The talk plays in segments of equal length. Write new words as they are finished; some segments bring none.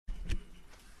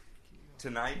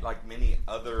Tonight, like many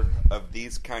other of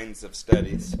these kinds of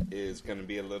studies, is going to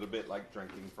be a little bit like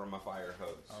drinking from a fire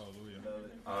hose. Hallelujah.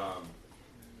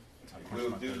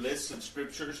 We'll do lists of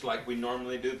scriptures like we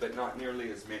normally do, but not nearly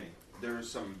as many. There are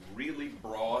some really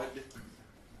broad,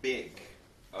 big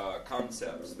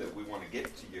concepts that we want to get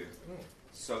to you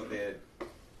so that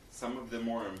some of the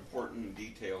more important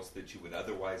details that you would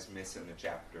otherwise miss in the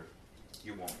chapter,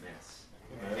 you won't miss.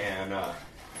 And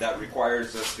that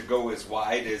requires us to go as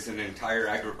wide as an entire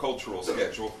agricultural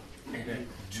schedule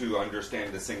to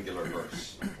understand the singular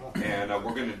verse. And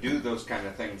we're going to do those kind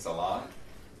of things a lot.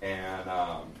 And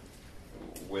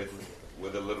with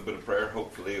a little bit of prayer,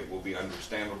 hopefully it will be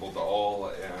understandable to all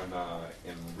and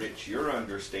enrich your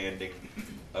understanding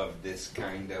of this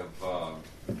kind of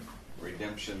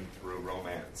redemption through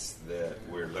romance that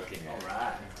we're looking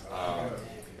at. All right.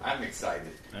 I'm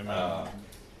excited.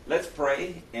 Let's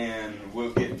pray, and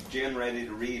we'll get Jen ready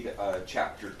to read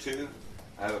chapter 2.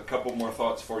 I have a couple more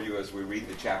thoughts for you as we read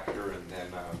the chapter, and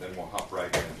then we'll hop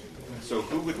right in. So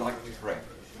who would like to pray?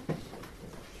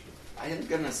 I am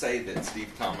going to say that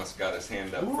Steve Thomas got his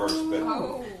hand up first, but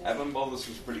Evan Bolus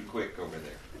was pretty quick over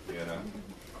there, you know.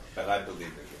 But I believe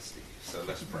it was Steve, so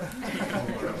let's pray.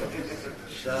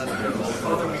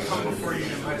 Father, we come before you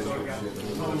tonight, Lord God.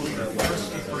 Lord, we are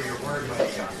thirsty for your word,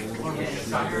 Lord God. Lord, we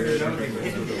desire to know the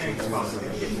hidden things, Father, the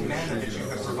hidden manna that you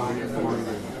have provided for us.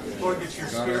 Lord, that your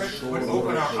Spirit would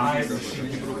open our eyes to see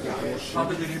you, Lord God.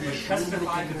 Father, that it would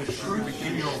testify to the truth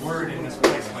in your word in this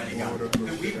place, mighty God.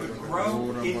 That we would grow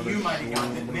in you, mighty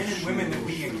God. That men and women that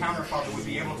we encounter, Father, would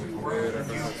be able to grow in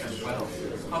you as well.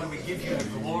 Father, we give you the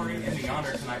glory and the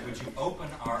honor tonight. Would you open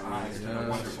our eyes to the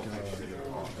wonderful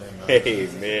picture?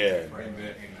 Amen.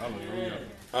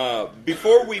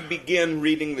 Before we begin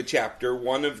reading the chapter,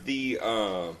 one of the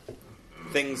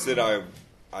things that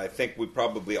I think we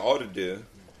probably ought to do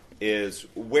is,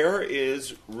 where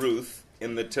is Ruth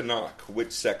in the Tanakh?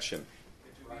 Which section?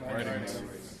 Writings.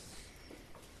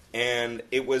 And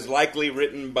it was likely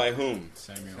written by whom?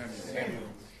 Samuel.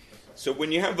 So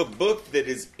when you have a book that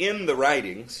is in the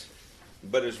writings,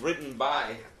 but is written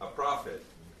by a prophet,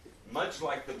 much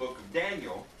like the book of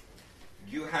Daniel,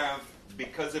 you have,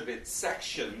 because of its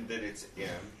section that it's in,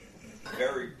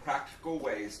 very practical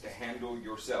ways to handle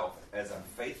yourself as a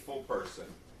faithful person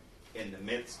in the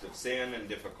midst of sin and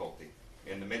difficulty,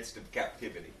 in the midst of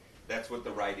captivity. That's what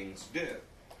the writings do.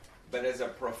 But as a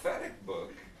prophetic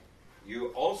book, you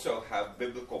also have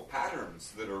biblical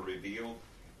patterns that are revealed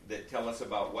that tell us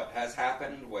about what has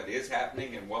happened, what is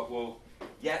happening, and what will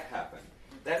yet happen.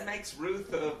 That makes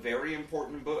Ruth a very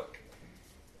important book.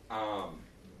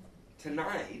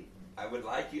 Tonight, I would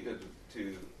like you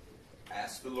to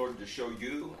ask the Lord to show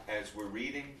you, as we're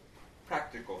reading,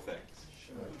 practical things.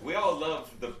 We all love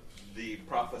the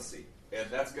prophecy, and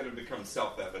that's going to become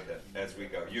self-evident as we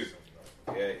go.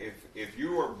 If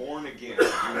you are born again,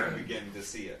 you will begin to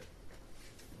see it.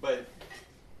 But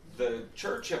the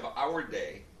church of our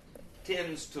day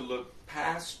tends to look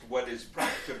past what is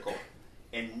practical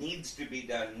and needs to be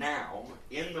done now,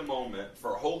 in the moment,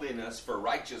 for holiness, for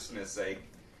righteousness' sake,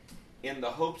 in the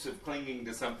hopes of clinging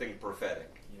to something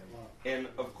prophetic. And,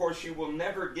 of course, you will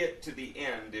never get to the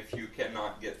end if you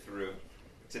cannot get through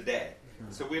today.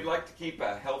 So we'd like to keep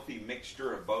a healthy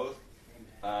mixture of both.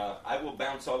 I will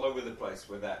bounce all over the place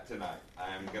with that tonight.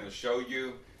 I'm going to show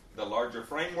you the larger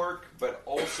framework, but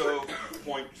also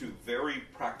point to very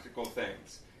practical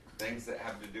things. Things that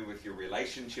have to do with your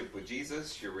relationship with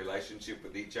Jesus, your relationship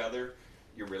with each other,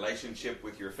 your relationship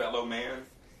with your fellow man,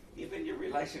 even your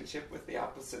relationship with the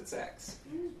opposite sex.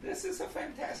 This is a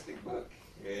fantastic book.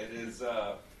 It is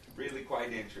really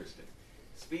quite interesting.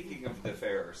 Speaking of the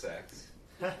fairer sex,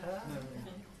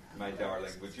 my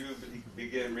darling, would you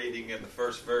begin reading in the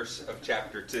first verse of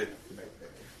chapter 2?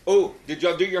 Oh, did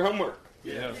y'all do your homework?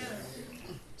 Yes.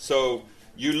 So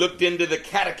you looked into the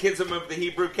catechism of the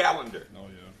Hebrew calendar. Oh,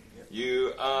 yeah.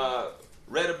 You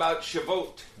read about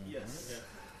Shavuot. Yes.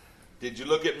 Did you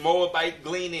look at Moabite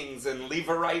gleanings and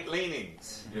Levirate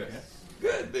leanings? Yes.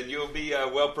 Good, then you'll be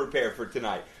well prepared for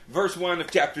tonight. Verse 1 of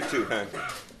chapter 2, hon.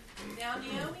 Now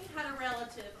Naomi had a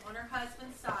relative on her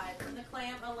husband's side from the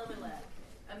clan of Elimelech,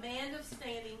 a man of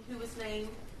standing who was named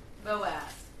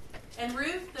Boaz. And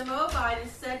Ruth the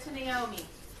Moabitess said to Naomi,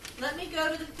 "Let me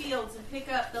go to the fields and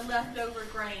pick up the leftover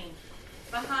grain,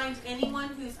 behind anyone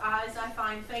whose eyes I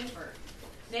find favor."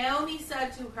 Naomi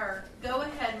said to her, "Go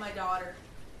ahead, my daughter."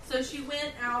 So she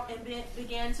went out and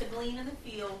began to glean in the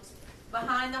fields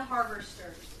behind the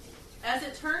harvesters. As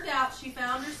it turned out, she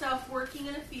found herself working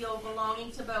in a field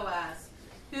belonging to Boaz,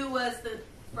 who was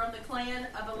from the clan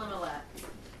of Elimelech.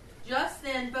 Just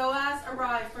then Boaz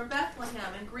arrived from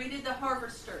Bethlehem and greeted the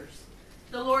harvesters.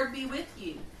 "The Lord be with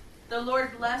you." "The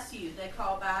Lord bless you," they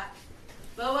call back.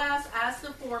 Boaz asked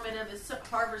the foreman of his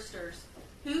harvesters,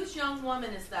 "Whose young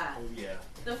woman is that?" Oh, yeah.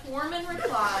 The foreman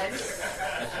replies,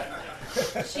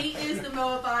 "She is the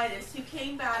Moabitess who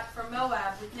came back from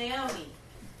Moab with Naomi.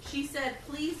 She said,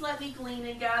 'Please let me glean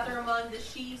and gather among the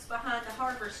sheaves behind the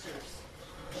harvesters.'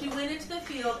 She went into the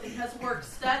field and has worked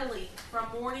steadily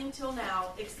from morning till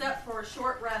now, except for a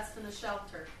short rest in the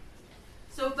shelter."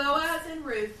 So Boaz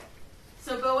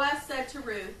said to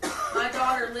Ruth, "My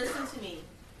daughter, listen to me.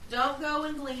 Don't go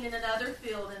and glean in another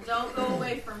field, and don't go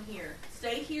away from here.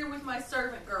 Stay here with my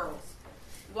servant girls.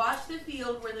 Watch the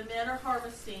field where the men are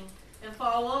harvesting and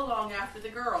follow along after the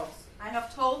girls. I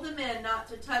have told the men not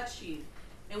to touch you,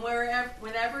 and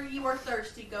whenever you are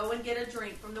thirsty, go and get a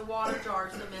drink from the water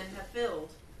jars the men have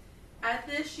filled." At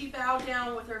this she bowed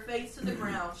down with her face to the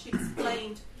ground. She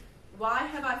exclaimed, "Why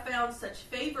have I found such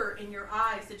favor in your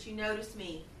eyes that you notice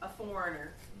me, a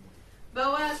foreigner?"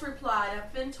 Boaz replied,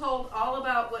 "I've been told all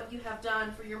about what you have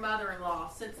done for your mother-in-law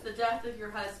since the death of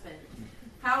your husband,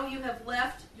 how you have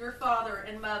left your father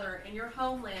and mother and your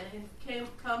homeland and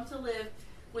come to live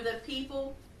with a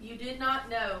people you did not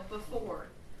know before.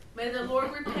 May the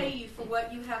Lord repay you for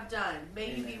what you have done.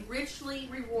 May you be richly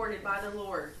rewarded by the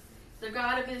Lord, the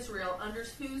God of Israel, under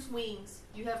whose wings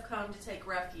you have come to take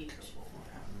refuge."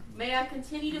 "May I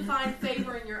continue to find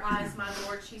favor in your eyes, my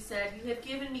Lord," she said. "You have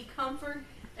given me comfort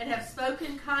and have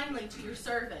spoken kindly to your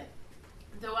servant,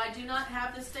 though I do not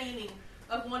have the standing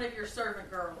of one of your servant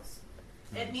girls."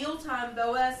 At mealtime,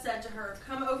 Boaz said to her,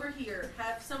 "Come over here,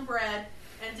 have some bread,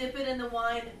 and dip it in the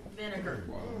wine vinegar."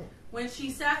 When she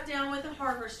sat down with the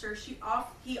harvester, he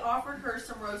offered her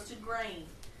some roasted grain.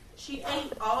 She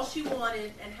ate all she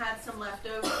wanted and had some left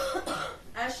over.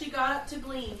 As she got up to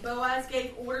glean, Boaz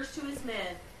gave orders to his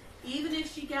men, "Even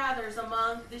if she gathers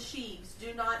among the sheaves,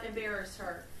 do not embarrass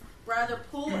her. Rather,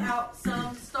 pull out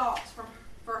some stalks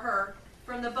for her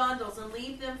from the bundles and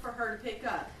leave them for her to pick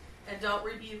up, and don't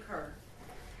rebuke her."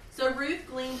 So Ruth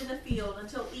gleaned in the field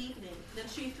until evening. Then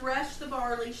she threshed the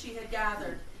barley she had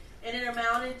gathered, and it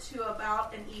amounted to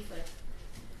about an ephah.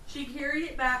 She carried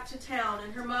it back to town,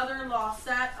 and her mother-in-law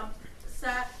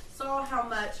saw how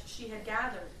much she had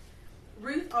gathered.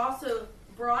 Ruth also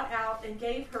brought out and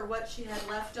gave her what she had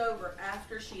left over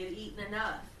after she had eaten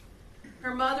enough.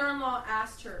 Her mother-in-law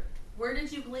asked her, "Where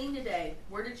did you glean today?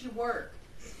 Where did you work?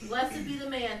 Blessed be the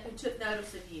man who took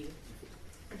notice of you."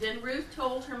 Then Ruth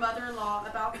told her mother-in-law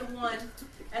about the one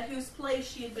at whose place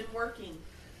she had been working.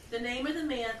 "The name of the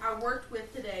man I worked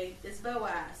with today is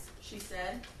Boaz," she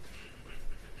said.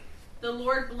 "The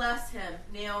Lord bless him,"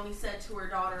 Naomi said to her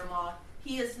daughter-in-law.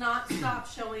 "He has not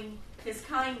stopped showing his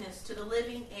kindness to the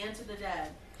living and to the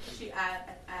dead," she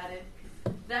added.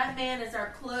 "That man is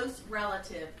our close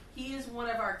relative. He is one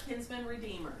of our kinsman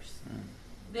redeemers."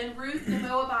 Then Ruth the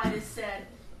Moabitess said,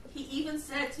 "He even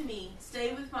said to me,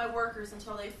 'Stay with my workers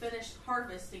until they finish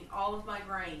harvesting all of my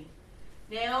grain.'"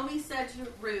 Naomi said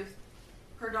to Ruth,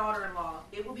 her daughter-in-law,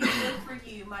 "It will be good for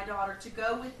you, my daughter, to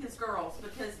go with his girls,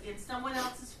 because in someone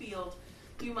else's field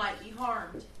you might be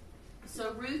harmed."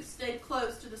 So Ruth stayed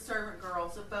close to the servant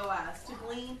girls of Boaz to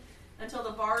glean until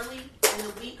the barley and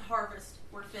the wheat harvest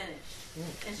were finished.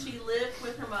 And she lived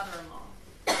with her mother-in-law.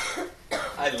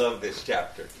 I love this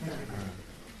chapter.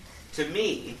 To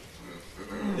me,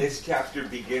 this chapter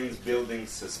begins building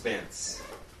suspense.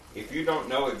 If you don't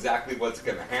know exactly what's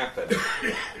going to happen,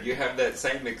 you have that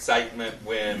same excitement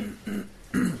when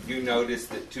you notice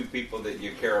that two people that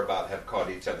you care about have caught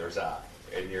each other's eye.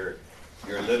 And you're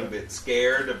a little bit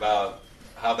scared about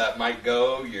how that might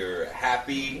go. You're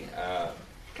happy.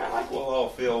 Kind of like we'll all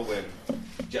feel when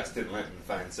Justin Linton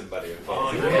finds somebody and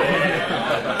falls in love.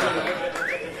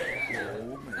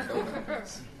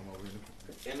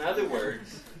 In other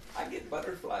words, I get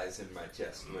butterflies in my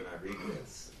chest when I read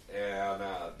this. And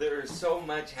there is so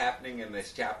much happening in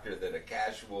this chapter that a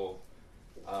casual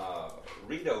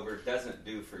read-over doesn't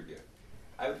do for you.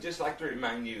 I would just like to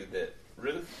remind you that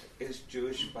Ruth is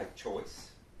Jewish by choice.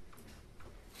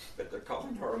 But they're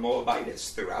calling her a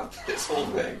Moabitess throughout this whole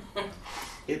thing.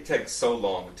 It takes so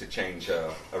long to change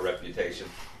a reputation.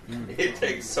 It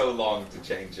takes so long to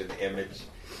change an image.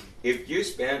 If you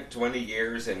spent 20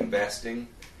 years investing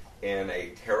in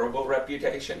a terrible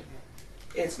reputation,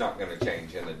 it's not going to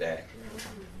change in a day.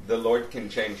 The Lord can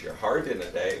change your heart in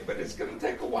a day, but it's going to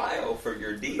take a while for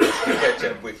your deeds to catch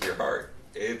up with your heart.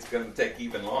 It's going to take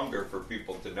even longer for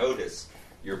people to notice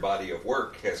your body of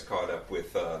work has caught up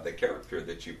with the character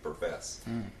that you profess.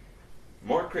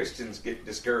 More Christians get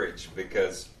discouraged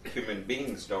because human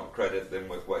beings don't credit them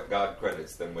with what God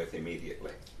credits them with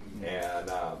immediately.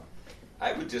 And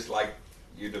I would just like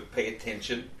you to pay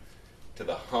attention to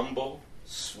the humble,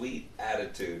 sweet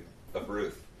attitude of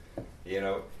Ruth. You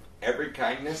know, every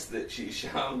kindness that she's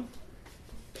shown,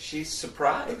 she's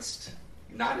surprised,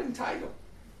 not entitled.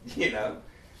 You know,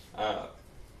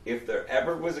 if there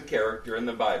ever was a character in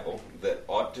the Bible that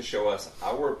ought to show us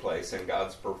our place in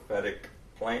God's prophetic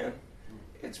plan,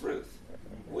 it's Ruth.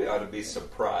 We ought to be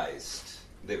surprised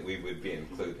that we would be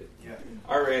included. Yeah.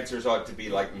 Our answers ought to be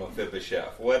like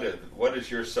Mephibosheth. What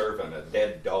is your servant, a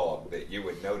dead dog, that you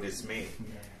would notice me?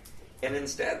 And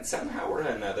instead, somehow or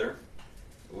another,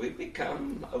 we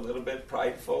become a little bit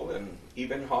prideful and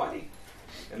even haughty.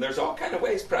 And there's all kind of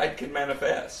ways pride can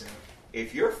manifest.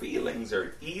 If your feelings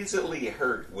are easily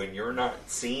hurt when you're not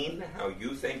seen how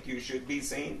you think you should be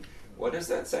seen, what does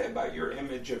that say about your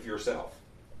image of yourself?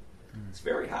 It's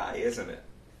very high, isn't it?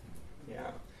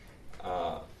 Yeah.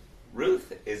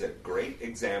 Ruth is a great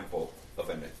example of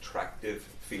an attractive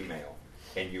female,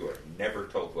 and you are never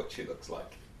told what she looks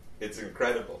like. It's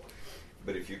incredible.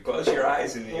 But if you close your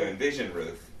eyes and you envision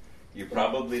Ruth, you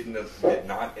probably did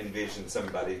not envision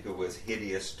somebody who was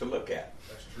hideous to look at.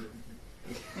 That's true.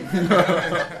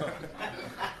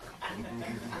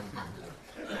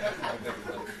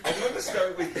 I'm going to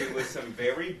start with you with some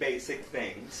very basic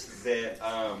things that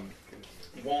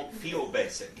won't feel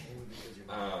basic.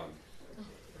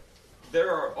 There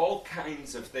are all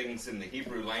kinds of things in the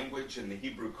Hebrew language and the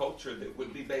Hebrew culture that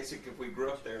would be basic if we grew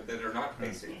up there that are not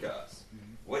basic to us.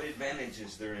 What advantage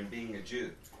is there in being a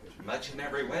Jew? Much in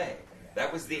every way.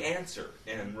 That was the answer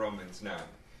in Romans 9.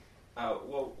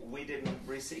 Well, we didn't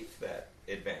receive that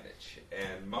advantage.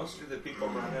 And most of the people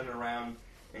running around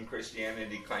in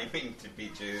Christianity claiming to be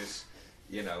Jews,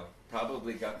 you know,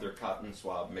 probably got their cotton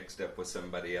swab mixed up with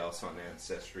somebody else on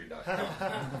Ancestry.com.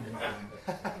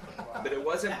 But it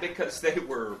wasn't because they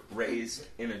were raised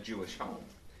in a Jewish home.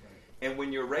 And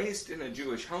when you're raised in a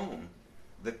Jewish home,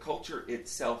 the culture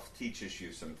itself teaches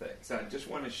you some things. I just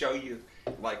want to show you,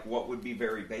 like, what would be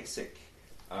very basic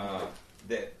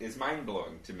that is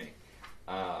mind-blowing to me.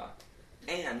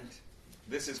 And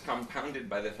this is compounded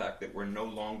by the fact that we're no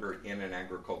longer in an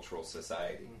agricultural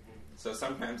society. So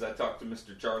sometimes I talk to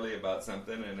Mr. Charlie about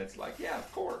something, and it's like, yeah,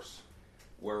 of course.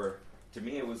 Where, to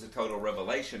me, it was a total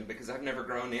revelation because I've never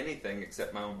grown anything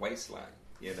except my own waistline,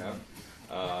 you know?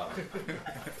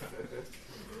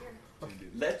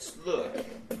 Let's look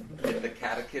at the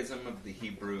Catechism of the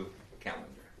Hebrew calendar.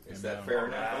 Is that fair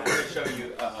enough? I'm going to show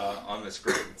you on the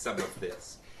screen some of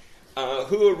this.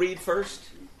 Who will read first?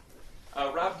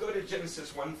 Rob, go to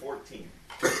Genesis 1:14.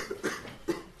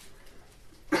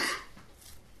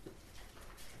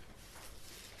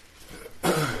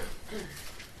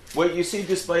 What you see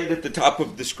displayed at the top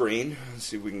of the screen, let's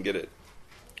see if we can get it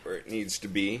where it needs to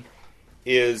be,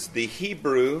 is the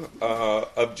Hebrew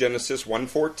of Genesis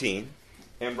 1:14,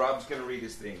 and Rob's going to read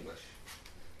us the English.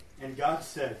 And God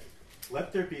said,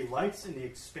 "Let there be lights in the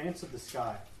expanse of the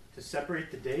sky, to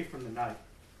separate the day from the night,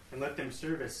 and let them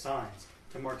serve as signs,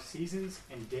 to mark seasons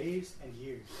and days and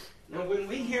years." Now, when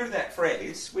we hear that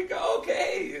phrase, we go,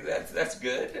 okay, that's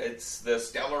good. It's the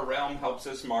stellar realm helps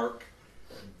us mark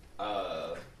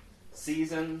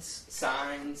seasons,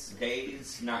 signs,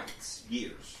 days, nights,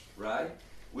 years, right?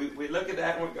 We look at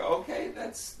that and we go, okay,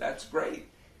 that's great.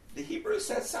 The Hebrew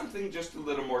says something just a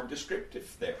little more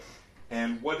descriptive there.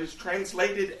 And what is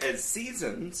translated as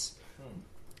seasons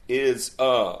is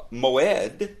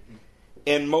moed.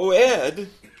 And moed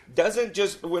doesn't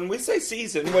just, when we say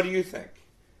season, what do you think?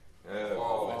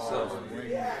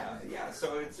 Yeah.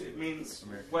 So it means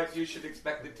what you should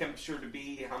expect the temperature to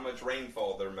be, how much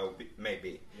rainfall there may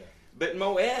be. Yeah. But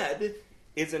moed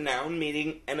is a noun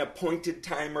meaning an appointed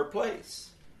time or place,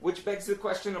 which begs the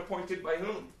question, appointed by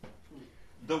whom?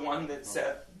 The one that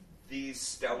set these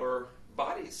stellar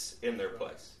bodies in their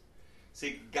place.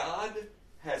 See, God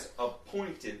has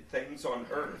appointed things on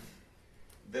earth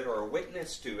that are a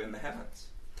witness to in the heavens.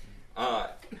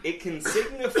 It can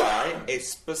signify a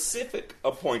specific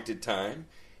appointed time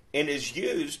and is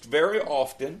used very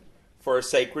often for a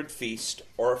sacred feast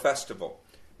or a festival.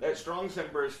 That Strong's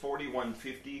number is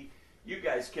 4150. You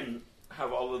guys can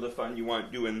have all of the fun you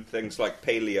want doing things like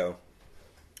paleo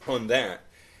on that.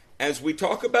 As we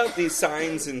talk about these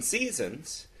signs and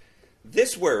seasons,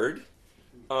 this word,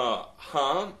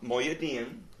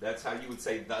 moedim, that's how you would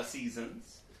say the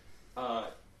seasons,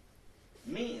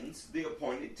 means the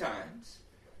appointed times.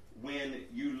 When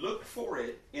you look for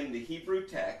it in the Hebrew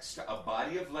text, a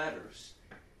body of letters,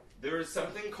 there is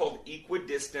something called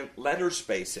equidistant letter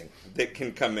spacing that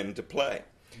can come into play.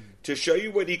 To show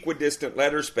you what equidistant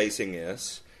letter spacing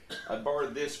is, I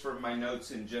borrowed this from my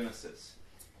notes in Genesis.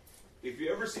 If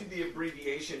you ever see the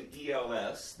abbreviation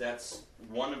ELS, that's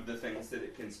one of the things that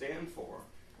it can stand for.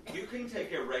 you can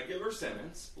take a regular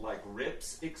sentence, like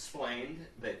Rips explained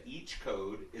that each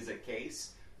code is a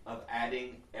case of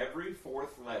adding every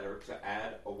fourth letter to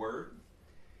add a word.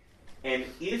 And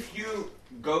if you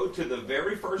go to the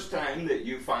very first time that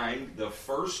you find the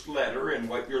first letter in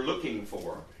what you're looking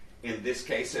for, in this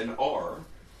case an R,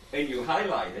 and you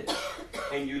highlight it,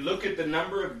 and you look at the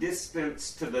number of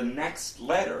distance to the next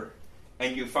letter,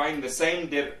 and you find the same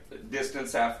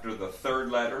distance after the third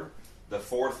letter, the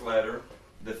fourth letter,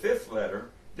 the fifth letter,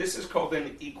 this is called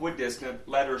an equidistant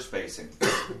letter spacing,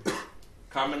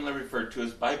 commonly referred to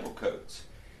as Bible codes.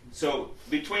 So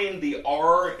between the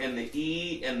R and the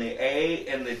E and the A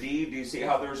and the D, do you see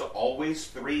how there's always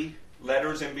 3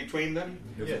 letters in between them?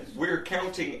 Yes. We're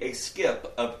counting a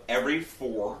skip of every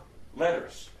 4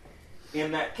 letters.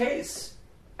 In that case,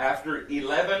 after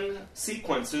 11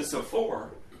 sequences of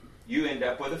 4, you end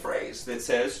up with a phrase that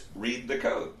says, read the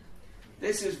code.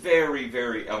 This is very,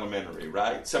 very elementary,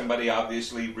 right? Somebody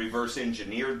obviously reverse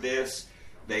engineered this.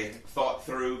 They thought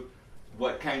through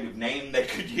what kind of name they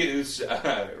could use.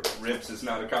 Rips is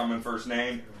not a common first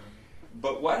name.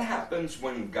 But what happens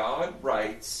when God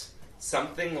writes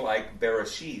something like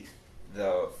Bereshit,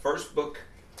 the first book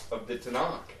of the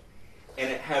Tanakh, and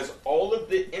it has all of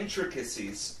the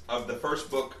intricacies of the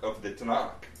first book of the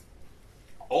Tanakh,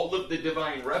 all of the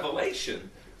divine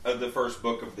revelation of the first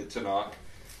book of the Tanakh,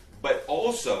 but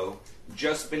also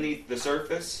just beneath the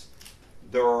surface,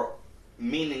 there are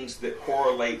meanings that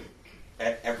correlate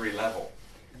at every level.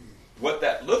 What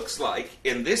that looks like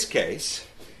in this case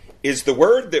is the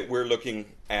word that we're looking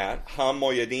at,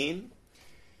 ha-moedim.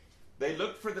 They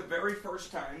looked for the very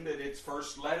first time that its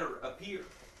first letter appeared.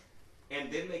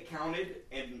 And then they counted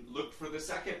and looked for the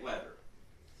second letter.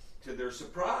 To their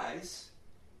surprise,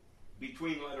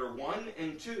 between letter 1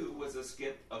 and 2 was a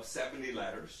skip of 70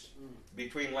 letters.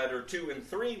 Between letter 2 and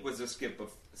 3 was a skip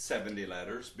of 70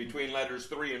 letters. Between letters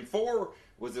 3 and 4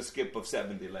 was a skip of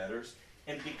 70 letters.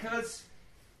 And because,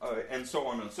 and so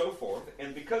on and so forth,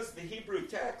 and because the Hebrew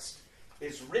text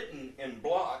is written in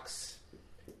blocks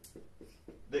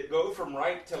that go from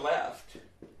right to left,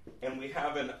 and we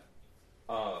have a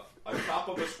top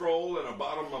of a scroll and a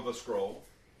bottom of a scroll,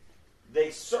 they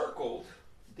circled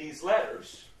these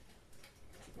letters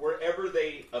wherever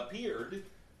they appeared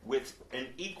with an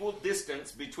equal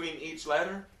distance between each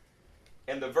letter,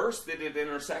 and the verse that it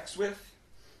intersects with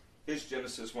is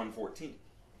Genesis 1:14.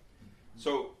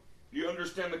 So, you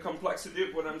understand the complexity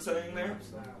of what I'm saying there?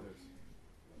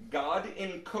 God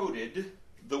encoded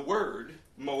the word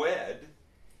moed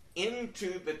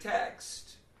into the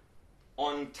text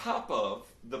on top of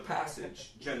the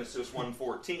passage, Genesis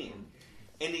 1:14.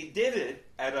 And he did it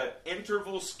at an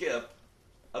interval skip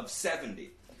of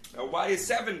 70. Now, why is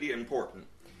 70 important?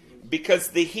 Because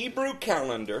the Hebrew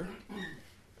calendar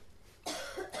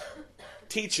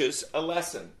teaches a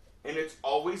lesson, and it's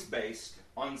always based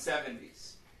on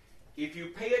 70s. If you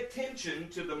pay attention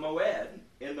to the moed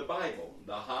in the Bible,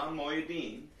 the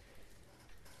ha-moedim,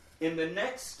 in the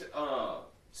next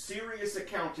serious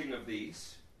accounting of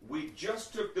these, we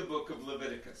just took the book of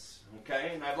Leviticus,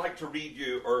 okay? And I'd like to read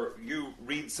you, or you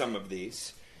read some of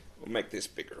these. We'll make this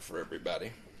bigger for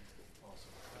everybody.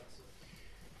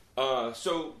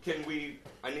 So can we,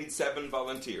 I need 7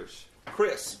 volunteers.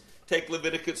 Chris, take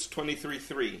Leviticus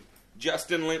 23:3.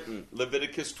 Justin Linton,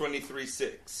 Leviticus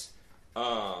 23:6.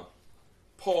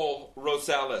 Paul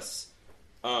Rosales,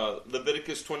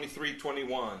 Leviticus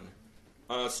 23:21.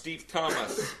 Steve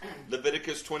Thomas,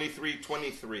 Leviticus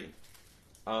 23:23.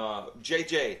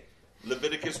 JJ,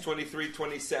 Leviticus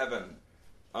 23:27.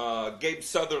 Gabe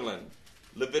Sutherland,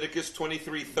 Leviticus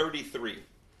 23:33.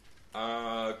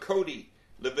 Cody,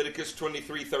 Leviticus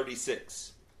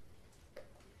 23:36.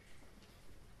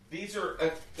 These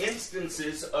are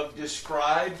instances of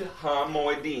described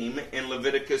ha-moedim in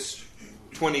Leviticus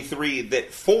 23 that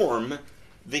form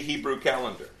the Hebrew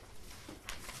calendar.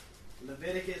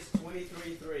 Leviticus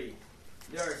 23:3.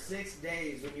 There are 6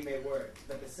 days when you may work,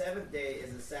 but the 7th day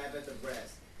is a Sabbath of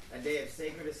rest, a day of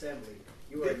sacred assembly.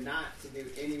 You are not to do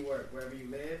any work. Wherever you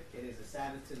live, it is a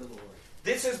Sabbath to the Lord.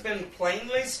 This has been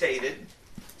plainly stated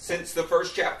since the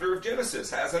first chapter of Genesis,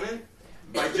 hasn't it?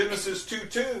 By Genesis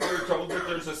 2:2, we're told that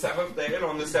there's a 7th day, and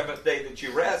on the 7th day that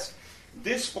you rest.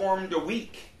 This formed a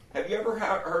week. Have you ever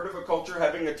heard of a culture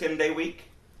having a 10-day week?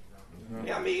 No.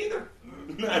 Yeah, me either.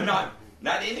 Not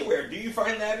anywhere. Do you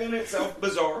find that in itself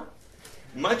bizarre?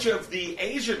 Much of the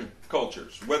Asian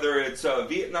cultures, whether it's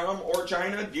Vietnam or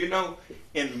China, do you know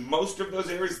in most of those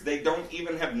areas they don't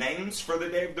even have names for the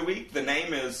day of the week? The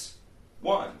name is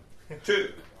 1,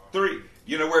 2, 3.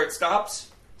 You know where it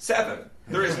stops? 7.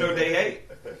 There is no day 8.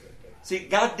 See,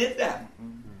 God did that.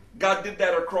 God did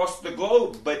that across the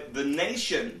globe, but the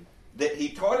nation that he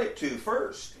taught it to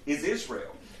first is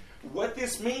Israel. What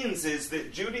this means is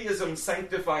that Judaism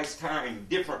sanctifies time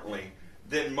differently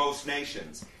than most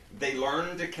nations. They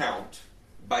learn to count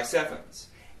by sevens.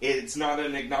 It's not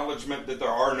an acknowledgement that there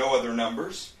are no other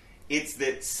numbers. It's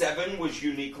that 7 was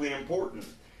uniquely important.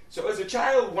 So as a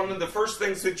child, one of the first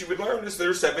things that you would learn is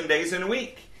there are 7 days in a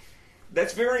week.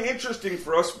 That's very interesting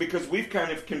for us because we've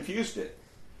kind of confused it.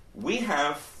 We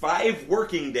have 5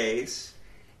 working days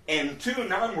and 2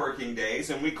 non-working days,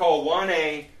 and we call one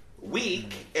a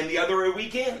week and the other a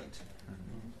weekend,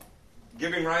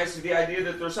 giving rise to the idea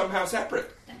that they're somehow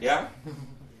separate. Yeah?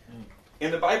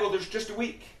 In the Bible, there's just a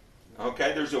week.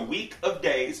 Okay? There's a week of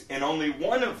days, and only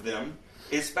one of them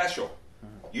is special.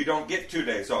 You don't get 2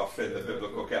 days off in the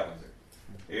biblical calendar.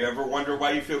 You ever wonder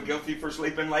why you feel guilty for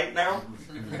sleeping late now?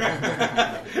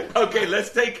 Okay,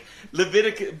 let's take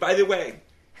Leviticus. By the way,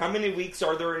 how many weeks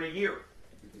are there in a year?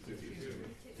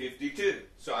 52.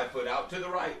 So I put out to the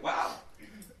right. Wow.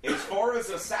 As far as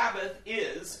a Sabbath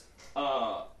is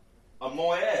a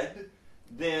moed,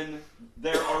 then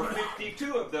there are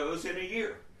 52 of those in a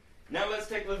year. Now let's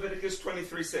take Leviticus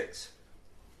 23:6.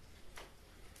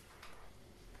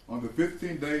 On the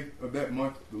 15th day of that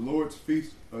month, the Lord's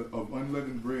feast of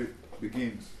unleavened bread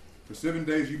begins. For 7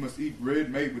 days you must eat bread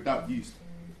made without yeast.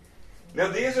 Now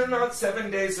these are not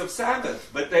 7 days of Sabbath,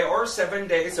 but they are 7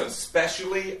 days of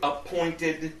specially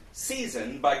appointed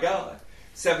season by God.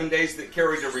 7 days that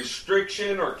carried a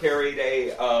restriction or carried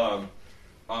a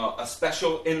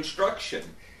special instruction.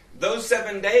 Those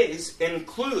 7 days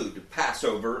include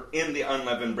Passover in the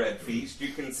unleavened bread feast.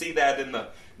 You can see that in the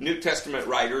New Testament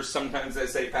writers. Sometimes they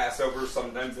say Passover,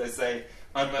 sometimes they say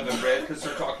unleavened bread, because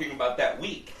they're talking about that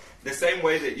week. The same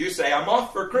way that you say, I'm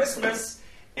off for Christmas,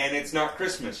 and it's not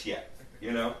Christmas yet.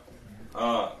 You know?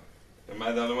 Am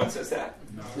I the only one that says that?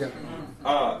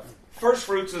 Yeah. First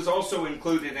fruits is also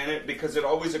included in it because it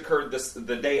always occurred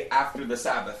the day after the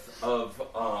Sabbath of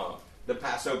the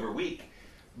Passover week.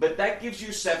 But that gives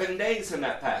you 7 days in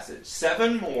that passage.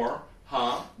 7 more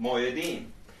moedim.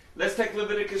 Let's take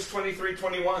Leviticus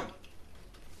 23:21.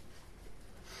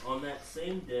 On that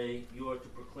same day, you are to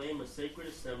proclaim a sacred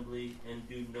assembly and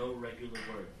do no regular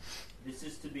work. This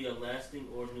is to be a lasting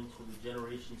ordinance for the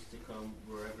generations to come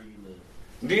wherever you live.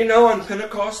 Do you know on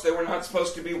Pentecost they were not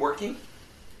supposed to be working?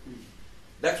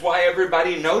 That's why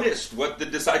everybody noticed what the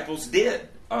disciples did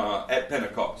at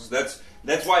Pentecost.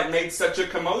 That's why it made such a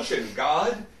commotion.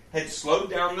 God had slowed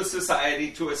down the society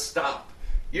to a stop.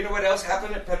 You know what else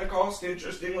happened at Pentecost,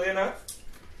 interestingly enough?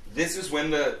 This is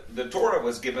when the Torah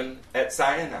was given at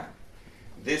Sinai.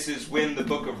 This is when the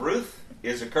book of Ruth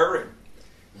is occurring.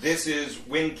 This is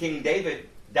when King David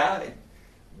died.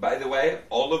 By the way,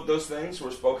 all of those things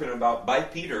were spoken about by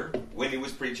Peter when he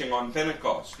was preaching on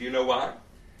Pentecost. Do you know why?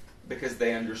 Because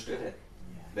they understood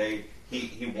it.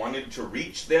 He wanted to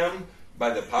reach them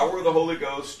by the power of the Holy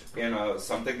Ghost in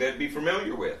something they'd be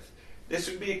familiar with. This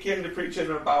would be akin to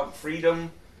preaching about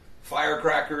freedom,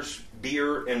 firecrackers,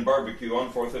 beer, and barbecue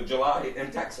on 4th of July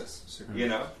in Texas. You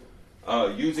know,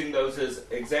 using those as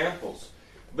examples.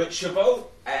 But Shavuot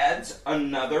adds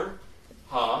another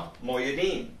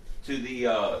moedim to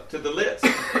the list.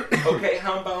 Okay,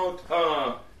 how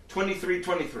about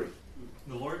 23:23?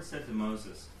 The Lord said to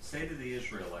Moses, "Say to the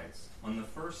Israelites, on the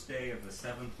first day of the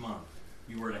 7th month,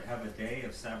 you are to have a day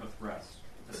of Sabbath rest,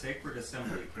 a sacred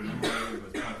assembly commemorated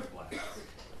with trumpet blasts."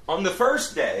 On the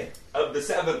first day of the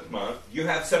 7th month, you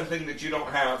have something that you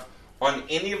don't have on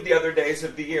any of the other days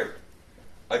of the year.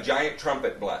 A giant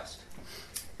trumpet blast.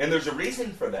 And there's a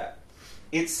reason for that.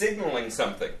 It's signaling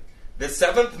something. The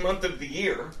 7th month of the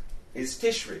year is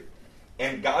Tishri.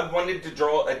 And God wanted to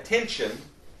draw attention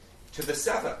to the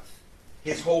 7th.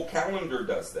 His whole calendar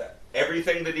does that.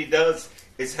 Everything that he does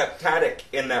is heptadic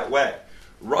in that way.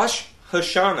 Rosh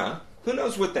Hashanah, who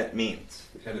knows what that means?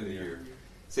 Head of the year.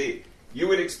 See, you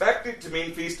would expect it to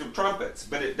mean Feast of Trumpets,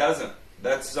 but it doesn't.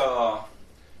 That's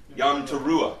Yom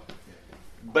Teruah.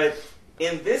 But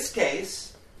in this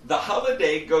case, the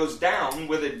holiday goes down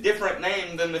with a different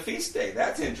name than the feast day.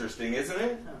 That's interesting, isn't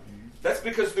it? That's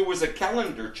because there was a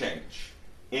calendar change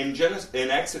in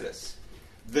Exodus.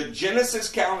 The Genesis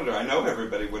calendar, I know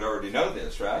everybody would already know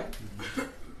this, right?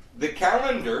 The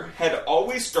calendar had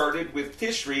always started with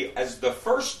Tishri as the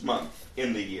first month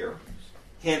in the year,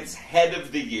 hence head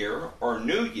of the year or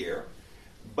new year.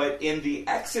 But in the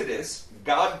Exodus,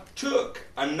 God took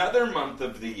another month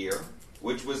of the year,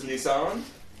 which was Nisan,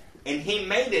 and he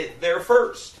made it there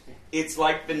first. It's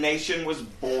like the nation was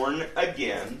born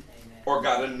again or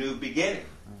got a new beginning.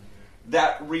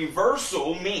 That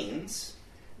reversal means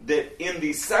that in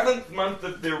the 7th month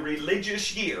of their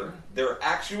religious year, their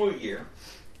actual year,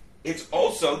 it's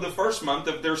also the first month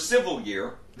of their civil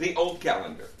year, the old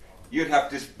calendar. You'd have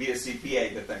to be a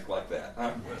CPA to think like that.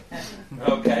 Huh?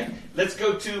 Okay. Let's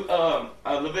go to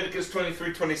Leviticus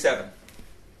 23:27.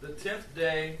 The 10th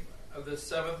day of the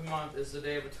 7th month is the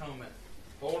Day of Atonement.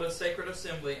 Hold a sacred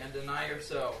assembly and deny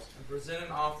yourselves, and present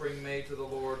an offering made to the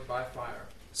Lord by fire.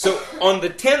 So on the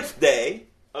 10th day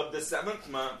of the 7th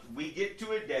month, we get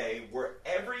to a day where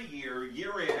every year,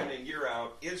 year in and year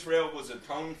out, Israel was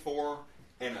atoned for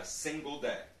in a single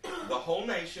day. The whole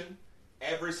nation,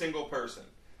 every single person.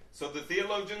 So the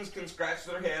theologians can scratch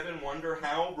their head and wonder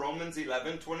how Romans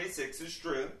 11:26 is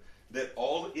true, that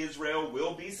all Israel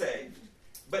will be saved.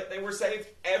 But they were saved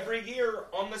every year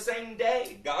on the same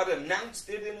day. God announced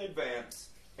it in advance,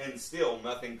 and still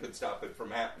nothing could stop it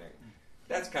from happening.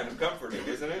 That's kind of comforting,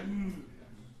 isn't it?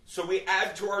 So we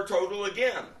add to our total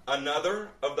again, another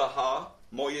of the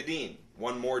Ha-Moedim,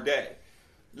 one more day.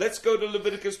 Let's go to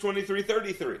Leviticus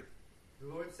 23:33. The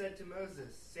Lord said to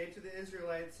Moses, say to the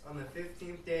Israelites, on the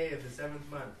 15th day of the 7th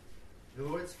month, the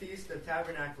Lord's Feast of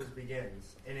Tabernacles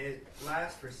begins, and it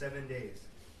lasts for 7 days.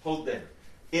 Hold there.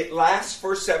 It lasts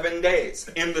for 7 days.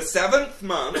 In the 7th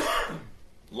month,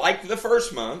 like the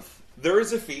first month, there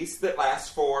is a feast that lasts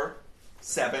for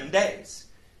 7 days.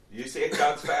 You see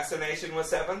God's fascination with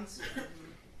sevens?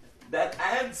 That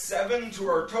adds 7 to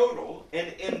our total,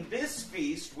 and in this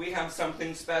feast we have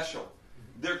something special.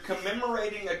 They're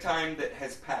commemorating a time that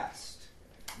has passed.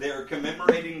 They're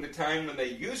commemorating the time when they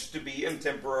used to be in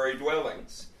temporary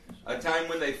dwellings. A time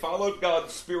when they followed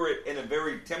God's Spirit in a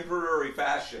very temporary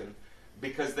fashion,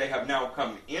 because they have now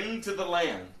come into the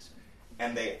land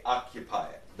and they occupy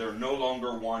it. They're no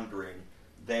longer wandering.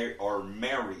 They are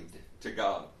married to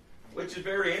God, which is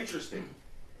very interesting.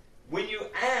 When you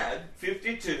add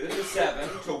 52 to 7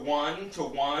 to 1 to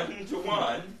 1 to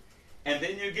 1, and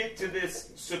then you get to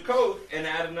this Sukkot and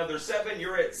add another 7,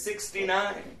 you're at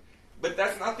 69. But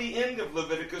that's not the end of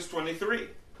Leviticus 23.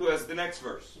 Who has the next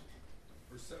verse?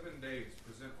 For 7 days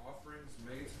present offerings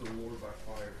made to the Lord by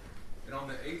fire. And on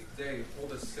the 8th day,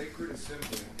 hold a sacred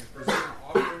assembly and present an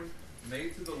offering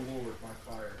made to the Lord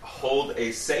by fire. Hold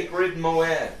a sacred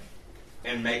moed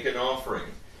and make an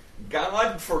offering.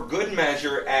 God, for good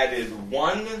measure, added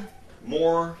one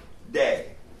more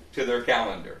day to their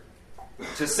calendar.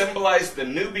 To symbolize the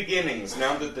new beginnings,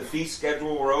 now that the feast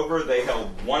schedule were over, they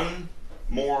held one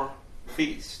more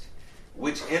feast,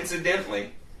 which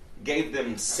incidentally gave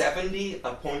them 70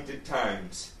 appointed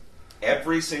times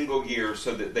every single year,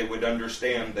 so that they would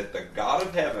understand that the God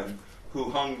of heaven, who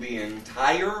hung the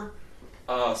entire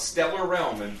stellar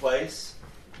realm in place,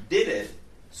 did it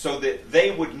so that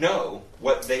they would know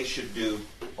what they should do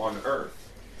on earth.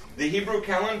 The Hebrew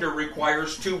calendar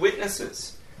requires 2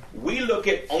 witnesses. We look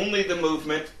at only the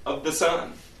movement of the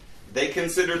sun. They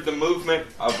considered the movement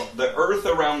of the earth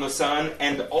around the sun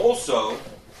and also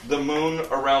the moon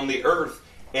around the earth.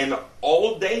 And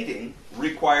all dating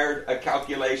required a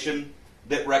calculation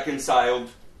that reconciled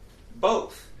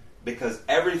both, because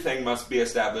everything must be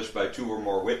established by 2 or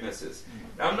more witnesses.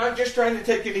 Now, I'm not just trying to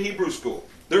take you to Hebrew school.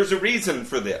 There's a reason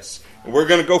for this. And we're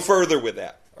going to go further with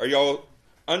that. Are y'all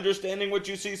understanding what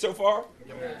you see so far?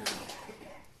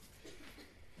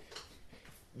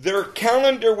 Their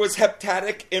calendar was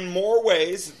heptadic in more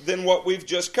ways than what we've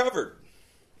just covered.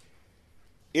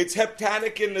 It's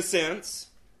heptadic in the sense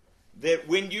that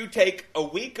when you take a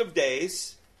week of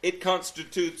days, it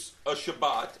constitutes a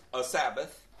Shabbat, a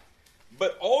Sabbath.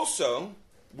 But also,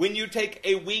 when you take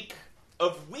a week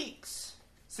of weeks.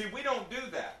 See, we don't do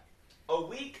that. A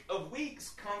week of weeks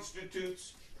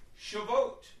constitutes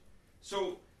Shavuot.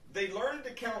 So they learned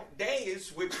to count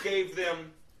days, which gave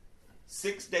them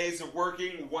 6 days of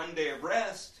working, 1 day of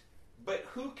rest. But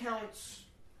who counts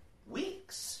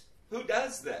weeks? Who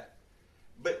does that?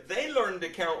 But they learned to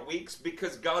count weeks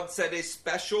because God set a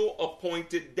special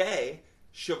appointed day,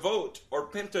 Shavuot or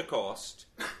Pentecost,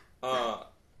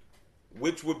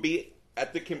 which would be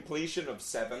at the completion of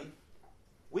 7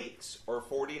 weeks or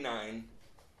 49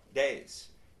 days.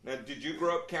 Now, did you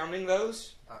grow up counting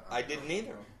those? I didn't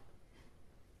either.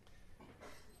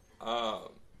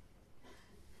 I'll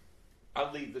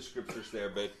leave the scriptures there,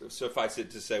 but suffice it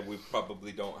to say we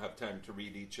probably don't have time to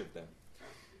read each of them.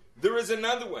 There is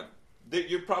another one that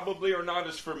you probably are not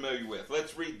as familiar with.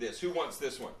 Let's read this. Who wants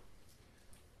this one?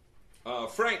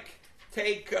 Frank,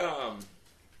 take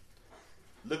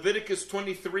Leviticus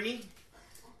 23.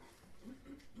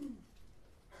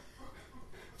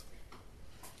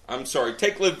 I'm sorry,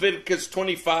 take Leviticus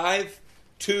 25,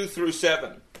 2 through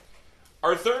 7.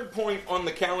 Our third point on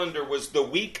the calendar was the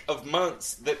week of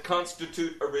months that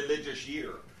constitute a religious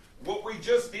year. what we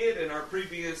just did in our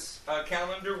previous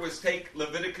calendar was take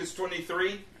Leviticus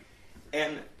 23,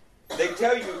 and they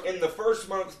tell you in the first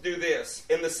month do this,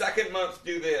 in the second month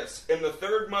do this, in the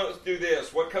third month do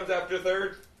this. What comes after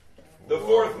third? The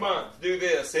fourth month do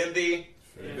this, in the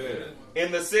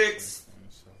sixth,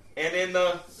 and in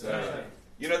the seventh.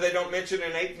 You know, they don't mention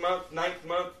an 8th month, 9th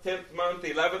month, 10th month,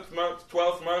 11th month,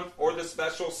 12th month, or the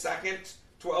special second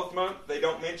 12th month. They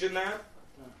don't mention that.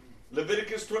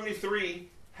 Leviticus 23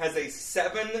 has a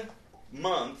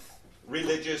 7-month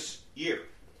religious year.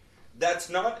 That's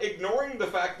not ignoring the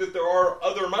fact that there are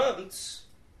other months.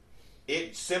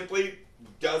 It simply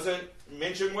doesn't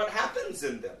mention what happens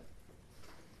in them.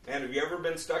 And have you ever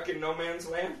been stuck in no man's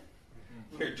land?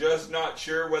 You're just not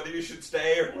sure whether you should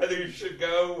stay or whether you should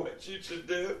go, what you should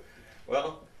do.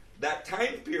 Well, that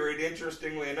time period,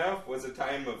 interestingly enough, was a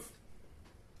time of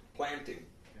planting.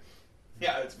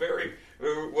 Yeah, it's very...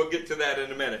 We'll get to that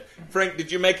in a minute. Frank,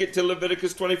 did you make it to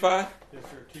Leviticus 25? Yes,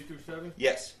 sir. 2 through 7?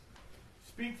 Yes.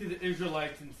 Speak to the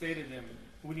Israelites and say to them,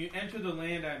 when you enter the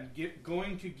land I am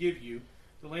going to give you,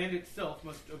 the land itself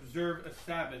must observe a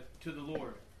Sabbath to the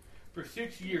Lord. For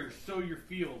 6 years sow your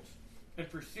fields, and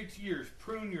for 6 years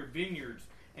prune your vineyards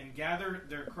and gather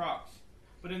their crops.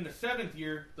 But in the 7th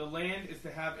year, the land is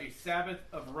to have a Sabbath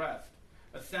of rest,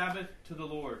 a Sabbath to the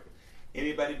Lord.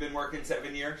 Anybody been working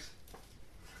 7 years?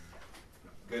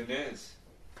 Good news.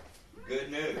 Good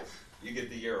news. You get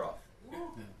the year off.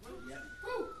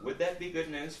 Would that be good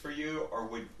news for you, or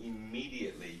would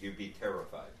immediately you be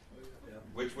terrified?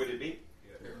 Which would it be?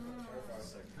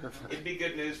 It'd be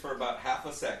good news for about half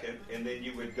a second, and then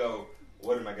you would go,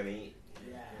 what am I going to eat?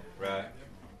 Right?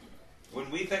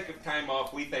 When we think of time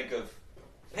off, we think of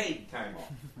paid time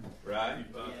off. Right?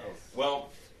 Well,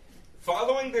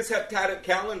 following this heptadic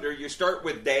calendar, you start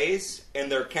with days,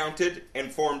 and they're counted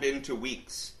and formed into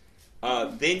weeks.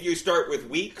 Then you start with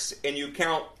weeks, and you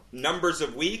count numbers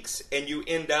of weeks, and you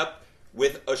end up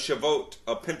with a Shavuot,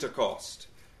 a Pentecost.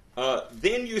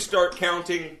 Then you start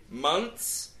counting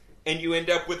months, and you end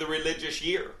up with a religious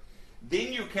year.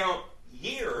 Then you count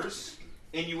years,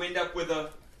 and you end up with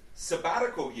a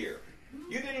sabbatical year.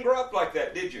 You didn't grow up like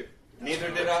that, did you?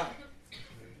 Neither did I.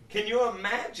 Can you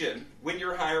imagine when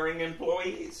you're hiring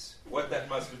employees what that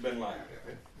must have been like?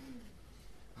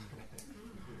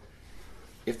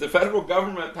 If the federal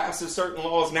government passes certain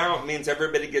laws now, it means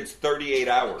everybody gets 38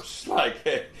 hours,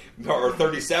 or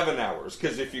 37 hours,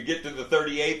 because if you get to the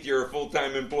 38th, you're a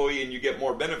full-time employee and you get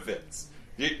more benefits.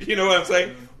 You know what I'm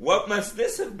saying? What must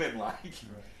this have been like?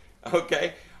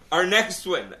 Okay. Our next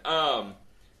one.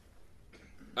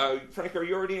 Frank, are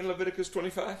you already in Leviticus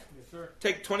 25? Yes, sir.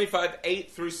 Take 25,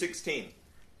 8 through 16.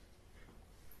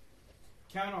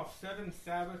 Count off 7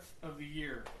 Sabbaths of the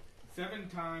year, 7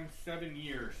 times 7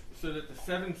 years, so that the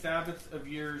 7 Sabbaths of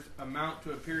years amount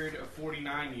to a period of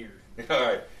 49 years. All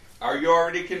right. Are you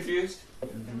already confused?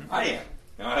 Mm-hmm. I am.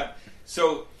 All right.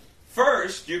 So,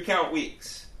 first, you count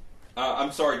weeks.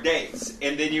 Days.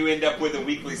 And then you end up with a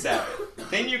weekly Sabbath.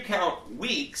 Then you count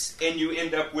weeks, and you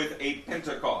end up with a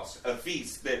Pentecost, a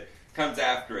feast that comes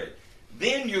after it.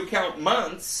 Then you count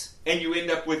months, and you end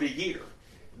up with a year.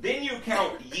 Then you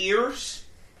count years,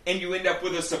 and you end up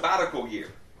with a sabbatical year.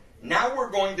 Now we're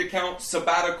going to count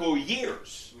sabbatical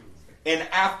years. And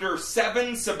after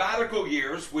 7 sabbatical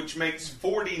years, which makes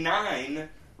 49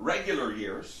 regular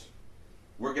years,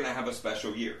 we're going to have a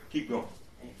special year. Keep going.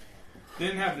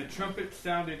 Then have the trumpet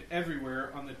sounded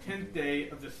everywhere on the 10th day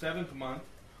of the 7th month.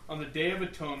 On the Day of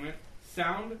Atonement,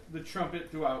 sound the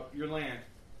trumpet throughout your land.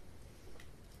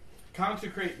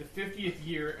 Consecrate the 50th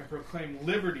year and proclaim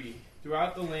liberty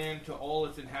throughout the land to all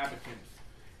its inhabitants.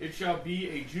 It shall be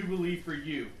a jubilee for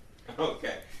you.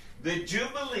 Okay. The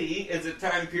Jubilee is a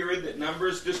time period that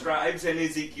Numbers describes and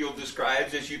Ezekiel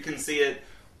describes, as you can see it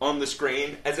on the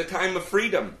screen, as a time of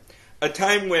freedom. A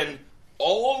time when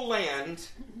all land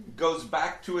goes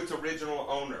back to its original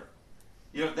owner.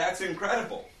 You know, that's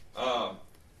incredible.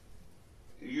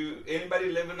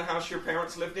 Anybody live in the house your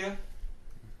parents lived in?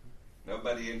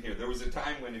 Nobody in here. There was a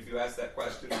time when if you asked that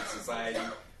question in society,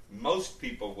 most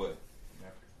people would.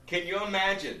 Can you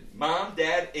imagine, Mom,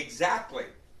 Dad, exactly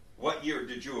what year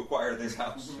did you acquire this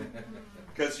house?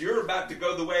 Because you're about to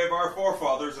go the way of our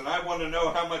forefathers, and I want to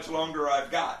know how much longer I've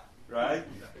got, right?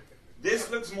 This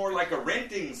looks more like a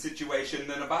renting situation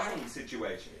than a buying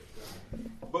situation.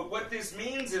 But what this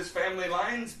means is family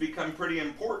lines become pretty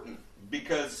important,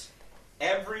 because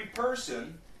every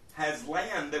person has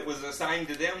land that was assigned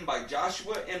to them by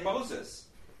Joshua and Moses.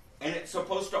 And it's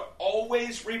supposed to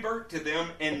always revert to them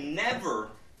and never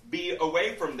be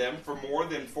away from them for more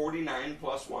than 49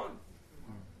 plus 1.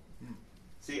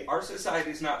 See, our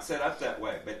society's not set up that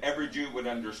way, but every Jew would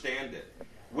understand it.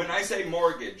 When I say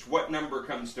mortgage, what number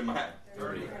comes to mind?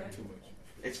 30.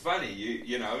 It's funny,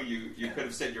 you could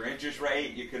have said your interest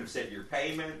rate, you could have said your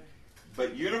payment,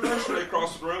 but universally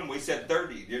across the room we said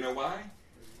 30. Do you know why?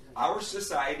 Our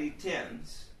society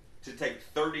tends to take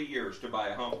 30 years to buy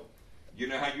a home. You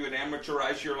know how you would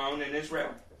amortize your loan in Israel?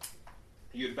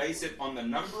 You'd base it on the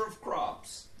number of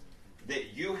crops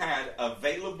that you had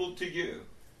available to you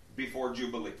before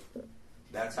Jubilee.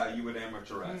 That's how you would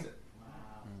amortize it.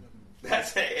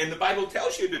 That's it. And the Bible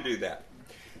tells you to do that.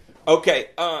 Okay,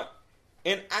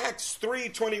 in Acts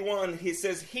 3:21, he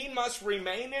says, he must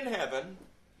remain in heaven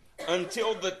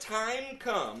until the time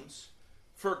comes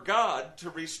for God to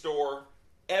restore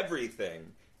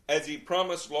everything, as he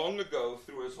promised long ago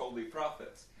through his holy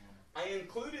prophets. I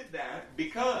included that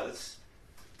because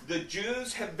the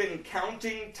Jews have been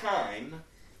counting time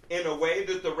in a way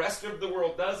that the rest of the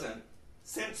world doesn't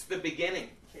since the beginning.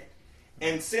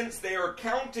 And since they are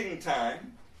counting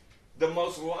time, the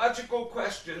most logical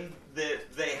question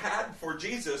that they had for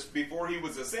Jesus before he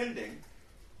was ascending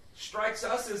strikes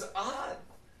us as odd.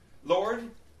 Lord,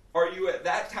 are you at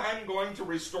that time going to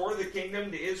restore the kingdom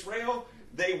to Israel?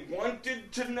 They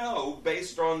wanted to know,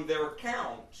 based on their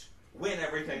count, when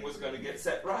everything was going to get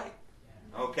set right.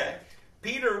 Okay.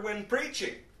 Peter, when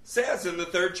preaching, says in the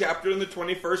 3rd chapter in the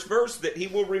 21st verse that he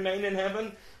will remain in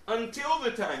heaven until the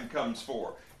time comes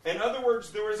for. In other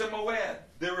words, there is a moed.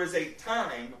 There is a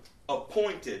time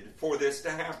appointed for this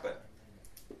to happen.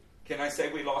 Can I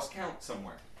say we lost count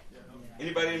somewhere?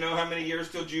 Anybody know how many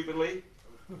years till Jubilee?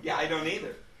 Yeah, I don't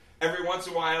either. Every once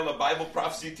in a while, a Bible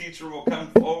prophecy teacher will come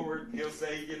forward and he'll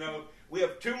say, we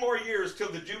have 2 more years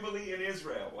till the Jubilee in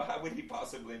Israel. Well, how would he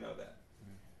possibly know that?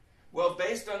 Well,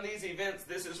 based on these events,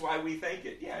 this is why we think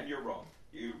it. Yeah, you're wrong.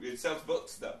 It sells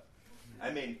books, though.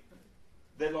 I mean,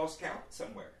 they lost count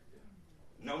somewhere.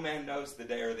 No man knows the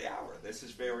day or the hour. This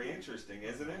is very interesting,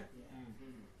 isn't it?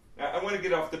 Now, I want to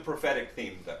get off the prophetic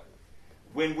theme, though.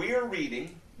 When we are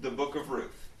reading the book of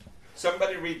Ruth,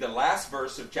 somebody read the last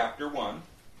verse of chapter 1.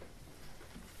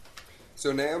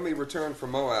 So Naomi returned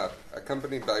from Moab,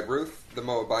 accompanied by Ruth the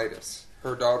Moabitess,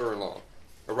 her daughter-in-law,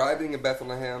 arriving in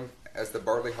Bethlehem as the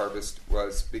barley harvest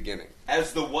was beginning.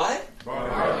 As the what?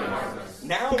 Barley harvest.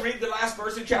 Now read the last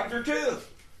verse of chapter 2.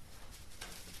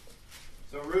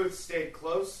 So Ruth stayed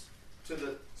close to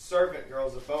the servant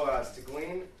girls of Boaz to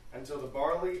glean until the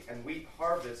barley and wheat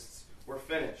harvests were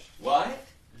finished. What?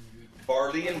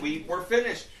 Barley and wheat were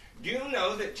finished. Do you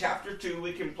know that chapter 2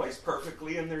 we can place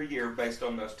perfectly in their year based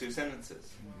on those 2 sentences?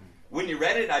 When you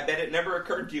read it, I bet it never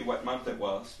occurred to you what month it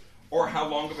was or how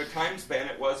long of a time span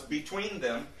it was between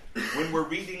them. When we're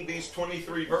reading these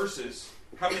 23 verses,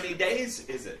 how many days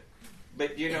is it?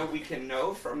 But we can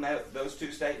know from those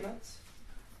 2 statements.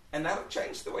 And that'll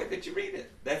change the way that you read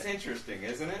it. That's interesting,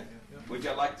 isn't it? Would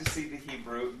you like to see the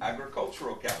Hebrew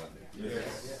agricultural calendar?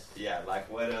 Yes. Yeah,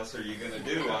 like what else are you going to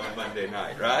do on a Monday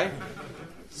night, right?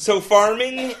 So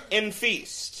farming and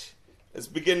feast. Let's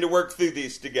begin to work through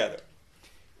these together.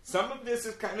 Some of this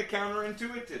is kind of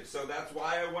counterintuitive, so that's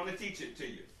why I want to teach it to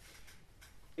you.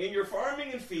 In your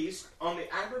farming and feast, on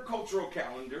the agricultural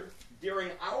calendar,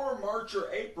 during our March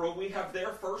or April, we have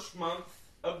their first month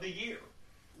of the year,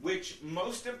 which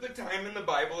most of the time in the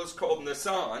Bible is called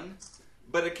Nisan,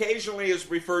 but occasionally is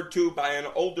referred to by an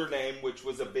older name, which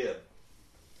was Abib.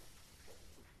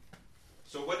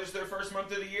 So what is their first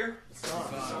month of the year?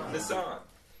 Nisan.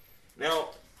 Now,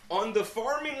 on the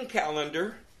farming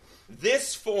calendar,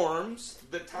 this forms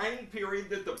the time period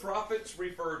that the prophets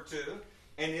referred to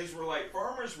and Israelite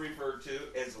farmers referred to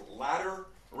as latter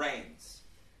rains.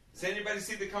 Does anybody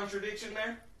see the contradiction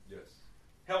there? Yes.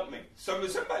 Help me.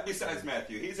 Somebody besides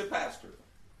Matthew. He's a pastor.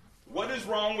 What is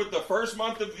wrong with the first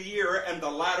month of the year and the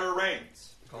latter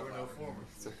rains? There were no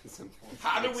formers.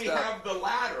 How do we have the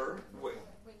latter?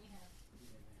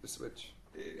 The switch.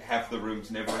 Half the room's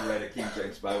never read a King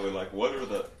James Bible. Like, what are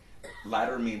the...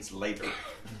 Latter means later.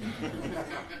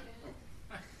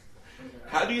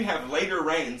 How do you have later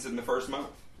rains in the first month?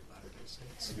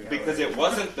 Because it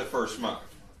wasn't the first month.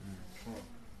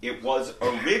 It was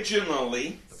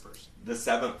originally the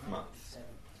 7th month.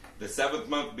 The 7th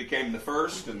month became the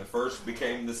first, and the first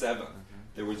became the 7th.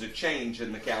 There was a change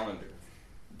in the calendar.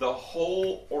 The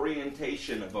whole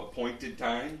orientation of appointed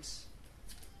times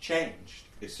changed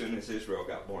as soon as Israel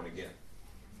got born again.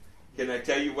 Can I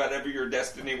tell you whatever your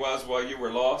destiny was while you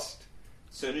were lost?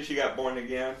 As soon as you got born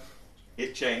again,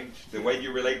 it changed. The way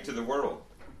you relate to the world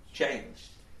changed.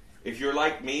 If you're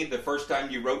like me, the first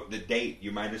time you wrote the date,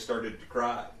 you might have started to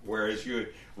cry. Whereas you had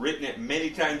written it many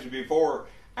times before,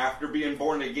 after being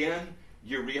born again,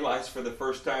 you realize for the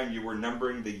first time you were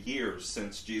numbering the years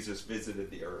since Jesus visited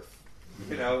the earth.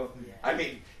 You know, I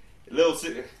mean,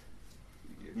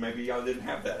 maybe y'all didn't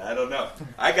have that. I don't know.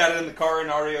 I got in the car in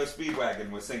REO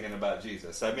Speedwagon was singing about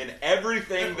Jesus. I mean,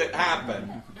 everything that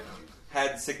happened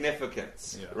had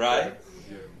significance, right?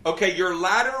 Okay, your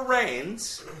latter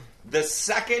rains, the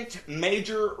second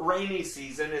major rainy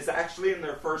season is actually in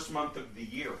their first month of the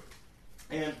year.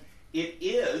 And it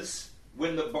is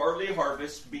when the barley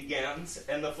harvest begins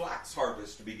and the flax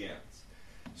harvest begins.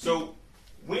 So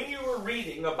when you are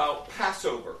reading about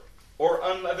Passover or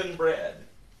unleavened bread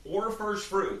or first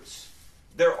fruits,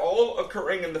 they're all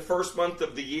occurring in the first month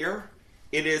of the year.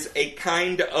 It is a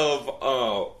kind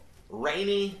of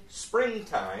rainy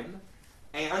springtime,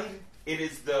 and it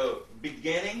is the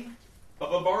beginning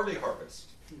of a barley harvest.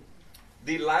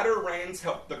 The latter rains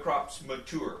help the crops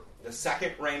mature. The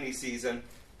second rainy season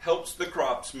helps the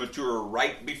crops mature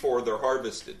right before they're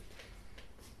harvested.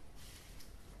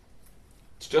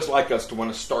 It's just like us to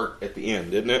want to start at the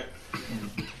end, isn't it?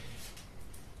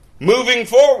 Moving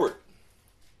forward,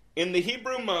 in the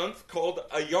Hebrew month called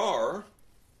Ayar,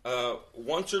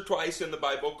 once or twice in the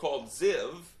Bible called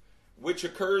Ziv, which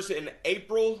occurs in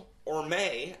April or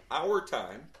May, our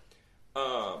time,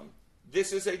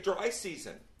 this is a dry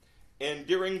season. And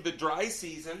during the dry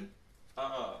season,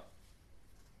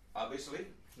 obviously,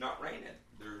 not raining.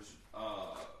 There's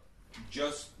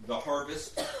just the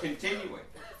harvest continuing.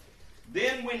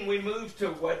 Then when we move to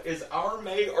what is our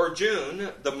May or June,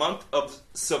 the month of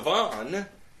Sivan,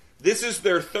 this is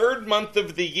their third month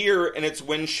of the year, and it's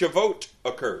when Shavuot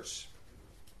occurs.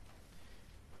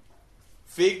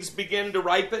 Figs begin to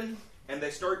ripen, and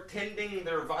they start tending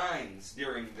their vines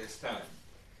during this time.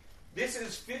 This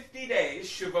is 50 days.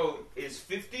 Shavuot is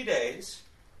 50 days,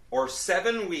 or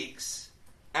 7 weeks,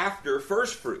 after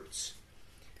first fruits.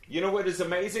 You know what is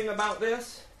amazing about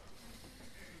this?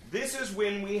 This is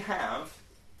when we have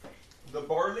the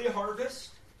barley harvest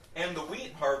and the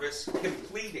wheat harvest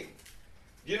completing.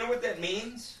 Do you know what that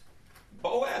means?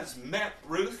 Boaz met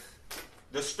Ruth.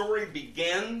 The story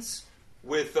begins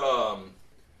with a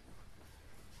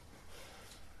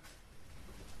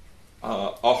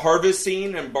harvest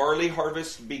scene and barley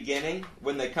harvest beginning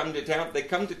when they come to town. They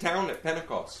come to town at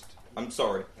Pentecost.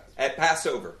 At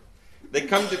Passover. They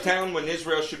come to town when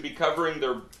Israel should be covering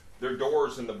their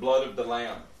doors in the blood of the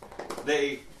Lamb.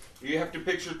 You have to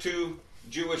picture two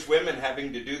Jewish women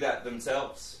having to do that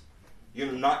themselves.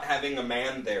 Not having a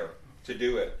man there to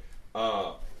do it.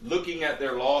 Looking at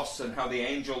their loss and how the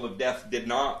angel of death did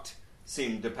not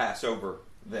seem to pass over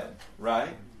them,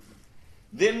 right?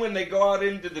 Then when they go out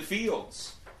into the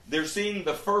fields, they're seeing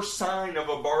the first sign of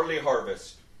a barley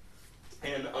harvest.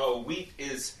 And wheat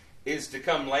is to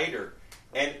come later.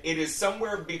 And it is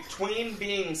somewhere between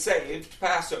being saved,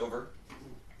 Passover,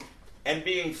 and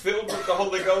being filled with the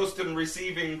Holy Ghost and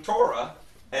receiving Torah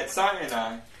at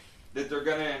Sinai that they're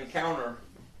going to encounter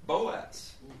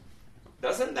Boaz.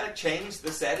 Doesn't that change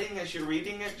the setting as you're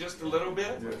reading it just a little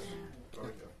bit? Yes.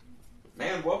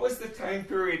 Man, what was the time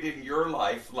period in your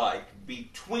life like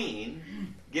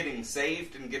between getting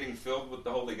saved and getting filled with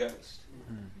the Holy Ghost?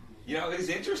 It was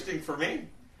interesting for me.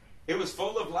 It was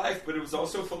full of life, but it was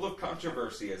also full of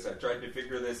controversy as I tried to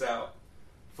figure this out.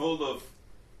 Full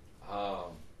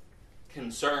of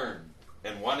concern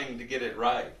and wanting to get it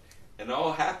right. And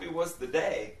all happy was the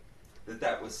day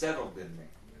that was settled in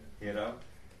me.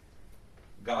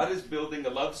 God is building a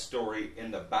love story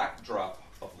in the backdrop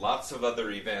of lots of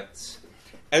other events.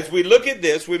 As we look at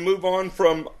this, we move on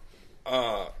from,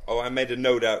 I made a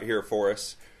note out here for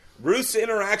us. Ruth's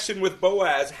interaction with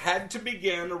Boaz had to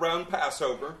begin around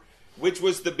Passover, which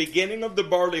was the beginning of the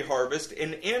barley harvest,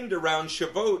 and end around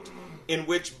Shavuot, in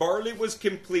which barley was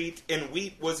complete and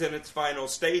wheat was in its final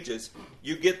stages.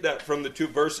 You get that from the 2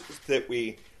 verses that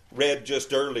we read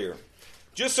just earlier.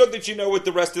 Just so that you know what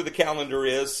the rest of the calendar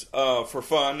is for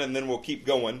fun, and then we'll keep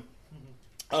going.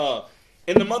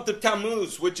 In the month of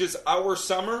Tammuz, which is our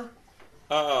summer,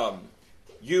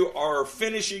 you are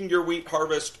finishing your wheat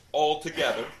harvest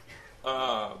altogether.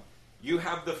 You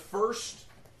have the first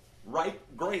ripe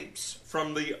grapes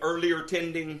from the earlier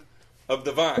tending of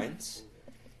the vines.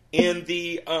 In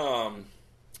the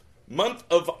month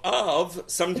of Av,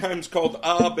 sometimes called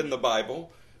Ab in the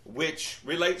Bible, which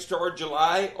relates to our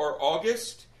July or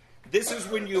August, this is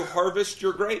when you harvest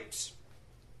your grapes.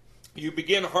 You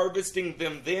begin harvesting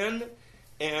them then,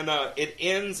 and it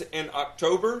ends in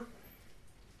October.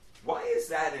 Why is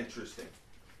that interesting?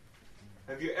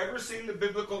 Have you ever seen the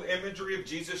biblical imagery of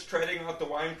Jesus treading out the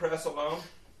winepress alone?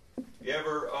 You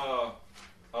ever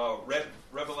read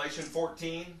Revelation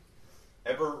 14?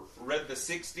 Ever read the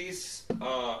 60s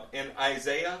in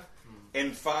Isaiah?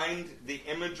 and find the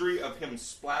imagery of him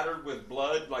splattered with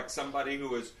blood like somebody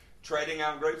who is treading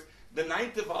out grapes. The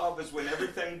 9th of Av is when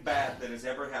everything bad that has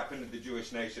ever happened to the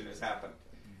Jewish nation has happened.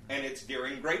 And it's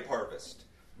during grape harvest.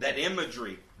 That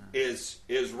imagery is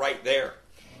right there.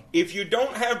 If you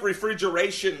don't have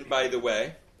refrigeration, by the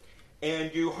way,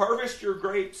 and you harvest your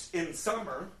grapes in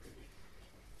summer,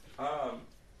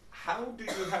 how do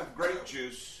you have grape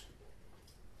juice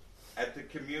at the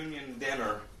communion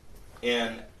dinner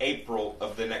in April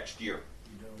of the next year?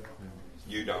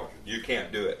 You don't. You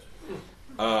can't do it.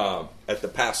 At the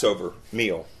Passover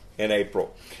meal in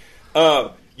April.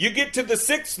 You get to the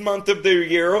 6th month of the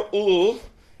year, Ul,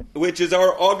 which is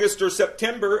our August or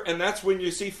September, and that's when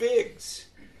you see figs.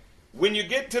 When you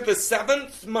get to the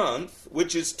 7th month,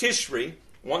 which is Tishri,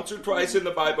 once or twice in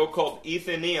the Bible called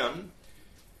Ethanium,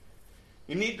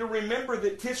 you need to remember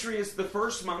that Tishri is the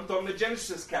first month on the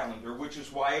Genesis calendar, which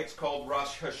is why it's called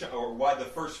Rosh Hashanah, or why the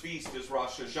first feast is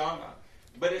Rosh Hashanah.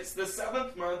 But it's the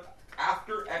 7th month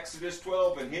after Exodus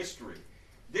 12 in history.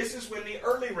 This is when the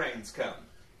early rains come.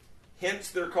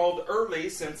 Hence, they're called early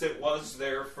since it was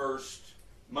their first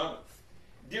month.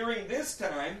 During this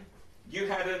time, you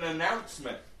had an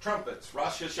announcement, trumpets,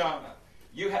 Rosh Hashanah.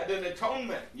 You had an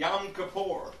atonement, Yom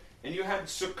Kippur. And you had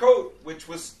Sukkot, which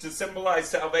was to symbolize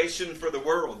salvation for the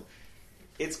world.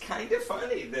 It's kind of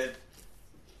funny that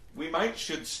we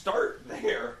should start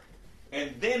there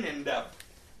and then end up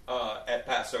at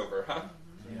Passover, huh?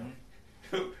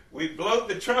 Yeah. We blow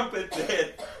the trumpet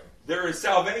that there is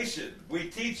salvation. We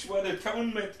teach what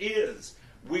atonement is.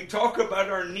 We talk about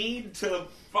our need to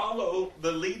follow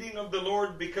the leading of the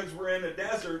Lord because we're in a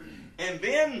desert, and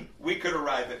then we could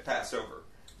arrive at Passover.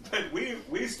 But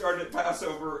we start at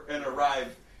Passover and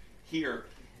arrive here.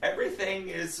 Everything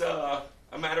is a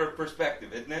matter of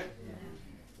perspective, isn't it?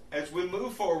 Yeah. As we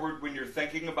move forward, when you're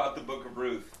thinking about the book of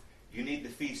Ruth, you need the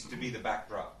feast to be the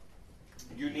backdrop.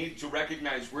 You need to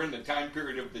recognize we're in the time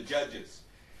period of the judges.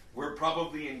 We're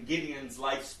probably in Gideon's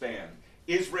lifespan.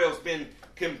 Israel's been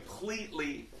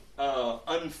completely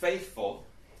unfaithful,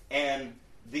 and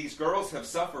these girls have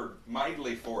suffered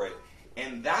mightily for it.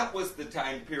 And that was the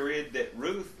time period that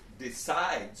Ruth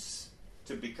decides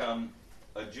to become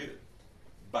a Jew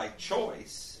by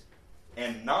choice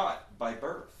and not by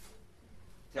birth.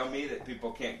 Tell me that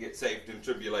people can't get saved in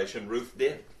tribulation. Ruth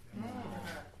did.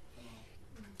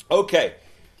 Okay.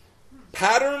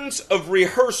 Patterns of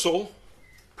rehearsal,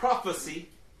 prophecy,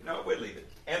 we'll leave it,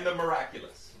 and the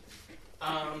miraculous.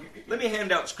 Let me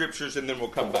hand out scriptures and then we'll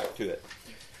come back to it.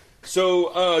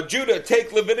 So, Judah,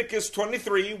 take Leviticus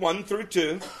 23, 1 through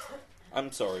 2.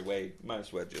 I'm sorry, Wade. Might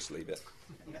as well just leave it.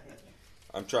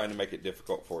 I'm trying to make it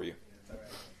difficult for you.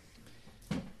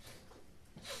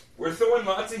 We're throwing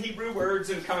lots of Hebrew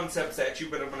words and concepts at you,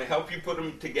 but I'm going to help you put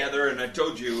them together, and I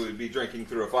told you we would be drinking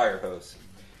through a fire hose.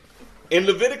 In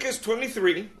Leviticus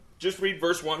 23, just read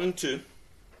verse 1 and 2.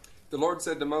 The Lord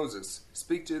said to Moses,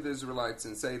 "Speak to the Israelites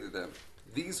and say to them,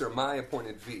 These are my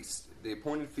appointed feasts, the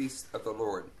appointed feasts of the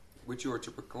Lord, which you are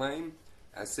to proclaim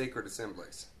as sacred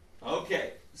assemblies."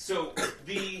 Okay, so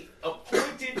the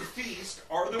appointed feast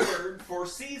are the word for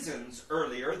seasons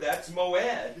earlier. That's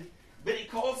moed. But he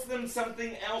calls them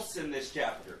something else in this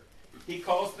chapter. He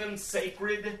calls them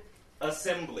sacred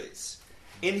assemblies.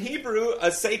 In Hebrew,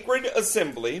 a sacred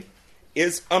assembly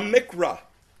is a mikra.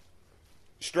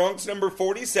 Strong's number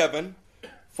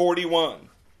 4741.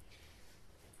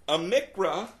 A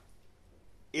mikra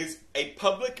is a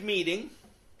public meeting,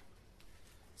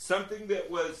 something that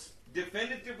was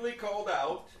definitively called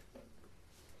out,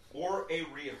 or a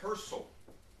rehearsal.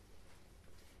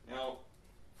 Now,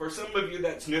 for some of you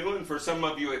that's new, and for some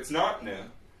of you it's not new,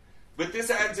 but this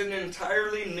adds an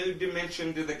entirely new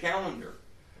dimension to the calendar.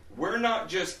 We're not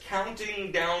just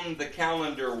counting down the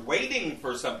calendar waiting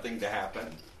for something to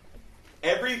happen.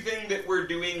 Everything that we're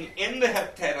doing in the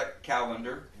heptadic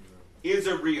calendar is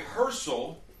a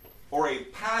rehearsal or a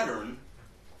pattern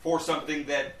for something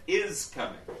that is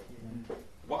coming.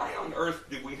 Why on earth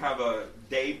do we have a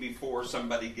day before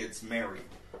somebody gets married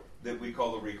that we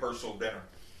call a rehearsal dinner?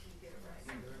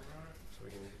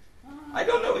 I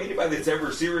don't know anybody that's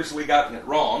ever seriously gotten it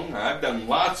wrong. I've done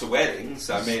lots of weddings.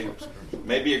 I mean,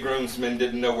 maybe a groomsman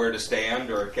didn't know where to stand,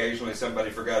 or occasionally somebody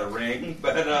forgot a ring.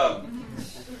 But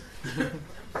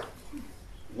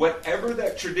whatever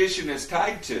that tradition is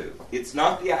tied to, it's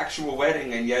not the actual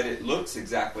wedding, and yet it looks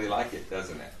exactly like it,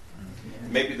 doesn't it?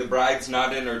 Maybe the bride's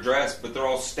not in her dress, but they're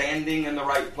all standing in the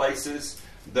right places.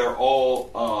 They're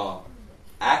all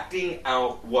acting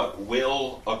out what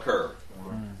will occur.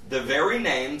 The very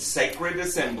name, Sacred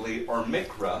Assembly, or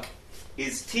Mikra,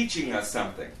 is teaching us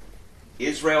something.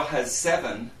 Israel has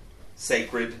 7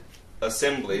 sacred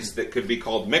assemblies that could be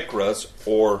called mikras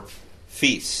or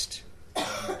feast.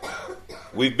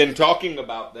 We've been talking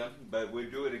about them, but we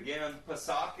do it again.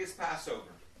 Pesach is Passover.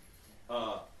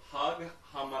 Hag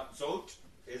Hamatzot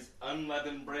is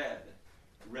unleavened bread.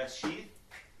 Reshit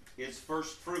is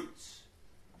first fruits.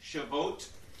 Shavuot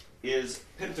is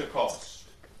Pentecost.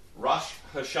 Rosh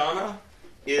Hashanah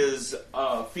is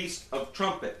Feast of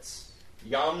Trumpets.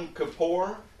 Yom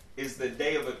Kippur is the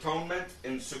Day of Atonement,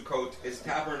 and Sukkot is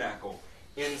Tabernacle.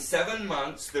 In 7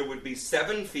 months, there would be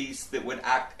 7 feasts that would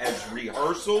act as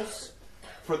rehearsals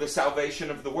for the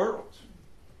salvation of the world.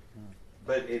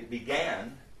 But it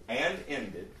began and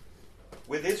ended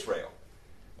with Israel.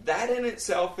 That in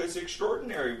itself is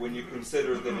extraordinary when you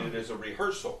consider that it is a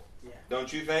rehearsal.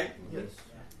 Don't you think? Yes.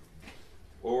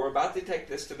 Well, we're about to take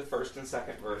this to the first and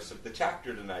second verse of the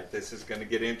chapter tonight. This is going to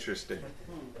get interesting.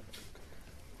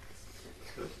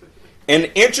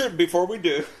 Before we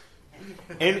do,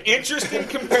 an interesting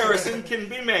comparison can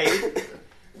be made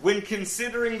when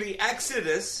considering the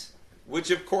Exodus,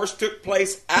 which of course took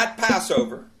place at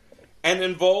Passover and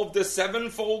involved a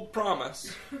 7-fold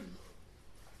promise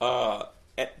that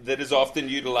is often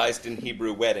utilized in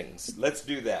Hebrew weddings. Let's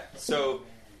do that. So,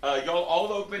 y'all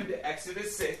all open to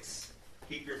Exodus 6.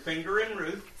 Keep your finger in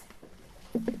Ruth.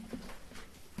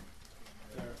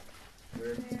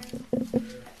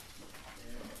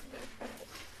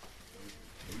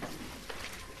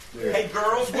 Hey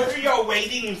girls, what are y'all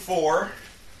waiting for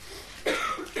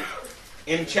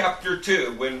in chapter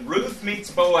 2? When Ruth meets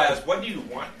Boaz, what do you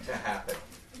want to happen?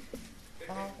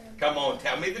 Come on,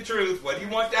 tell me the truth. What do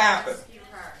you want to happen?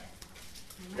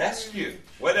 Rescue.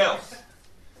 What else?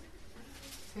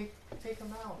 Take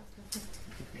them out.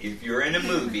 If you're in a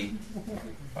movie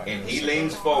and he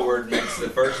leans forward, makes the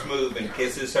first move and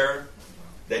kisses her,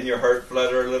 then your heart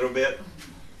flutter a little bit.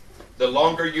 The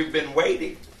longer you've been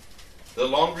waiting, the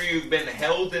longer you've been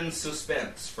held in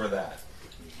suspense for that,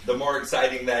 the more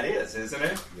exciting that is, isn't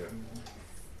it? Yeah.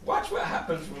 Watch what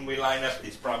happens when we line up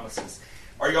these promises.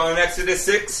 Are you on Exodus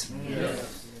 6?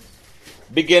 Yes.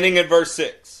 Beginning at verse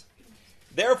 6.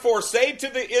 Therefore say to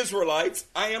the Israelites,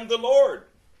 I am the Lord.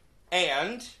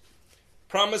 And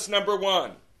promise number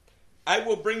 1, I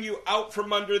will bring you out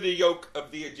from under the yoke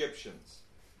of the Egyptians.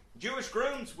 Jewish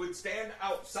grooms would stand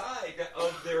outside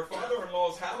of their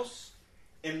father-in-law's house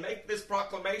and make this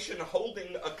proclamation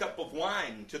holding a cup of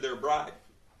wine to their bride.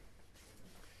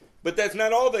 But that's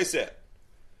not all they said.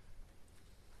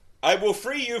 I will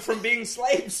free you from being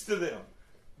slaves to them.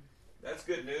 That's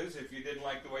good news if you didn't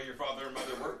like the way your father and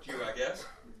mother worked you, I guess.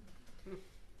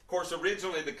 Of course,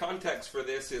 originally the context for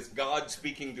this is God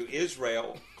speaking to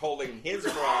Israel, calling his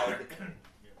bride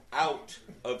out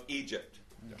of Egypt.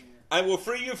 I will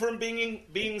free you from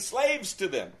being slaves to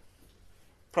them.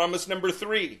 Promise number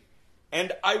 3.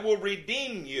 And I will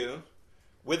redeem you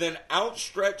with an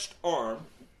outstretched arm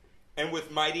and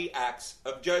with mighty acts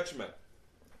of judgment.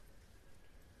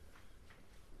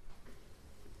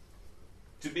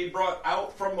 To be brought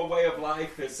out from a way of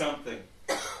life is something.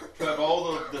 To have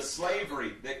all the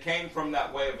slavery that came from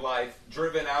that way of life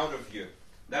driven out of you,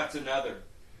 that's another.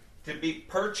 To be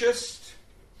purchased,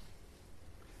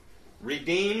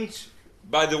 redeemed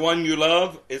by the one you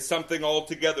love is something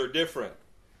altogether different.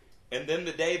 And then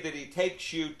the day that he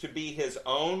takes you to be his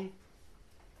own,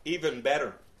 even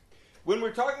better. When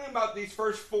we're talking about these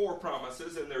first 4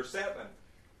 promises, and there's 7,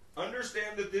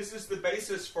 understand that this is the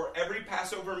basis for every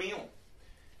Passover meal.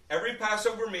 Every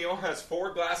Passover meal has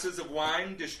 4 glasses of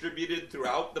wine distributed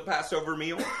throughout the Passover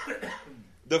meal.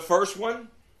 The first one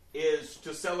is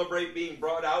to celebrate being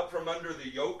brought out from under the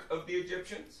yoke of the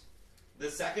Egyptians.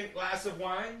 The second glass of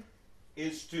wine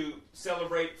is to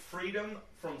celebrate freedom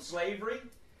from slavery.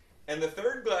 And the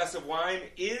third glass of wine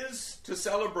is to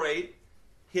celebrate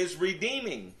his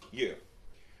redeeming you.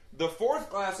 The fourth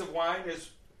glass of wine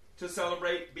is to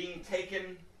celebrate being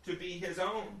taken to be his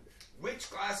own.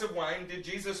 Which glass of wine did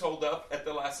Jesus hold up at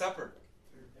the Last Supper?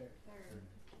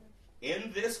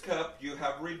 In this cup you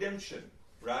have redemption,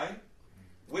 right?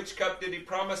 Which cup did he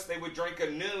promise they would drink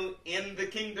anew in the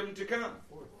kingdom to come?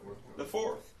 The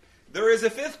fourth. There is a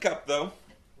 5th cup, though.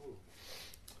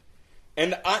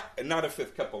 And not a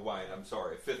 5th cup of wine, I'm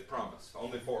sorry, a 5th promise.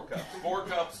 Only 4 cups. 4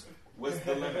 cups was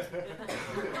the limit.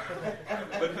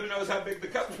 But who knows how big the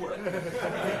cups were?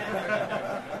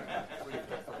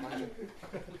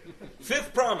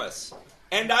 5th promise.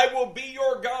 And I will be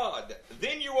your God.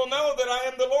 Then you will know that I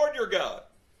am the Lord your God,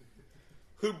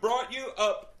 who brought you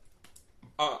up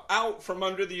out from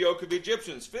under the yoke of the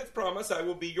Egyptians. 5th promise, I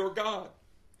will be your God.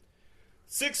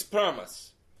 6th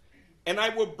promise, and I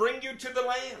will bring you to the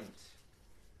land.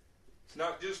 It's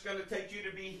not just going to take you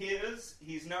to be his.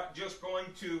 He's not just going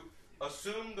to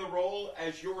assume the role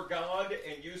as your God,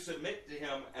 and you submit to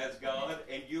him as God,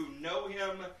 and you know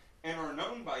him and are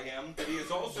known by him, that he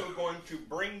is also going to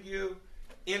bring you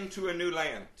into a new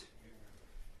land.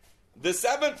 The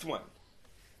seventh one,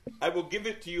 I will give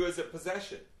it to you as a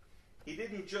possession. He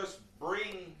didn't just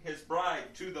bring his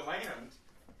bride to the land,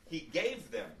 he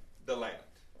gave them the land.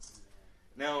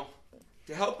 Now,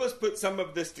 to help us put some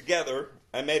of this together,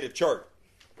 I made a chart.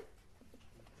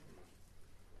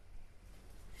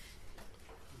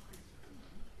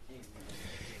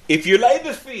 If you lay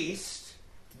the feast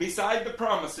beside the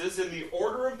promises in the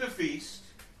order of the feast,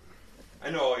 I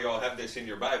know all y'all have this in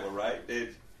your Bible, right?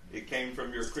 It came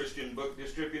from your Christian book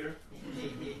distributor?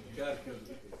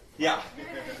 Yeah.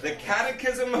 The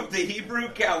Catechism of the Hebrew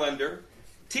Calendar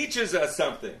teaches us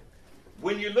something.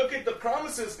 When you look at the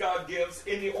promises God gives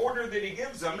in the order that he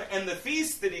gives them, and the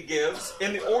feasts that he gives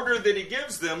in the order that he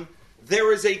gives them,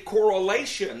 there is a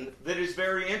correlation that is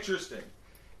very interesting.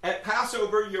 At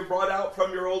Passover, you're brought out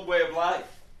from your old way of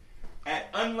life. At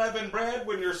unleavened bread,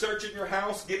 when you're searching your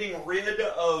house, getting rid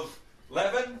of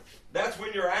leaven, that's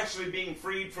when you're actually being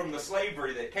freed from the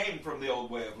slavery that came from the old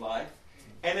way of life.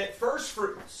 And at first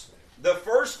fruits, the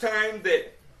first time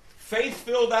that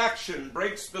faith-filled action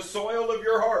breaks the soil of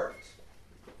your heart,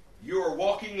 you are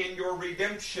walking in your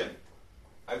redemption.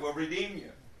 I will redeem you.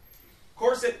 Of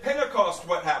course, at Pentecost,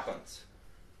 what happens?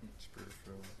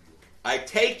 I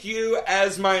take you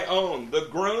as my own. The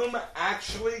groom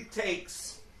actually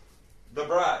takes the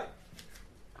bride.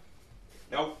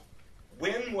 Now,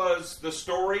 when was the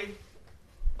story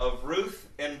of Ruth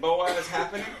and Boaz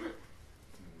happening?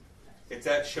 It's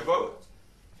at Shavuot.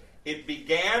 It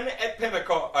began at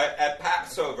Pentecost, at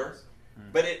Passover,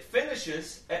 but it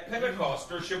finishes at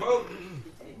Pentecost or Shavuot.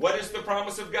 What is the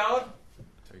promise of God?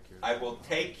 I will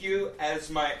take you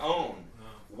as my own.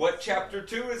 What chapter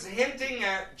 2 is hinting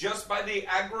at, just by the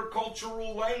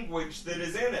agricultural language that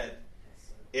is in it,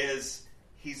 is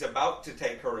he's about to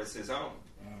take her as his own.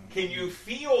 Can you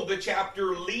feel the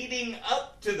chapter leading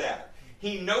up to that?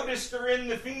 He noticed her in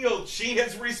the field. She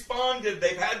has responded.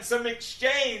 They've had some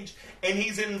exchange, and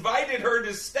he's invited her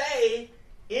to stay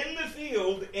in the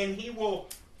field, and he will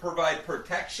provide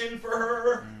protection for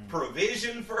her,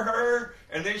 provision for her,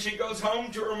 and then she goes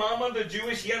home to her mama, the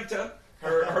Jewish Yenta,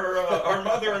 her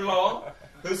mother-in-law,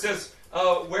 who says,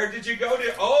 where did you go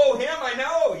to? Oh, him, I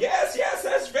know. Yes,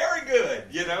 that's very good,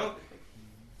 you know.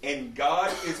 And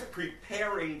God is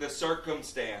preparing the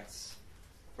circumstance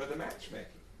for the matchmaking.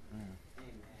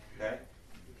 Okay?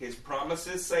 His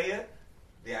promises say it.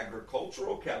 The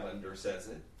agricultural calendar says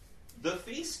it. The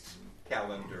feast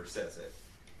calendar says it.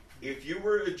 If you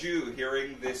were a Jew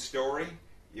hearing this story,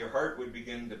 your heart would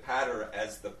begin to patter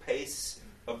as the pace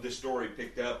of the story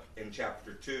picked up in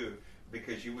chapter 2,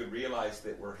 because you would realize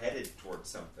that we're headed towards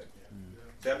something.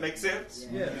 Does that make sense?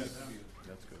 Yes.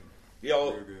 That's good.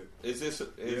 Y'all, is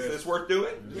this worth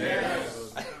doing?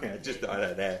 Yes. I just thought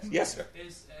I'd ask. Yes, sir.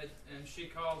 And she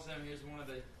calls him, he's one of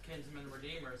the kinsman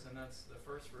redeemers, and that's the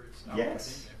first fruits.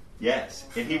 Yes.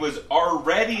 And he was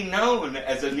already known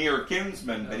as a near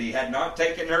kinsman, but he had not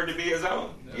taken her to be his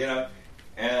own. You know,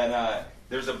 and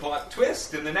there's a plot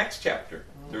twist in the next chapter.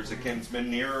 There's a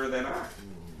kinsman nearer than I.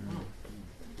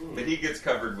 But he gets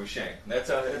covered with shame. That's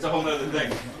a whole other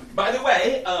thing. By the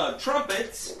way,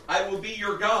 trumpets, I will be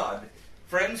your God.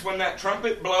 Friends, when that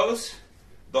trumpet blows,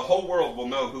 the whole world will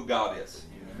know who God is.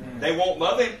 They won't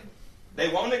love him. They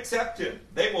won't accept him.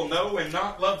 They will know and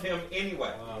not love him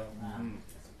anyway.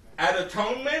 At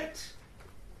atonement,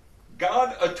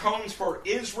 God atones for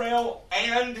Israel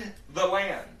and the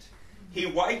land. He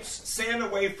wipes sin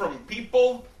away from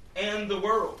people and the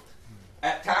world.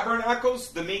 At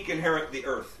tabernacles, the meek inherit the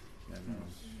earth.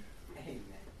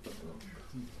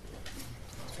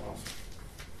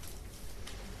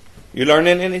 You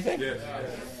learning anything? Yes.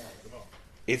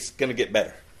 It's going to get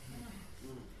better.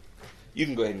 You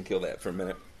can go ahead and kill that for a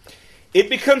minute. It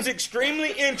becomes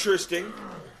extremely interesting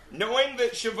knowing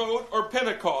that Shavuot or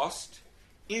Pentecost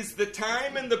is the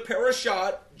time in the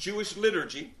Parashat Jewish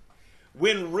liturgy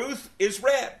when Ruth is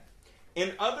read.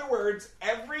 In other words,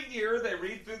 every year they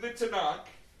read through the Tanakh,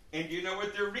 and you know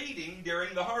what they're reading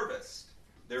during the harvest?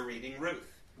 They're reading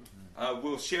Ruth.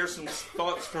 We'll share some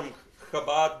thoughts from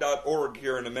Chabad.org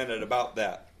here in a minute about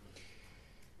that.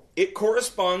 It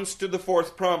corresponds to the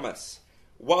fourth promise.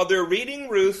 While they're reading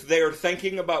Ruth, they are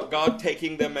thinking about God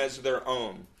taking them as their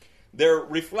own. They're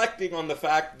reflecting on the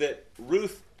fact that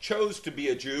Ruth chose to be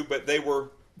a Jew, but they were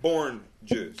born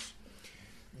Jews.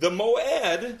 The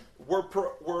Moed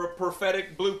were a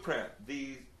prophetic blueprint,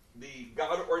 the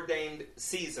God-ordained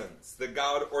seasons, the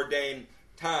God-ordained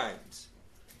times.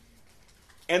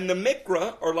 And the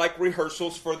mikra are like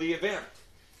rehearsals for the event.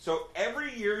 So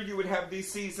every year you would have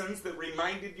these seasons that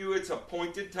reminded you it's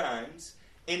appointed times.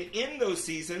 And in those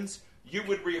seasons, you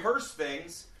would rehearse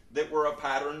things that were a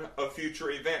pattern of future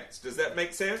events. Does that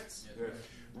make sense? Yes.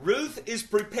 Ruth is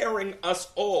preparing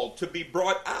us all to be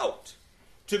brought out,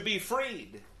 to be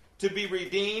freed, to be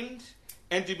redeemed,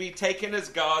 and to be taken as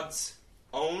God's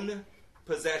own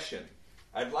possession.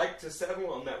 I'd like to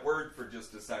settle on that word for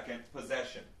just a second,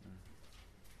 possession.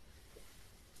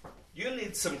 You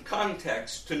need some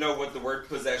context to know what the word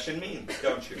possession means,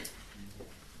 don't you?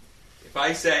 If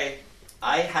I say,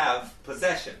 I have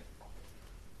possession,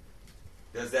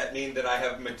 does that mean that I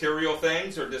have material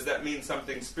things, or does that mean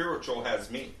something spiritual has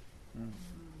me?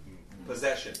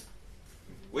 Possession.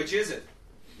 Which is it?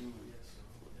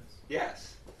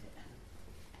 Yes.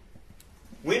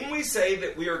 When we say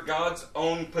that we are God's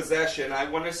own possession, I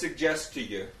want to suggest to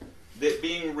you that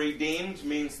being redeemed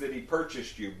means that He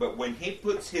purchased you. But when He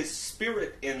puts His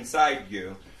Spirit inside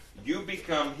you, you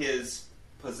become His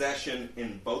possession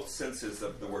in both senses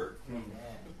of the word.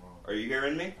 Are you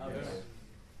hearing me? Yes.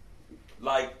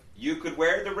 Like, you could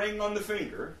wear the ring on the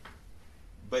finger,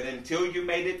 but until you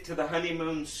made it to the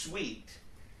honeymoon suite,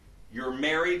 you're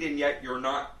married and yet you're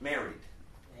not married.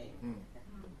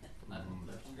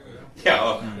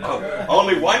 Yeah,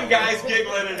 only one guy's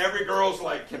giggling and every girl's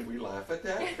like, can we laugh at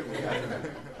that?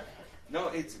 No,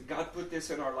 it's God put this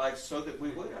in our lives so that we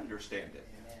would understand it.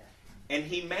 And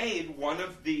He made one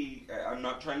of the, I'm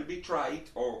not trying to be trite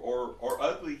or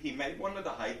ugly, He made one of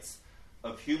the heights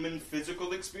of human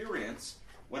physical experience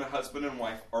when a husband and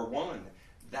wife are one.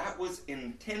 That was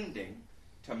intending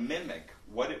to mimic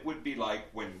what it would be like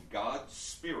when God's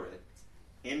Spirit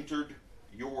entered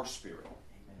your spirit.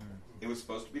 It was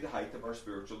supposed to be the height of our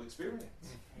spiritual experience.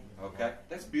 Okay?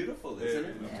 That's beautiful, isn't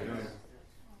it?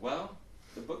 Well,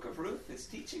 the book of Ruth is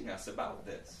teaching us about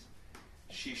this.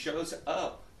 She shows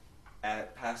up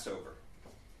at Passover,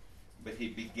 but He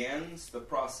begins the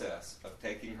process of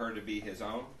taking her to be His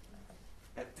own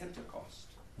at Pentecost.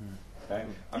 Okay?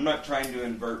 I'm not trying to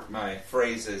invert my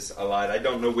phrases a lot. I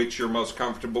don't know which you're most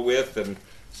comfortable with, and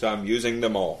so I'm using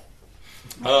them all.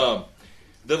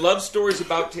 The love story is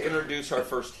about to introduce our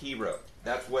first hero.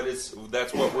 That's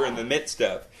what we're in the midst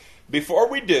of. Before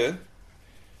we do,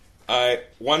 I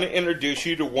want to introduce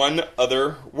you to one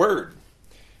other word.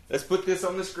 Let's put this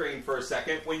on the screen for a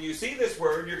second. When you see this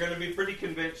word, you're going to be pretty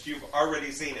convinced you've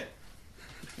already seen it.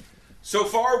 So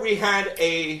far, we had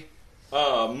a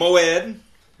moed,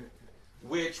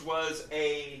 which was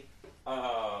a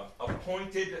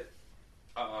appointed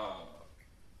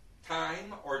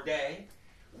time or day.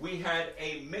 We had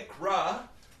a mikra,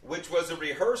 which was a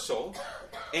rehearsal.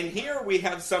 And here we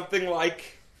have something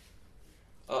like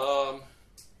a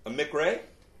mikre.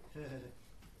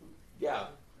 Yeah.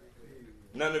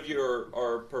 None of you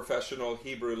are professional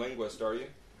Hebrew linguists, are you?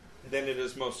 Then it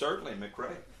is most certainly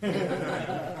mikre.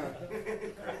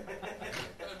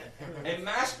 A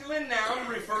masculine noun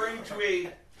referring to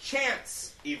a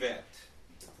chance event,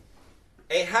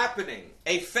 a happening,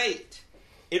 a fate.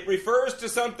 It refers to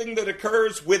something that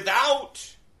occurs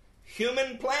without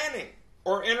human planning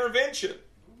or intervention.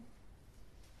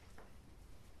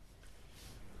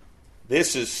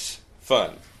 This is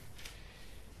fun.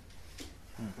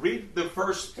 Read the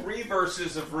first 3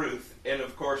 verses of Ruth, and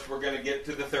of course we're going to get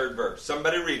to the 3rd verse.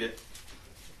 Somebody read it.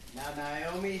 Now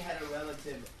Naomi had a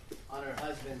relative on her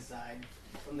husband's side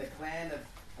from the clan of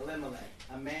Elimelech,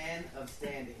 a man of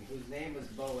standing, whose name was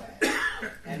Boaz.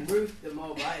 And Ruth the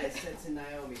Moabitess said to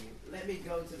Naomi, let me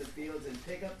go to the fields and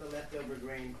pick up the leftover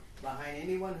grain behind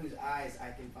anyone whose eyes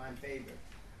I can find favor.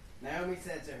 Naomi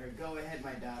said to her, go ahead,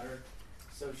 my daughter.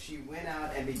 So she went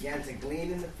out and began to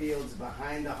glean in the fields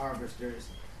behind the harvesters.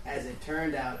 As it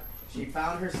turned out, she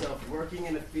found herself working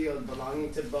in a field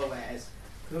belonging to Boaz,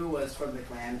 who was from the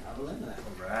clan of Elimelech.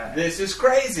 Right. This is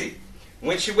crazy.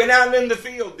 When she went out in the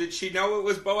field, did she know it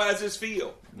was Boaz's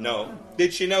field? No.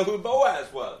 Did she know who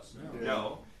Boaz was?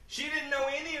 No. She didn't know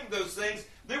any of those things.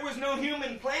 There was no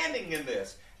human planning in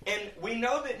this. And we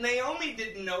know that Naomi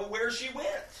didn't know where she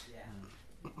went.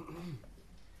 Yeah.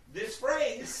 This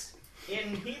phrase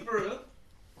in Hebrew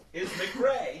is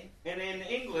mikre, and in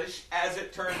English, as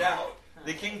it turned out.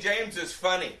 The King James is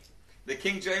funny. The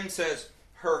King James says,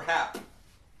 her hap.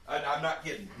 I'm not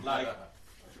kidding. Like,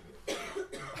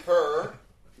 her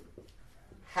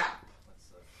hap.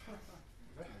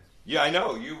 Yeah, I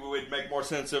know. You would make more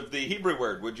sense of the Hebrew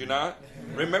word, would you not?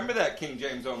 Remember that, King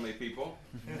James only people.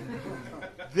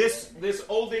 This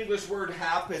Old English word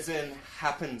hap is in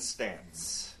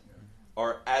happenstance,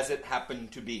 or as it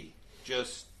happened to be,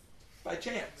 just by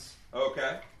chance.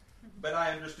 Okay? but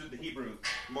I understood the Hebrew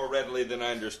more readily than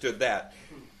I understood that.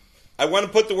 I want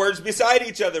to put the words beside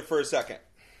each other for a second.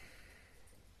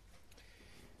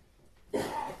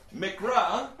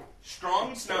 Mikra,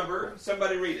 Strong's number,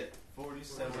 somebody read it.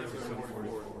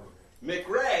 4744.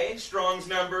 Mikre, Strong's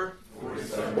number.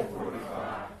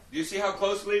 4745. Do you see how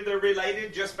closely they're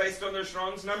related just based on their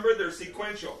Strong's number? They're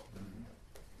sequential.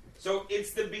 So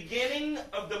it's the beginning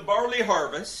of the barley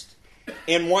harvest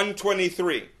in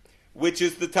 123, which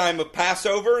is the time of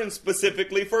Passover and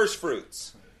specifically first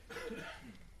fruits.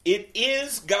 It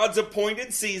is God's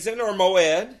appointed season or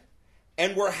moed,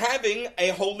 and we're having a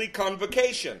holy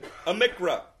convocation, a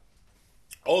mikra,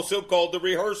 also called the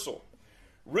rehearsal.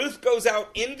 Ruth goes out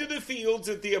into the fields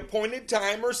at the appointed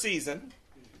time or season.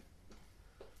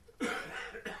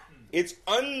 It's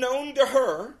unknown to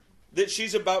her that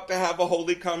she's about to have a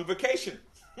holy convocation.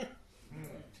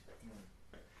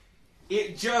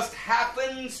 It just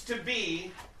happens to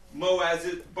be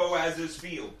Boaz's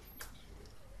field.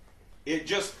 It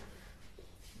just,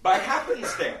 by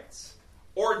happenstance.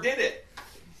 Or did it?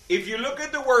 If you look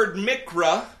at the word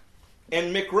mikra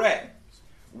and mikre,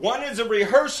 one is a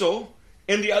rehearsal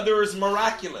and the other is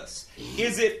miraculous.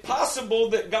 Is it possible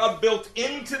that God built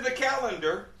into the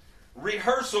calendar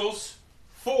rehearsals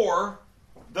for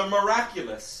the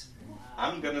miraculous?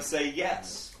 I'm going to say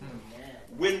yes.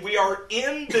 When we are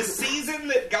in the season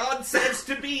that God says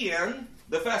to be in,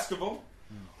 the festival,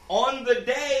 on the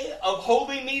day of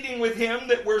holy meeting with Him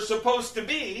that we're supposed to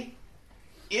be,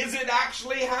 is it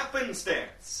actually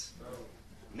happenstance?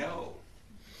 No.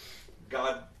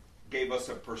 God gave us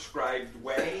a prescribed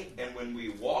way, and when we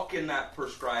walk in that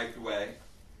prescribed way,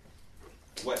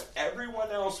 what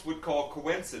everyone else would call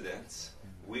coincidence,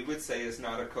 we would say is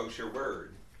not a kosher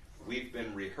word. We've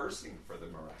been rehearsing for the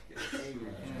miraculous.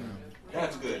 Amen.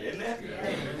 That's good, isn't it?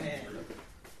 Amen.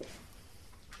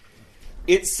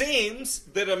 It seems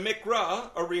that a mikra,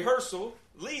 a rehearsal,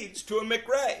 leads to a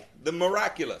mikre, the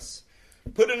miraculous.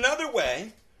 Put another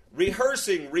way,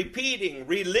 rehearsing, repeating,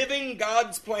 reliving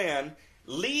God's plan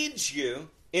leads you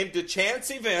into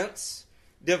chance events,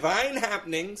 divine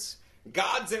happenings,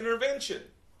 God's intervention.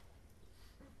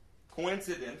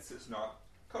 Coincidence is not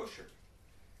kosher.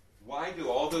 Why do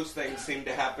all those things seem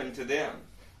to happen to them?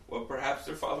 Well, perhaps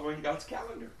they're following God's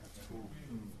calendar.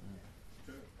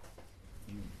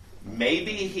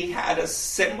 Maybe He had a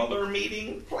similar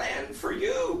meeting planned for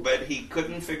you, but He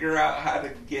couldn't figure out how to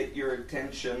get your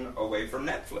attention away from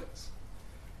Netflix,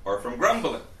 or from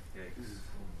grumbling,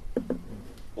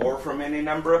 or from any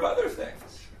number of other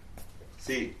things.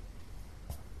 See,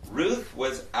 Ruth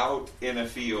was out in a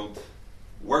field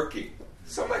working.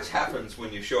 So much happens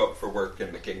when you show up for work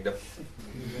in the kingdom.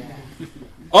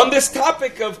 On this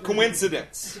topic of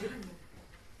coincidence,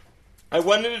 I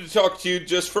wanted to talk to you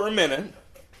just for a minute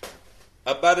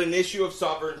about an issue of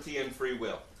sovereignty and free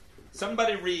will.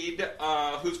 Somebody read,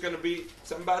 who's going to be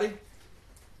somebody?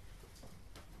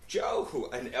 Joe,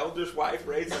 an elder's wife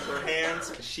raises her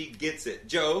hands. She gets it.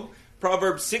 Joe,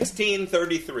 Proverbs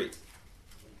 16:33.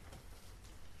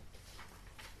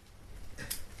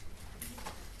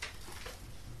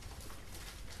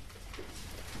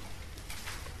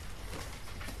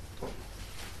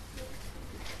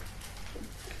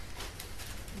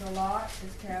 The lot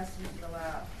is cast into the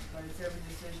lap, but its every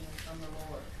decision is from the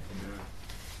Lord.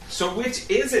 So which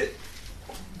is it?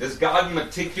 Does God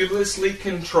meticulously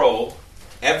control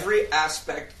every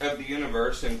aspect of the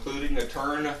universe, including a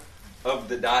turn of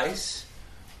the dice?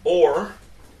 Or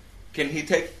can He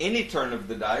take any turn of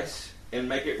the dice and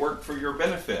make it work for your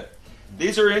benefit?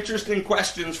 These are interesting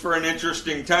questions for an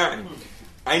interesting time.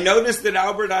 I noticed that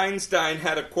Albert Einstein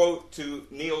had a quote to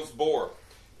Niels Bohr.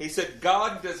 He said,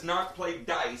 God does not play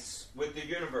dice with the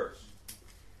universe.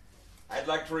 I'd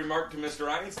like to remark to Mr.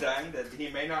 Einstein that he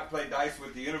may not play dice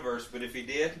with the universe, but if he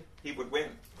did, he would win.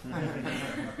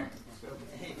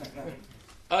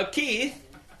 Keith,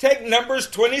 take Numbers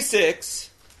 26,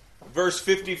 verse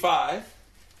 55.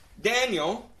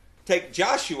 Daniel, take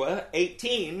Joshua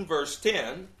 18, verse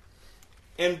 10.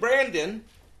 And Brandon,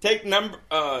 take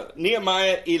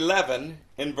Nehemiah 11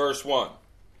 and verse 1.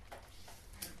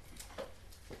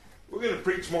 We're going to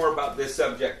preach more about this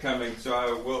subject coming, so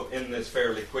I will end this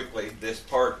fairly quickly, this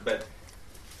part. But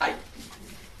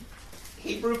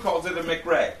Hebrew calls it a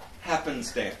mikre,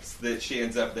 happenstance, that she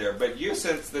ends up there. But you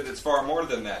sense that it's far more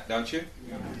than that, don't you?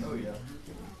 Yeah. Oh, yeah.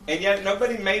 And yet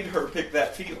nobody made her pick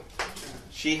that field.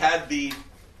 She had the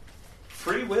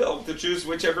free will to choose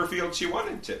whichever field she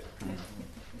wanted to.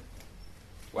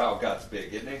 Wow, God's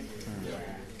big, isn't He? Yeah.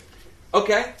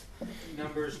 Okay.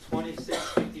 Numbers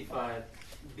 26:55.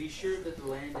 Be sure that the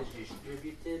land is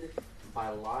distributed by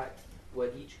lot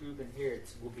what each group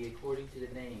inherits will be according to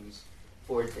the names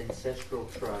for its ancestral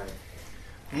tribe.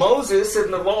 Moses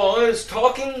in the law is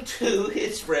talking to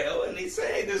Israel, and he's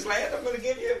saying, this land I'm going to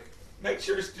give you, make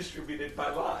sure it's distributed by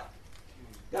lot.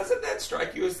 Doesn't that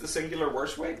strike you as the singular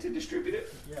worst way to distribute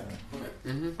it? Yeah.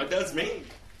 It does me.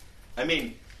 I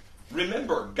mean,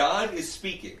 remember, God is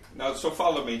speaking. Now, so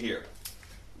follow me here.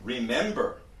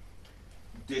 Remember,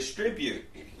 distribute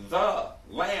the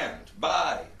land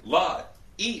by lot,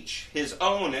 each his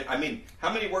own. I mean,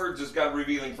 how many words is God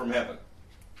revealing from heaven?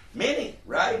 Many,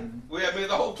 right? I mean,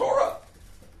 the whole Torah.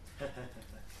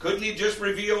 Couldn't he just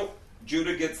reveal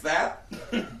Judah gets that,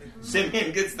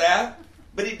 Simeon gets that?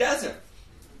 But he doesn't.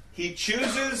 He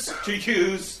chooses to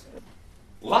use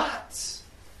lots.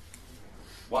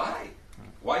 Why?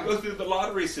 Why go through the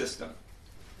lottery system?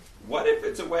 What if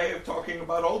it's a way of talking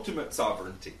about ultimate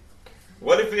sovereignty?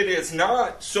 What if it is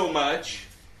not so much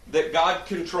that God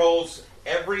controls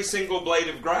every single blade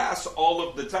of grass all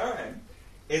of the time,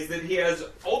 is that he has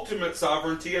ultimate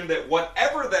sovereignty and that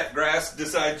whatever that grass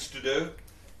decides to do,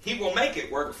 he will make it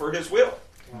work for his will.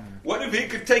 What if he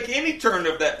could take any turn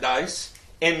of that dice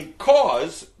and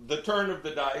cause the turn of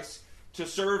the dice to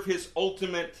serve his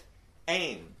ultimate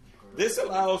aim? This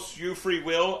allows you free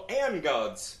will and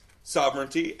God's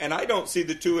sovereignty, and I don't see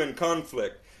the two in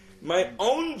conflict. My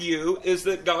own view is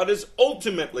that God is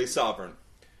ultimately sovereign,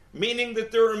 meaning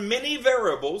that there are many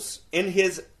variables in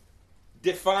his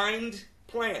defined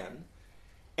plan,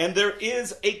 and there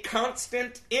is a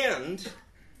constant end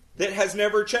that has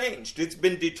never changed. It's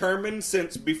been determined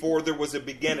since before there was a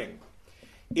beginning.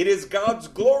 It is God's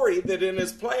glory that in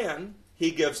his plan,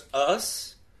 he gives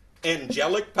us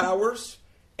angelic powers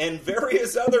and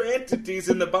various other entities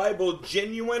in the Bible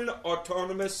genuine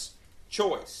autonomous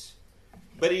choice.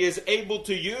 But he is able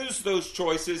to use those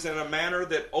choices in a manner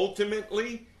that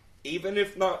ultimately, even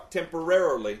if not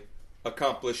temporarily,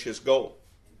 accomplish his goal.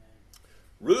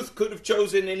 Ruth could have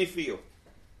chosen any field.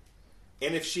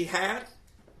 And if she had,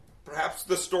 perhaps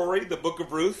the story, the book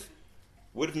of Ruth,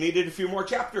 would have needed a few more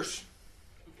chapters.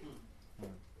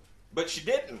 But she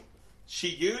didn't. She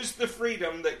used the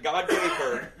freedom that God gave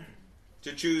her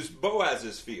to choose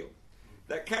Boaz's field.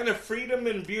 That kind of freedom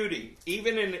and beauty,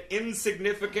 even in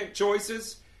insignificant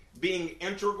choices, being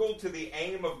integral to the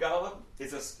aim of God,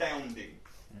 is astounding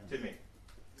to me.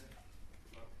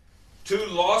 Two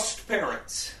lost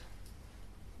parents,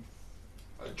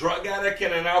 a drug addict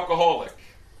and an alcoholic,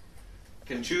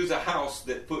 can choose a house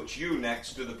that puts you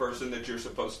next to the person that you're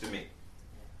supposed to meet.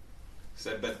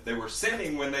 Said, but they were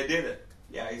sinning when they did it.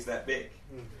 Yeah, he's that big.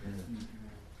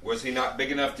 Was he not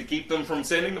big enough to keep them from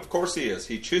sinning? Of course he is.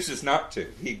 He chooses not to.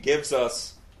 He gives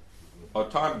us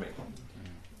autonomy.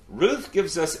 Ruth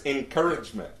gives us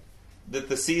encouragement that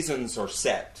the seasons are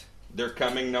set. They're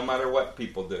coming no matter what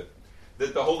people do.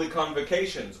 That the holy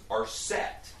convocations are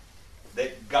set.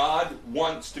 That God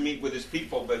wants to meet with his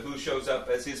people, but who shows up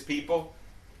as his people?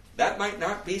 That might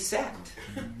not be set.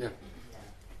 Yeah.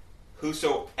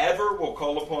 Whosoever will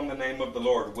call upon the name of the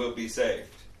Lord will be saved.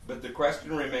 But the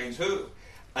question remains who?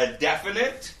 A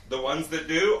definite, the ones that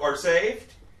do are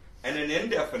saved, and an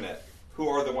indefinite, who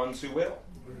are the ones who will.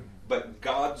 But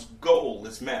God's goal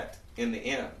is met in the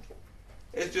end.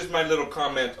 It's just my little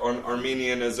comment on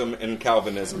Arminianism and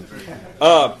Calvinism.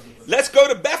 Let's go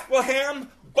to Bethlehem,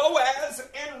 Boaz,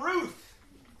 and Ruth.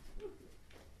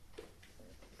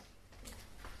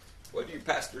 What do you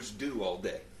pastors do all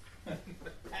day?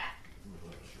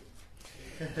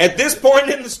 At this point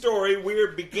in the story,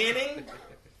 we're beginning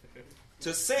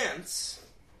to sense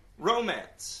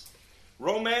romance.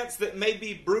 Romance that may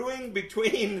be brewing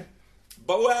between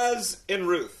Boaz and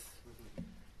Ruth.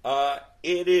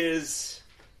 It is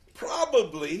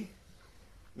probably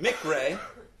mikre,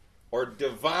 or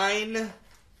divine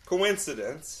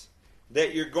coincidence,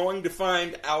 that you're going to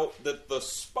find out that the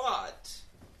spot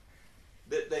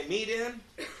that they meet in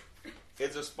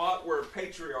is a spot where a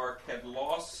patriarch had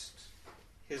lost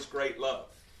his great love.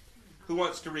 Who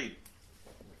wants to read?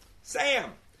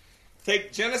 Sam.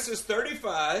 Take Genesis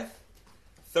 35,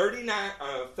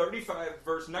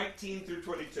 verse 19 through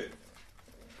 22.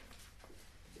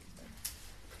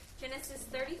 Genesis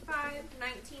 35,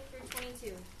 19 through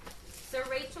 22. So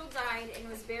Rachel died and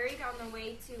was buried on the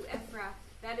way to Ephrath,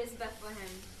 that is Bethlehem.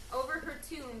 Over her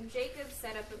tomb, Jacob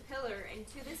set up a pillar, and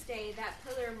to this day that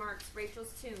pillar marks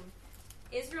Rachel's tomb.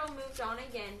 Israel moved on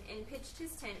again and pitched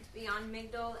his tent beyond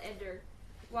Migdal Eder.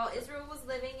 While Israel was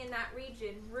living in that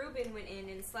region, Reuben went in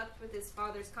and slept with his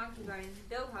father's concubine,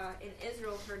 Bilhah, and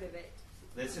Israel heard of it.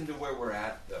 Listen to where we're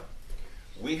at, though.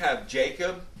 We have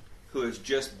Jacob, who has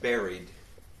just buried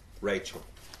Rachel.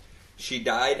 She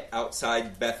died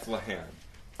outside Bethlehem.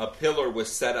 a pillar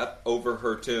was set up over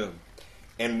her tomb.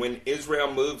 And when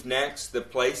Israel moved next, the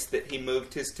place that he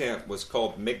moved his tent was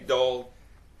called Migdal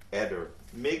Eder.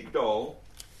 Migdal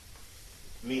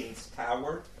means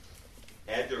tower.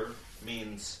 Eder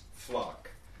means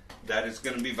flock. That is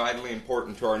going to be vitally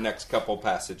important to our next couple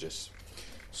passages.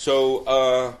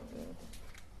 So,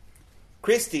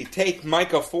 Christy, take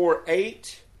Micah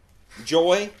 4:8.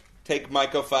 Joy, take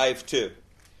Micah 5:2. If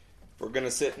we're going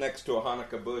to sit next to a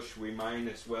Hanukkah bush, we might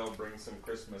as well bring some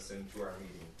Christmas into our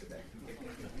meeting today.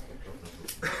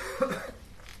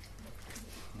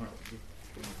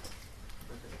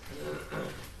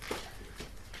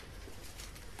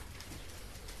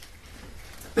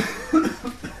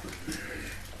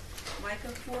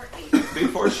 Micah 4:8.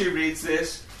 Before she reads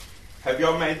this, have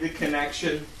y'all made the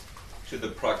connection to the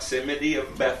proximity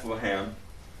of Bethlehem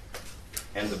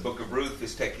and the book of Ruth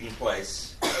is taking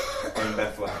place in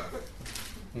Bethlehem?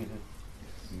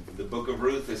 The book of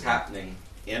Ruth is happening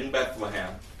in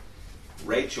Bethlehem.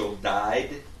 Rachel died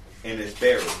and is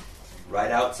buried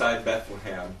right outside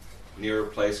Bethlehem near a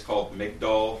place called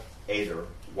Migdal Eder,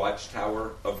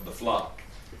 Watchtower of the Flock,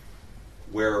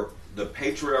 where the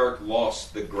patriarch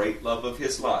lost the great love of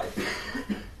his life,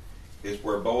 is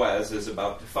where Boaz is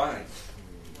about to find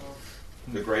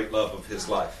the great love of his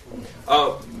life.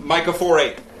 Micah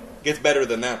 4:8 gets better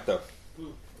than that, though.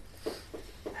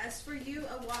 As for you,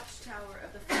 a watchtower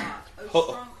of the flock, O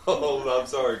strong... Oh, I'm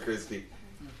sorry, Christy.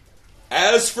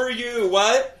 As for you,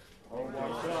 what?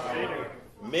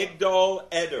 Migdal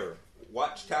Eder,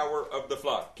 watchtower of the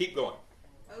flock. Keep going.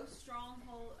 O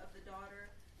stronghold of the daughter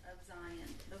of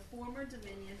Zion, the former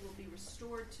dominion will be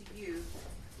restored to you.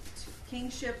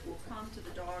 Kingship will come to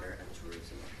the daughter of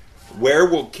Jerusalem. Where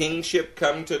will kingship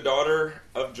come to daughter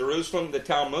of Jerusalem? The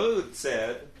Talmud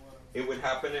said it would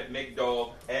happen at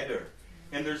Migdal Eder.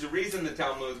 And there's a reason the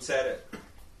Talmud said it.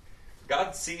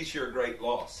 God sees your great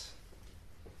loss.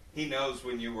 He knows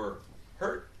when you were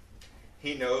hurt.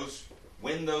 He knows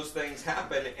when those things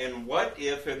happen. And what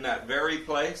if in that very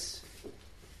place,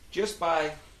 just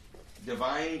by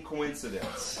divine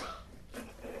coincidence,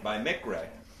 by Mikre,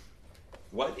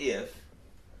 what if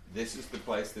this is the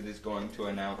place that is going to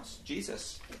announce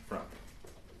Jesus from?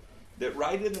 That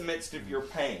right in the midst of your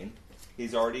pain,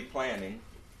 he's already planning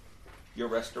your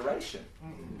restoration.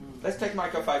 Let's take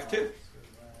Micah 5:2.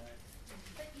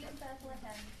 But you,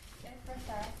 Bethlehem,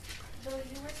 Ephrathah, though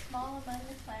you were small among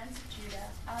the clans of Judah,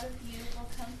 out of you will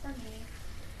come for me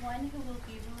one who will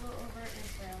be ruler over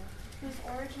Israel, whose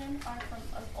origin are from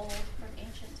of old, from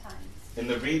ancient times. In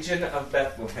the region of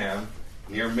Bethlehem,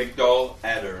 near Migdal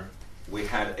Eder, we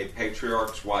had a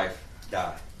patriarch's wife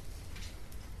die.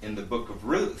 In the book of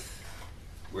Ruth,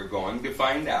 we're going to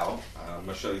find out, I'm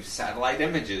going to show you satellite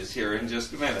images here in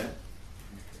just a minute,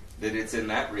 that it's in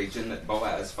that region that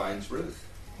Boaz finds Ruth.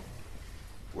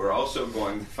 We're also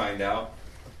going to find out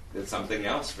that something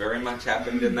else very much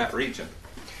happened in that region.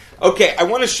 Okay, I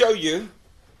want to show you,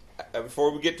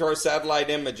 before we get to our satellite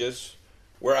images,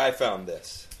 where I found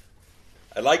this.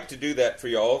 I'd like to do that for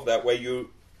y'all. That way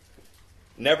you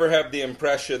never have the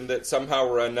impression that somehow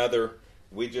or another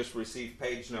we just receive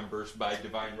page numbers by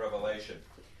divine revelation.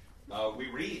 We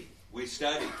read, we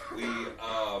study, we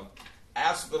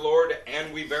ask the Lord,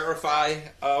 and we verify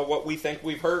what we think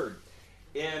we've heard.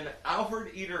 In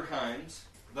Alfred Ederheim's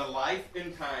The Life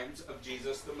and Times of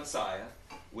Jesus the Messiah,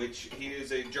 which he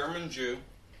is a German Jew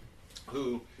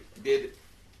who did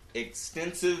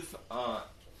extensive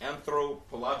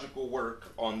anthropological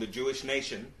work on the Jewish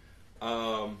nation.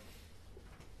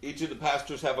 Each of the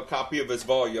pastors have a copy of his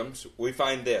volumes. We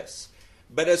find this.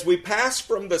 But as we pass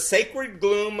from the sacred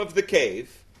gloom of the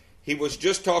cave, he was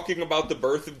just talking about the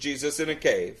birth of Jesus in a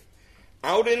cave,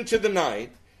 out into the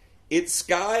night, its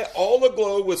sky all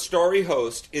aglow with starry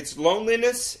host, its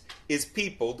loneliness is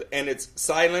peopled, and its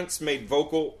silence made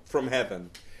vocal from heaven.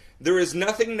 There is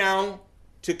nothing now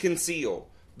to conceal,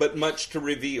 but much to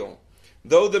reveal,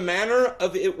 though the manner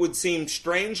of it would seem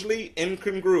strangely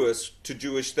incongruous to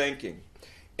Jewish thinking.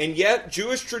 And yet,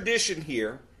 Jewish tradition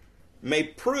here may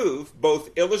prove both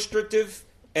illustrative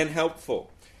and helpful.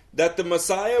 That the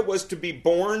Messiah was to be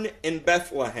born in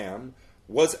Bethlehem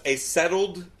was a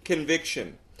settled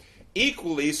conviction.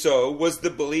 Equally so was the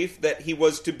belief that he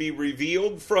was to be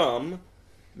revealed from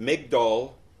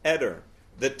Migdal Eder,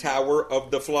 the tower of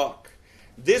the flock.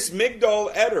 This Migdal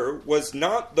Eder was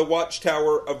not the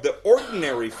watchtower of the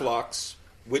ordinary flocks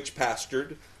which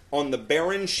pastured on the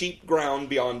barren sheep ground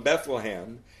beyond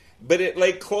Bethlehem, but it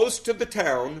lay close to the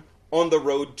town on the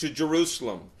road to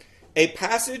Jerusalem. A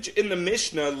passage in the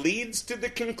Mishnah leads to the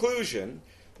conclusion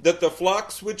that the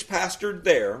flocks which pastured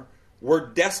there were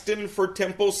destined for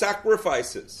temple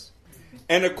sacrifices.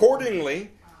 and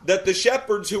accordingly, that the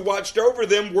shepherds who watched over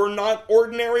them were not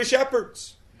ordinary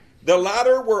shepherds. The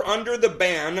latter were under the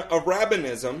ban of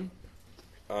rabbinism,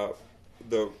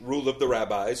 the rule of the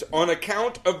rabbis, on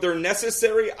account of their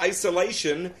necessary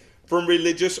isolation from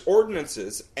religious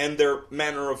ordinances and their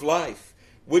manner of life,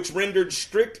 which rendered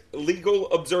strict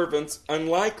legal observance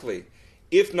unlikely,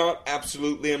 if not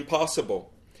absolutely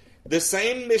impossible. The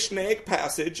same Mishnaic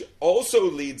passage also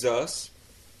leads us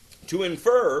to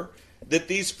infer that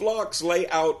these flocks lay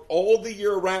out all the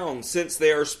year round, since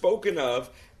they are spoken of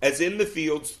as in the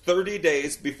fields 30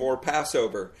 days before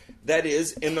Passover, that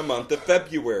is, in the month of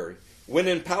February, when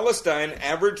in Palestine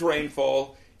average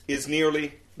rainfall is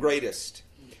nearly greatest.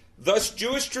 Thus,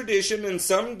 Jewish tradition in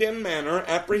some dim manner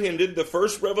apprehended the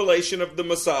first revelation of the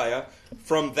Messiah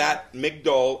from that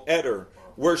Migdal Eder,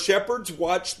 where shepherds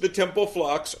watched the temple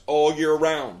flocks all year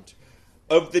round.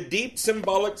 Of the deep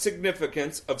symbolic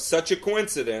significance of such a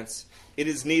coincidence, it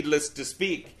is needless to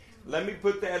speak. Let me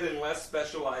put that in less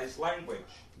specialized language.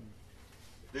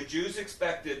 The Jews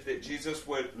expected that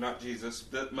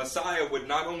the Messiah would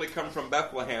not only come from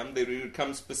Bethlehem, that he would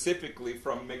come specifically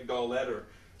from Migdal Eder,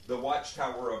 the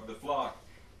watchtower of the flock.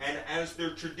 And as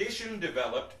their tradition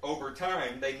developed over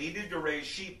time, they needed to raise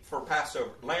sheep for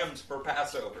Passover, lambs for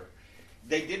Passover.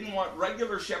 They didn't want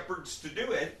regular shepherds to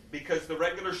do it because the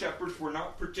regular shepherds were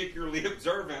not particularly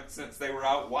observant since they were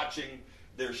out watching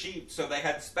their sheep, so they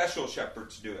had special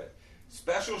shepherds do it.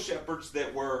 Special shepherds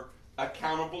that were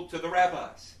accountable to the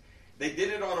rabbis. They did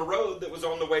it on a road that was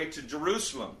on the way to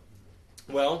Jerusalem.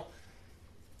 Well,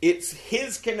 it's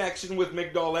his connection with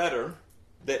Migdal Eder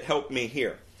that helped me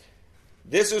here.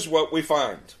 This is what we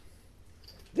find.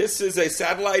 This is a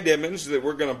satellite image that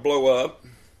we're going to blow up.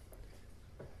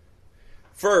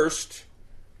 First,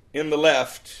 in the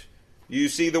left, you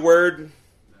see the word?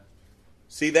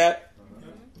 See that?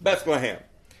 Bethlehem.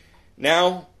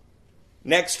 Now,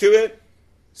 next to it,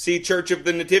 see Church of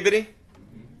the Nativity?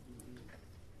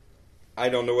 I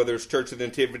don't know whether it's Church of the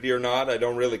Nativity or not. I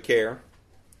don't really care.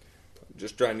 I'm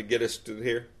just trying to get us to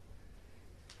here.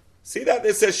 See that?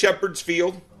 It says Shepherd's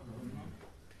Field.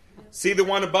 See the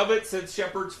one above it says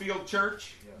Shepherd's Field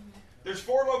Church? There's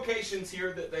 4 locations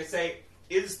here that they say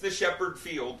is the Shepherd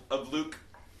Field of Luke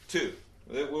 2.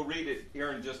 We'll read it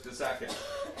here in just a second.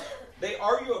 They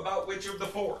argue about which of the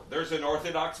 4. There's an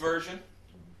Orthodox version.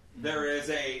 There is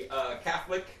a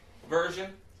Catholic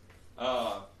version.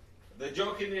 The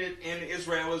joke in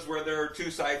Israel is where there are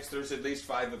 2 sites, there's at least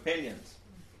 5 opinions.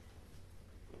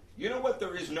 You know what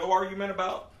there is no argument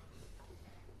about?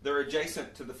 They're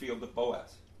adjacent to the field of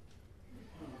Boaz.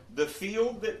 The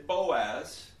field that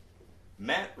Boaz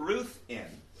met Ruth in,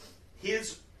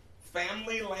 his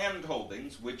family land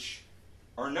holdings, which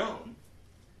are known,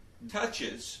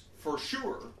 touches for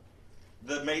sure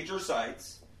the major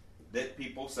sites that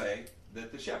people say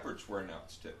that the shepherds were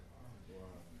announced to.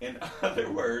 In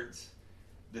other words,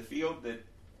 the field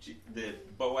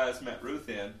that Boaz met Ruth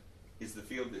in is the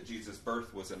field that Jesus'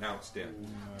 birth was announced in.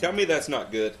 Tell me that's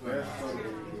not good.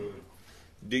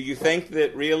 Do you think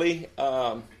that really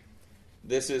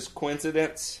this is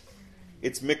coincidence?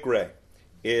 It's mikre.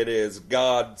 It is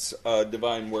God's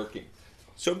divine working.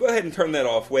 So go ahead and turn that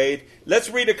off, Wade. Let's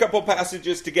read a couple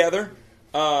passages together.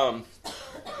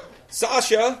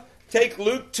 Sasha, take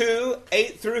Luke 2,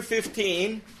 8 through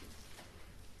 15.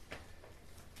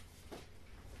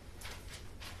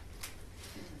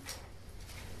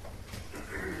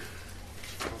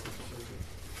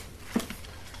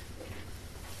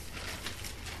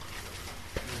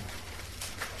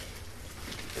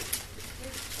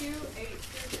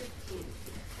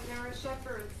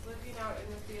 Shepherds living out in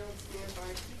the fields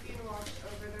nearby, keeping watch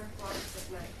over their flocks at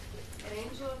night. An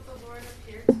angel of the Lord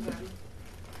appeared to them,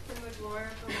 and the glory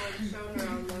of the Lord shone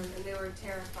around them, and they were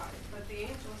terrified. But the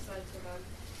angel said to them,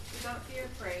 "Do not be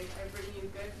afraid. I bring you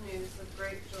good news of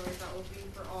great joy that will be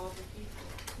for all the people.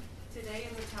 Today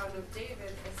in the town of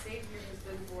David, a Savior has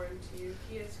been born to you.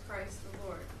 He is Christ the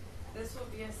Lord. This will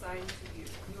be a sign to you.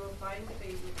 You will find a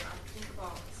baby wrapped in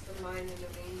cloths and lying in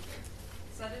a manger."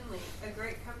 Suddenly, a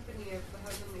great company of the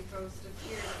heavenly host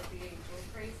appeared with the angel,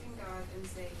 praising God and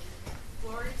saying,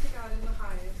 "Glory to God in the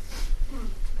highest,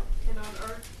 and on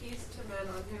earth peace to men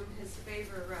on whom his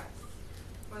favor rests."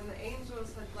 When the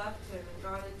angels had left him and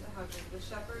gone into heaven, the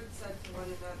shepherds said to one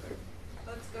another,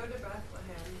 "Let's go to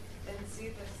Bethlehem and see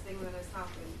this thing that has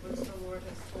happened, which the Lord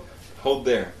has told us about." Hold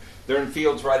there. They're in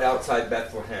fields right outside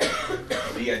Bethlehem.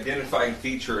 The identifying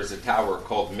feature is a tower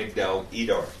called Migdal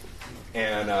Eder.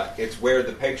 And it's where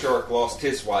the patriarch lost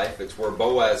his wife. It's where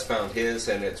Boaz found his,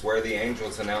 and it's where the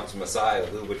angels announced Messiah,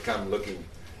 who would come looking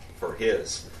for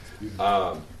his.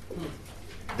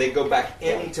 they go back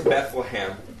into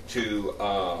Bethlehem to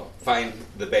find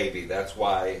the baby. That's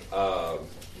why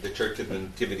the Church of the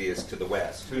Nativity is to the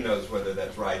west. Who knows whether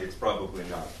that's right? It's probably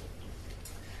not.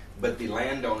 But the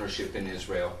land ownership in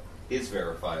Israel is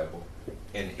verifiable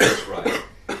and is right.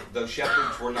 Those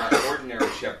shepherds were not ordinary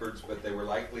shepherds, but they were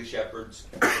likely shepherds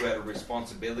who had a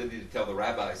responsibility to tell the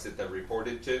rabbis that they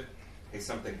reported to, hey,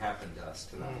 something happened to us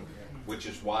tonight, which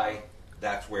is why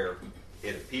that's where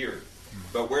it appeared.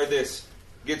 But where this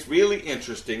gets really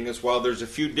interesting is while there's a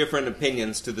few different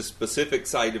opinions to the specific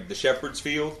site of the shepherd's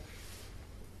field,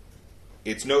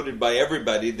 it's noted by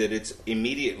everybody that it's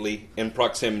immediately in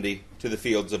proximity to the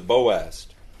fields of Boaz.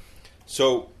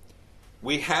 So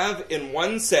we have in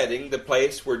one setting the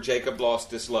place where Jacob lost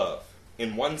his love.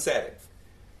 In one setting.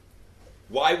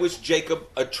 Why was Jacob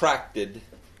attracted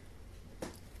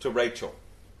to Rachel?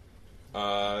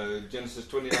 Genesis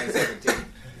 29:17.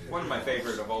 One of my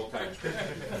favorite of all time.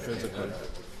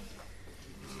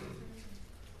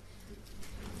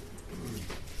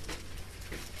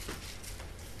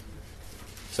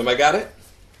 Somebody got it?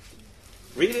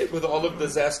 Read it with all of the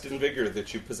zest and vigor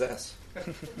that you possess.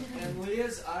 And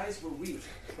Leah's eyes were weak,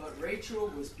 but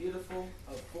Rachel was beautiful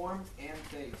of form and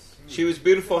face. She was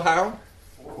beautiful how?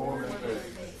 Form and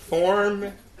face.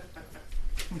 Form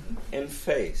and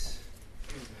face.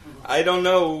 I don't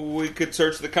know, we could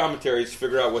search the commentaries to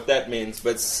figure out what that means,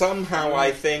 but somehow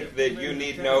I think that you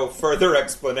need no further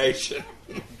explanation.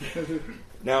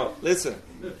 Now, listen.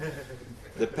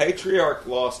 The patriarch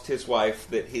lost his wife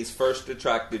that he's first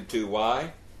attracted to.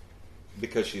 Why?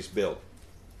 Because she's built.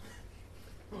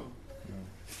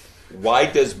 Why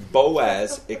does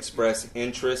Boaz express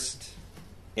interest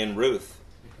in Ruth?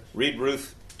 Read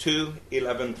Ruth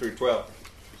 2:11 through 12.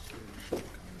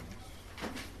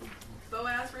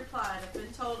 Boaz replied, I've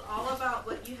been told all about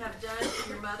what you have done to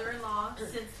your mother-in-law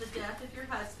since the death of your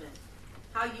husband,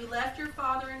 how you left your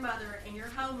father and mother and your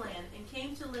homeland and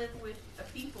came to live with a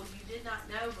people you did not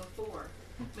know before.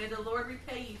 May the Lord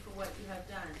repay you for what you have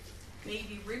done. May you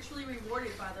be richly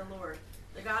rewarded by the Lord,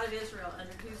 the God of Israel,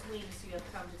 under whose wings you have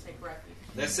come to take refuge.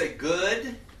 Let's say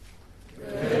good,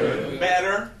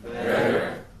 better,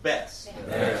 best.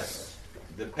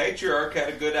 The patriarch had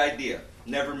a good idea.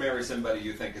 Never marry somebody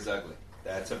you think is ugly.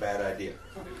 That's a bad idea.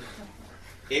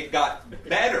 It got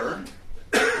better,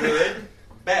 good,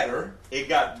 better. It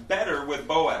got better with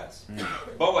Boaz.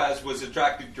 Boaz was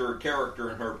attracted to her character,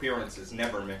 and her appearance is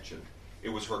never mentioned. It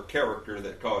was her character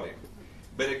that caught him.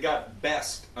 But it got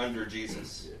best under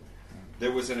Jesus.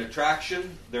 There was an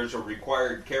attraction, there's a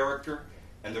required character,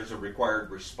 and there's a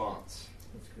required response.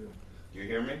 Do you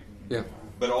hear me? Yeah.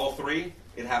 But all three,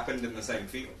 it happened in the same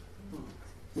field.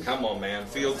 Come on, man.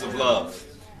 Fields of love.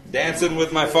 Dancing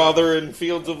with my father in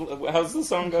fields of... How's the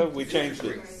song go? We changed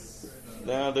it.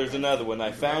 Now there's another one.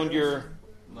 I found your...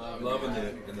 Love in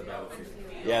the battlefield.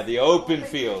 Yeah, the open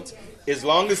fields. As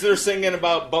long as they're singing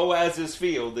about Boaz's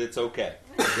field, it's okay.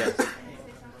 Yes.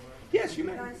 Yes, you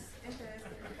may.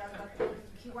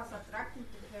 He was attracted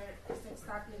to her. It's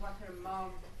exactly what her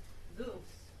mom does.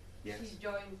 Yes. She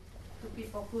joined to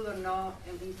people who don't know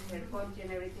and leave her country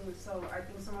and everything. So I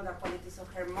think some of the qualities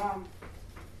of her mom,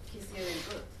 he's hearing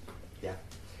good. Yeah.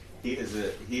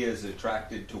 He is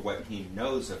attracted to what he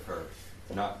knows of her,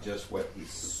 not just what he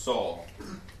saw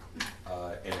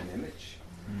in an image.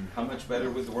 How much better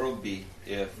would the world be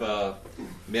if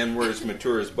men were as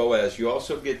mature as Boaz? You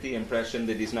also get the impression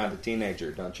that he's not a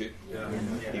teenager, don't you? Yeah.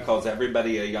 He calls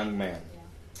everybody a young man,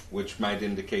 which might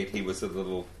indicate he was a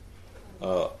little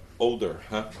older,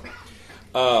 huh?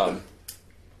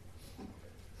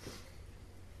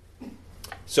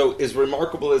 So as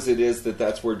remarkable as it is that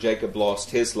that's where Jacob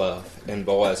lost his love and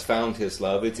Boaz found his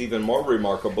love, it's even more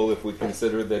remarkable if we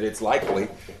consider that it's likely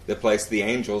the place the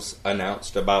angels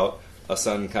announced about a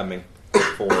son coming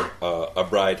for a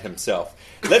bride himself.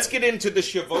 Let's get into the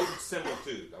Shavuot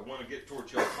similitude. I want to get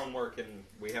towards your homework and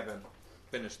we haven't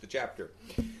finished the chapter.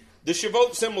 The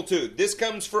Shavuot similitude. This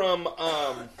comes from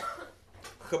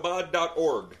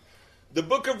Chabad.org. The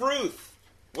book of Ruth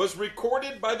was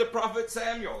recorded by the prophet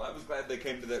Samuel. I was glad they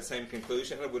came to that same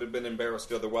conclusion. I would have been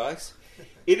embarrassed otherwise.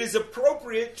 It is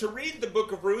appropriate to read the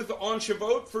book of Ruth on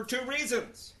Shavuot for two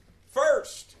reasons.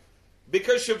 First,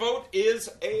 because Shavuot is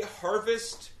a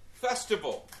harvest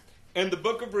festival. And the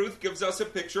book of Ruth gives us a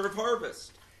picture of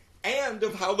harvest. And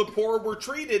of how the poor were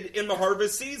treated in the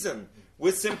harvest season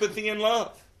with sympathy and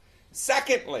love.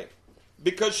 Secondly,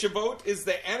 because Shavuot is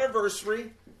the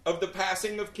anniversary of the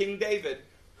passing of King David,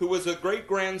 who was a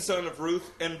great-grandson of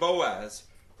Ruth and Boaz,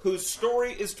 whose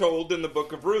story is told in the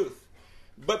book of Ruth.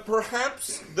 But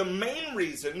perhaps the main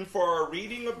reason for our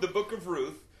reading of the book of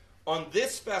Ruth on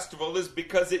this festival is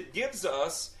because it gives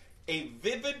us a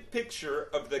vivid picture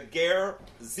of the Ger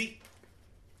Zedek,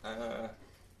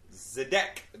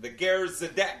 the Ger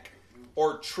Zedek,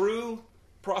 or true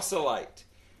proselyte.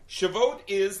 Shavuot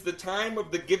is the time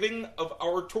of the giving of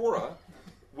our Torah,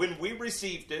 when we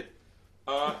received it,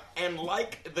 and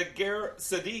like the Ger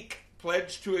Tzaddik,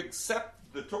 pledged to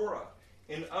accept the Torah.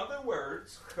 In other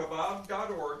words,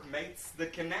 Chabad.org makes the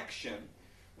connection.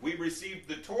 We received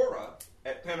the Torah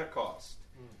at Pentecost.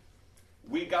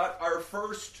 We got our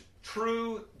first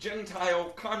true Gentile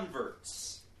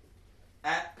converts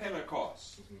at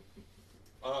Pentecost.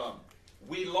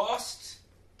 We lost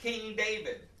King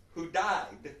David, who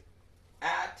died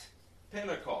at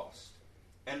Pentecost.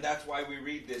 And that's why we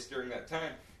read this during that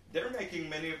time. They're making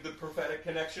many of the prophetic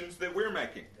connections that we're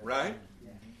making, right?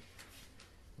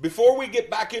 Before we get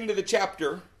back into the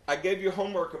chapter, I gave you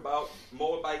homework about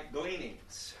Moabite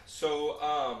gleanings.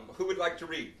 So, who would like to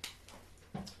read?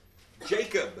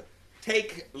 Jacob,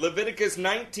 take Leviticus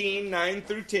 19, 9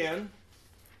 through 10.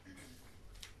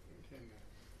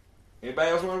 Anybody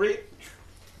else want to read?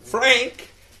 Frank,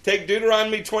 take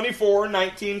Deuteronomy 24,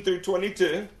 19 through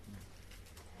 22.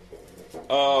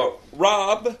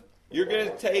 Rob, you're going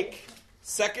to take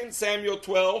 2 Samuel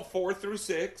 12, 4 through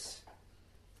 6.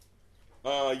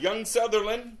 Young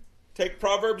Sutherland, take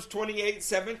Proverbs 28,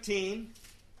 17.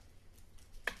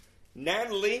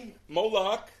 Natalie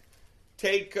Moloch,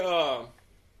 take, what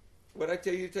did I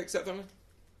tell you to take, Sutherland?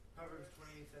 Proverbs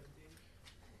 28,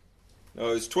 17.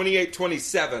 No, it's 28,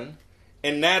 27.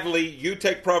 And Natalie, you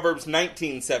take Proverbs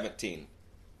 19, 17.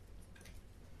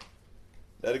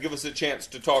 That'll give us a chance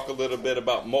to talk a little bit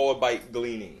about Moabite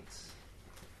gleanings.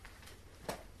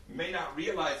 You may not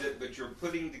realize it, but you're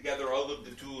putting together all of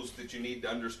the tools that you need to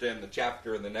understand the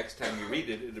chapter, and the next time you read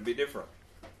it, it'll be different.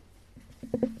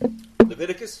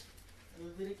 Leviticus?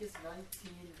 Leviticus 19,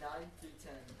 9 through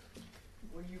 10.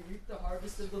 When you reap the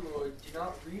harvest of the Lord, do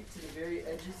not reap to the very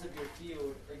edges of your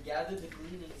field, or gather the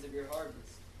gleanings of your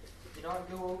harvest. Do not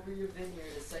go over your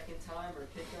vineyard a second time, or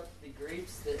pick up the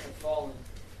grapes that have fallen.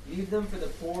 Leave them for the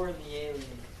poor and the alien.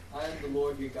 I am the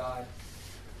Lord your God.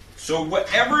 So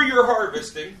whatever you're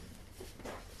harvesting,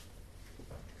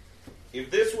 if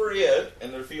this were it,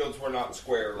 and their fields were not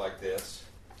square like this,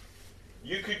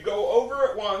 you could go over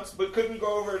it once, but couldn't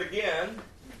go over it again.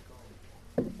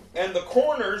 And the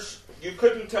corners, you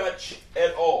couldn't touch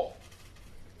at all.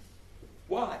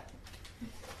 Why?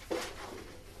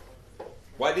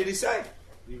 Why did he say?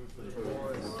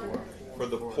 For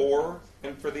the poor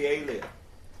and for the alien.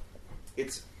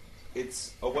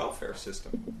 It's a welfare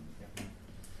system.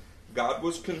 God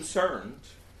was concerned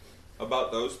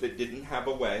about those that didn't have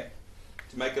a way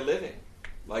to make a living,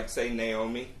 like, say,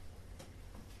 Naomi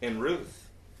and Ruth.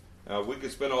 We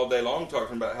could spend all day long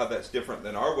talking about how that's different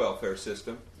than our welfare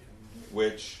system,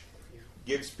 which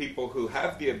gives people who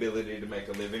have the ability to make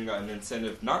a living an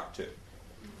incentive not to.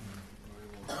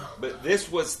 But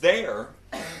this was there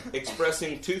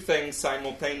expressing two things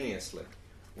simultaneously.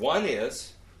 One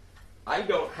is, I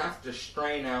don't have to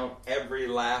strain out every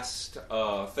last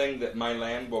thing that my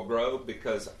land will grow,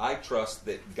 because I trust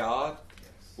that God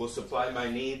will supply my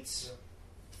needs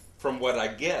from what I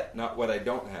get, not what I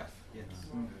don't have. Yes.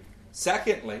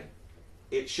 Secondly,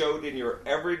 it showed in your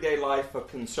everyday life a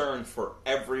concern for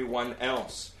everyone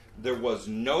else. There was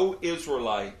no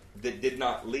Israelite that did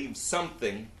not leave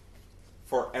something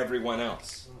for everyone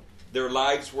else. Their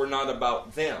lives were not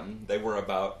about them, they were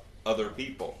about other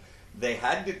people. They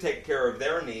had to take care of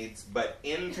their needs, but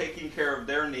in taking care of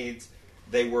their needs,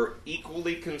 they were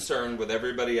equally concerned with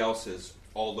everybody else's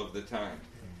all of the time.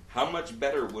 How much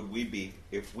better would we be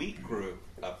if we grew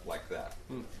up like that?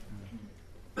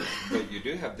 But you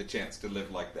do have the chance to live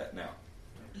like that now.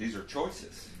 These are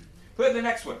choices. Put in the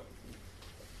next one.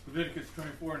 Leviticus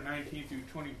 24, 19 through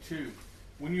 22.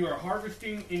 When you are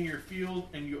harvesting in your field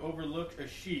and you overlook a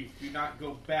sheaf, do not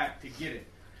go back to get it.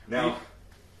 Now,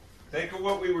 think of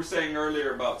what we were saying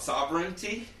earlier about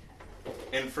sovereignty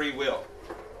and free will.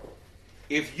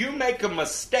 If you make a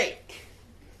mistake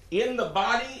in the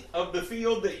body of the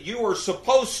field that you are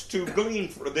supposed to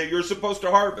glean, that you're supposed to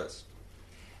harvest,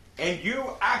 and you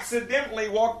accidentally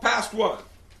walk past one,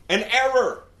 an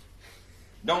error,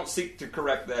 don't seek to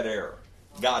correct that error.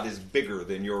 God is bigger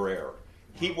than your error.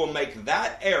 He will make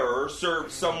that error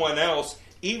serve someone else.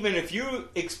 Even if you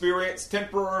experience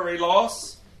temporary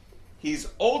loss, He's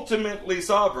ultimately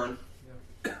sovereign,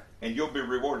 and you'll be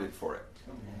rewarded for it.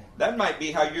 That might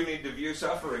be how you need to view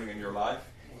suffering in your life.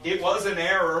 It was an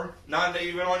error, not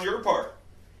even on your part.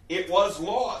 It was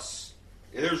loss.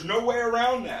 There's no way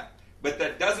around that. But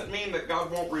that doesn't mean that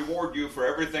God won't reward you for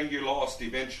everything you lost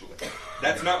eventually.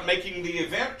 That's not making the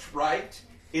event right.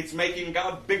 It's making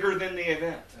God bigger than the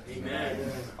event.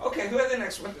 Amen. Okay, who had the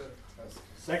next one?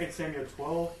 2 Samuel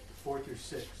 12,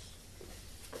 4-6.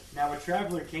 Now a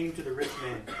traveler came to the rich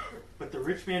man, but the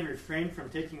rich man refrained from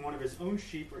taking one of his own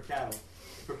sheep or cattle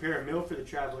to prepare a meal for the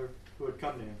traveler who had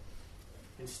come to him.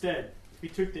 Instead, he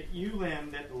took the ewe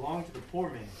lamb that belonged to the poor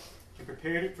man and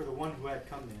prepared it for the one who had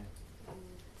come to him.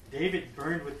 David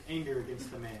burned with anger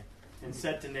against the man and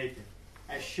said to Nathan,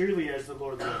 "As surely as the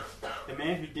Lord lives, the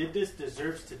man who did this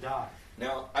deserves to die."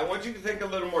 Now, I want you to think a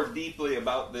little more deeply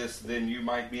about this than you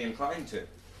might be inclined to.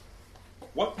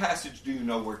 What passage do you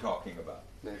know we're talking about?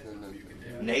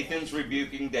 Nathan's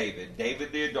rebuking David.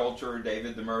 David the adulterer,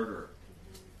 David the murderer.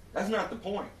 That's not the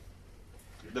point.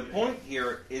 The point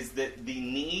here is that the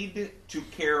need to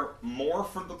care more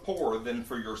for the poor than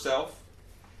for yourself,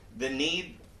 the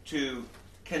need to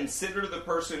consider the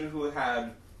person who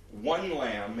had one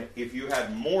lamb, if you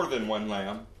had more than one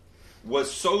lamb,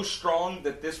 was so strong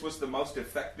that this was the most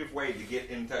effective way to get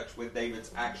in touch with David's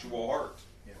actual heart.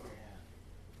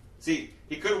 See,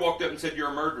 he could have walked up and said, "You're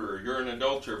a murderer, you're an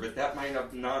adulterer," but that might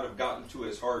not have gotten to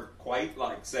his heart quite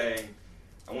like saying,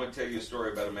 "I want to tell you a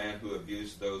story about a man who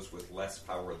abused those with less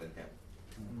power than him."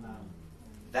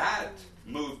 That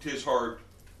moved his heart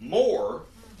more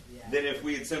than if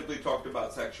we had simply talked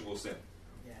about sexual sin.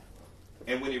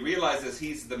 And when he realizes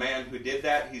he's the man who did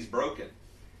that, he's broken.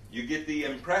 You get the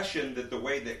impression that the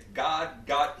way that God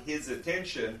got his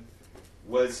attention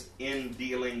was in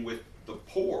dealing with the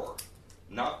poor,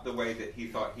 not the way that he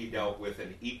thought he dealt with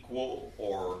an equal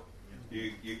or...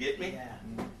 You get me?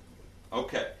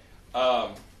 Okay.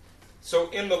 So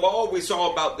in the law we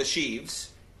saw about the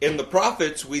sheaves. In the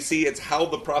prophets we see it's how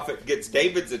the prophet gets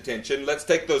David's attention. Let's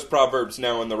take those proverbs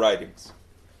now in the writings.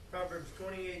 Proverbs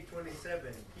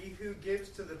 28:27. He who gives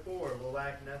to the poor will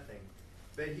lack nothing,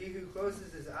 but he who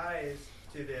closes his eyes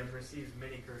to them receives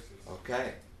many curses.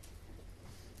 Okay.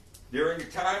 During a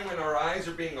time when our eyes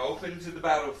are being opened to the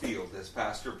battlefield, as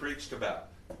Pastor preached about,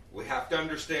 we have to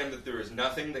understand that there is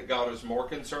nothing that God is more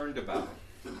concerned about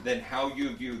than how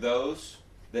you view those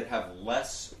that have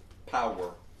less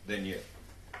power than you.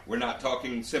 We're not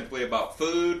talking simply about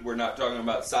food. We're not talking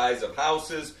about size of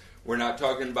houses. We're not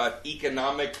talking about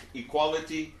economic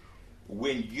equality.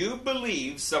 When you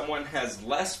believe someone has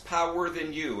less power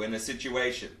than you in a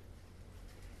situation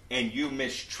and you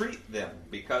mistreat them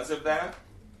because of that,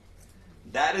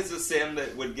 that is a sin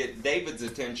that would get David's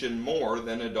attention more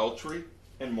than adultery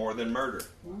and more than murder.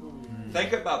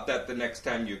 Think about that the next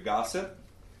time you gossip,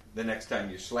 the next time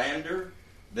you slander,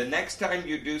 the next time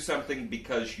you do something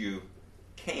because you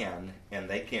can and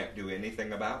they can't do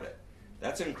anything about it.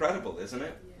 That's incredible, isn't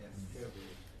it? Yes.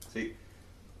 See,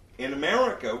 in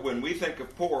America, when we think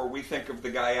of poor, we think of the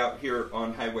guy out here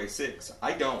on Highway 6.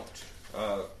 I don't.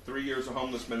 3 years of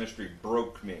homeless ministry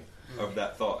broke me of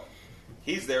that thought.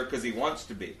 He's there because he wants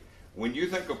to be. When you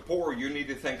think of poor, you need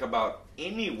to think about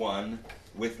anyone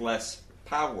with less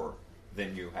power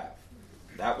than you have.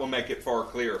 That will make it far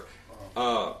clearer.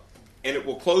 And it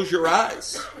will close your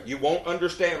eyes. You won't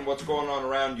understand what's going on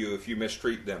around you if you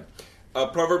mistreat them.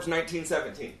 Proverbs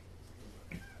 19:17.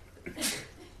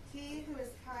 He who is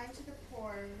kind to the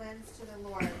poor lends to the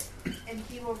Lord, and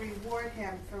he will reward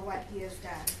him for what he has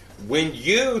done. When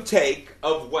you take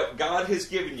of what God has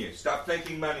given you, stop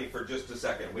thinking money for just a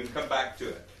second. We can come back to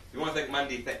it. If you want to think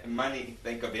money,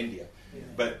 think of India.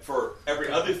 But for every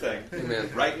other thing,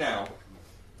 right now,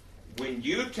 when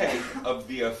you take of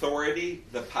the authority,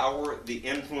 the power, the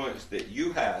influence that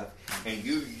you have, and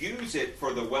you use it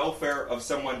for the welfare of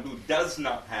someone who does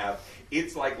not have,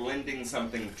 it's like lending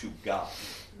something to God.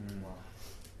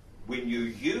 When you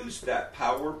use that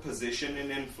power, position,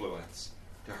 and influence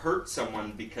to hurt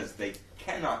someone because they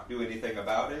cannot do anything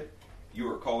about it, you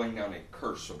are calling down a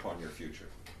curse upon your future.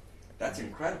 That's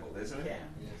incredible, isn't it?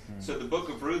 So the book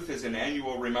of Ruth is an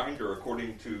annual reminder,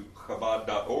 according to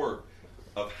Chabad.org,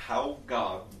 of how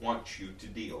God wants you to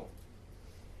deal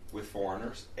with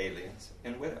foreigners, aliens,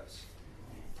 and widows.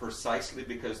 Precisely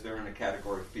because they're in a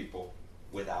category of people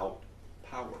without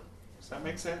power. Does that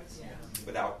make sense? Yeah.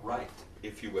 Without right,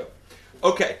 if you will.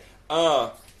 Okay,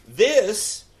 in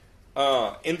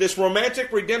this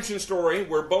romantic redemption story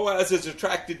where Boaz is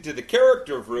attracted to the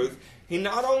character of Ruth, he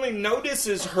not only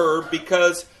notices her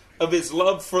because of his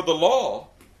love for the law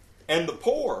and the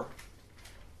poor,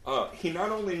 he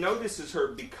not only notices her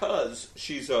because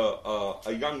she's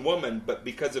a young woman, but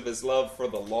because of his love for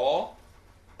the law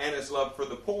and his love for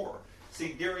the poor.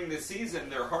 See, during this season,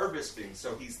 they're harvesting,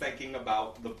 so he's thinking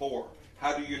about the poor.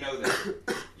 How do you know that?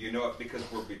 You know it because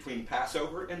we're between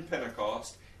Passover and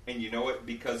Pentecost, And you know it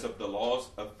because of the laws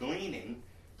of gleaning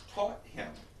taught him.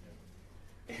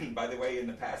 And by the way, in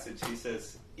the passage, he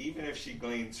says, even if she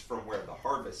gleans from where the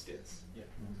harvest is,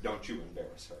 don't you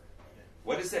embarrass her.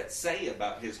 What does that say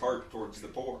about his heart towards the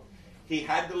poor? He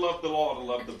had to love the law to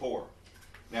love the poor.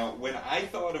 Now, when I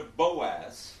thought of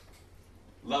Boaz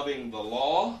loving the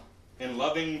law and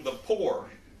loving the poor,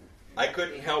 I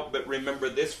couldn't help but remember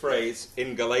this phrase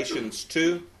in Galatians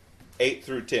 2, 8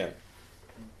 through 10.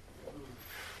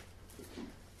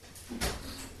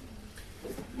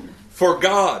 For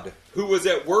God, who was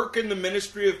at work in the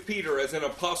ministry of Peter as an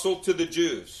apostle to the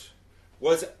Jews,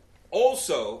 was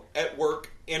also at work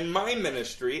in my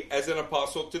ministry as an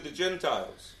apostle to the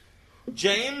Gentiles.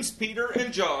 James, Peter,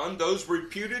 and John, those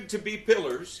reputed to be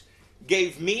pillars,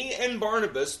 gave me and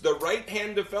Barnabas the right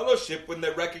hand of fellowship when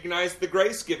they recognized the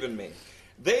grace given me.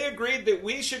 They agreed that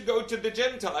we should go to the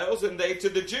Gentiles and they to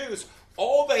the Jews.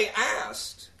 All they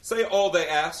asked, say all they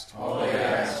asked,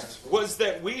 was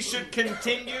that we should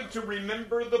continue to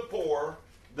remember the poor,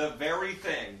 the very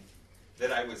thing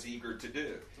that I was eager to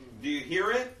do. Do you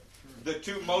hear it? The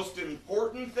two most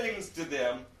important things to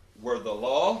them were the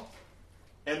law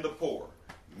and the poor.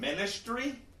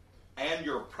 Ministry and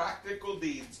your practical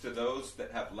deeds to those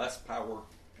that have less power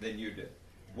than you did.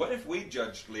 What if we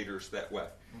judged leaders that way?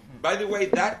 By the way,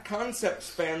 that concept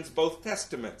spans both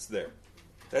testaments there.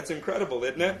 That's incredible,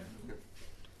 isn't it?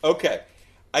 Okay.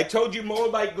 I told you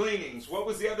Moabite gleanings. What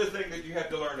was the other thing that you had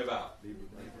to learn about?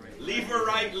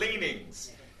 Levirate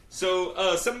leanings.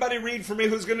 So somebody read for me.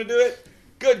 Who's going to do it?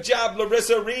 Good job,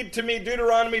 Larissa. Read to me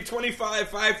Deuteronomy 25,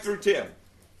 5 through 10.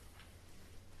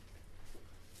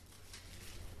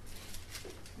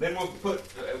 Then we'll put,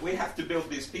 we have to build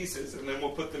these pieces, and then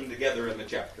we'll put them together in the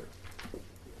chapter.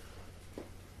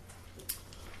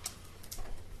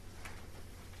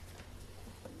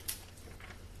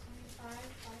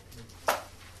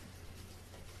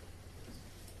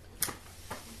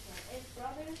 If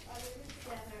brothers are living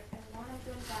together and one of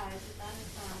them dies without a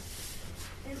son,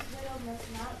 his widow must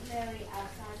not marry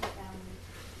outside the family.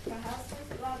 Her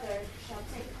husband's brother shall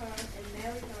take her and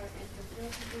marry her and fulfill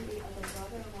the duty of a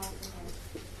brother-in-law to her.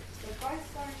 The first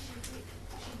son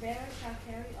she bears shall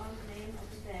carry on the name of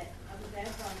the dead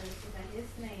brother, so that his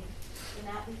name will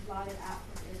not be blotted out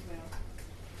from Israel.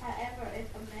 However, if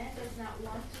a man does not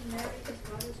want to marry his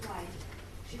brother's wife,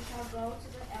 she shall go to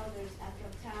the elders at the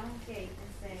town gate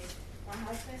and say, my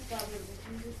husband's brother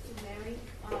refuses to marry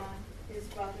his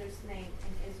brother's name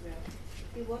in Israel.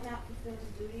 He will not fulfill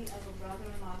the duty of a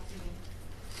brother-in-law to me.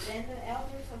 Then the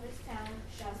elders of his town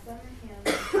shall summon him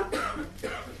and talk to him.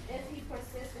 If he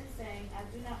persists in saying, I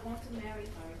do not want to marry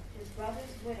her, his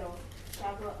brother's widow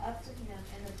shall go up to him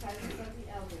in the presence of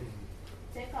the elders,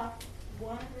 take off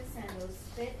one of his sandals,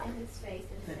 spit in his face,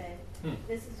 and say,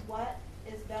 this is what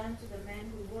is done to the man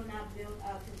who will not build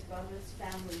up his brother's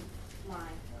family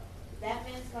line. That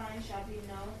man's line shall be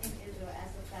known in Israel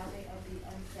as the family of the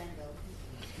unsandaled.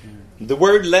 The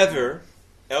word lever,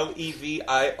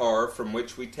 L-E-V-I-R, from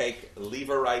which we take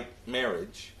Levirate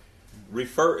marriage,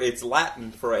 it's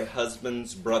Latin for a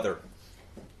husband's brother.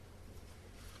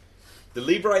 The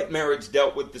Levirate marriage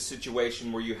dealt with the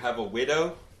situation where you have a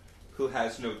widow who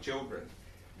has no children.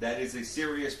 That is a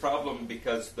serious problem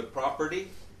because the property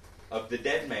of the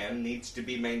dead man needs to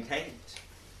be maintained.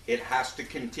 It has to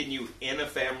continue in a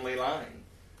family line.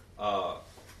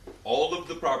 All of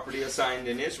the property assigned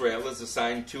in Israel is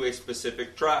assigned to a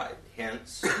specific tribe,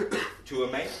 hence to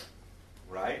a man,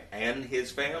 right? And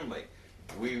his family.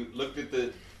 We looked at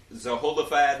the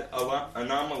Zelophehad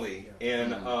anomaly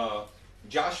in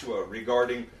Joshua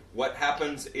regarding what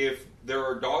happens if there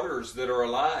are daughters that are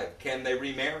alive. Can they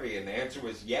remarry? And the answer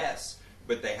was yes,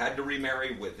 but they had to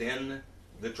remarry within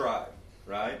the tribe,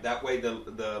 right? That way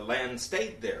the land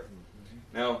stayed there.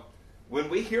 Now, when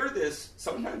we hear this,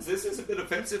 sometimes this is a bit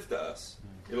offensive to us.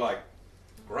 You're like,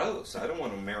 gross, I don't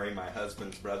want to marry my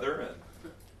husband's brother.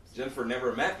 And Jennifer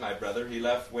never met my brother. He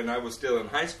left when I was still in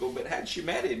high school, but had she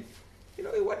met him, he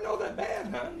wasn't all that bad,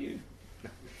 huh?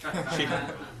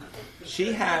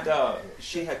 She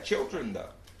had children, though.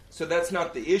 So that's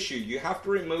not the issue. You have to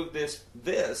remove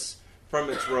this from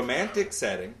its romantic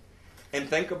setting and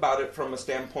think about it from a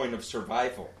standpoint of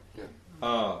survival.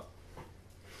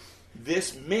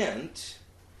 This meant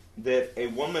that a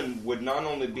woman would not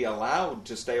only be allowed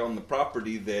to stay on the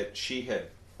property that she had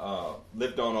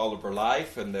lived on all of her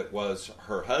life and that was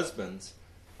her husband's,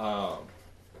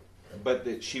 but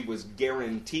that she was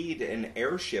guaranteed an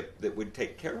heirship that would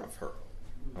take care of her.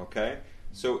 Okay?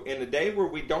 So in a day where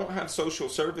we don't have social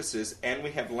services and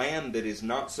we have land that is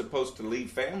not supposed to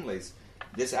leave families,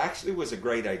 this actually was a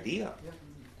great idea.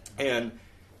 And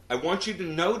I want you to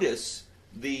notice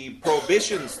the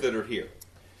prohibitions that are here.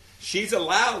 She's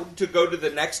allowed to go to the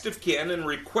next of kin and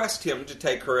request him to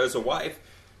take her as a wife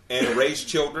and raise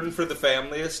children for the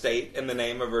family estate in the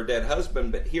name of her dead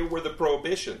husband. But here were the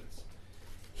prohibitions.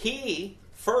 He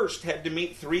first had to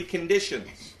meet 3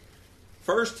 conditions.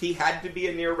 First, he had to be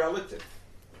a near relative.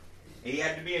 He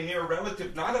had to be a near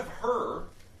relative, not of her,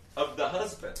 of the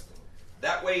husband.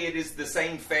 That way it is the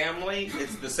same family,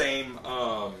 it's the same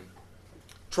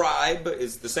tribe,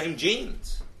 it's the same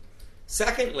genes.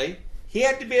 Secondly, he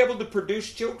had to be able to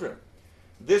produce children.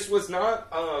 This was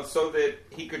not so that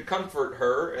he could comfort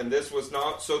her, and this was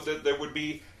not so that there would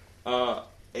be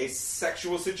a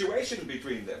sexual situation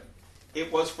between them.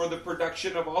 It was for the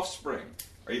production of offspring.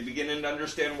 Are you beginning to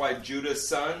understand why Judah's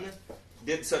son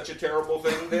did such a terrible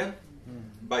thing then?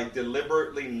 By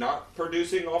deliberately not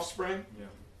producing offspring? Yeah.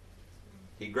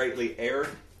 He greatly erred.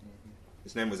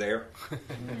 His name was Er.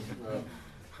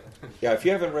 Yeah, if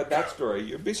you haven't read that story,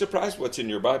 you'd be surprised what's in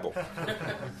your Bible.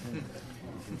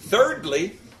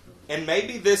 Thirdly, and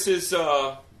maybe this is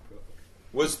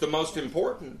was the most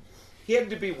important, he had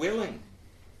to be willing.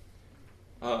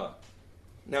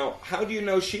 Now, how do you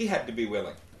know she had to be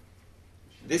willing?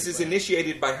 This is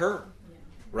initiated by her,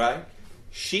 right?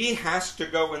 She has to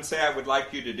go and say, I would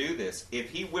like you to do this. If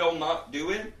he will not do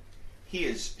it, he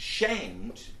is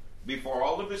shamed before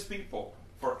all of his people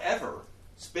forever,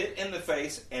 spit in the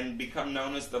face, and become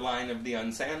known as the Lion of the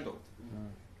Unsandaled.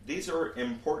 These are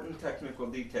important technical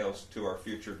details to our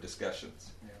future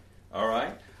discussions. All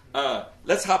right?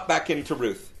 Let's hop back into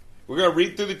Ruth. We're going to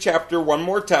read through the chapter one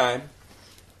more time.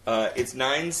 It's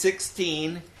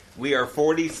 9:16. We are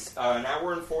an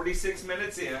hour and 46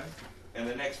 minutes in. In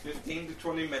the next 15 to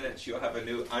 20 minutes, you'll have a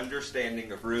new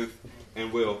understanding of Ruth,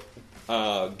 and we'll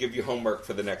give you homework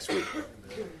for the next week.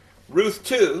 Ruth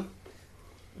 2,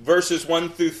 verses 1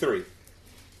 through 3.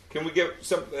 Can we get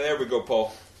some? There we go,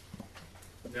 Paul.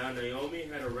 Now Naomi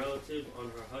had a relative on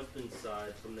her husband's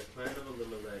side from the clan of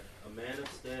Elimelech, a man of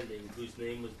standing whose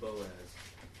name was Boaz.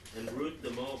 And Ruth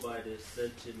the Moabitess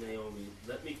said to Naomi,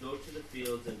 Let me go to the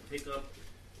fields and pick up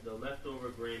the leftover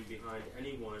grain behind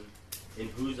anyone in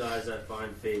whose eyes I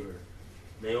find favor.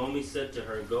 Naomi said to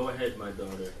her, Go ahead, my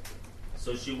daughter.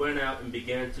 So she went out and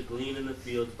began to glean in the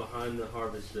fields behind the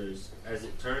harvesters. As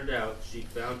it turned out, she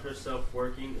found herself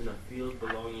working in a field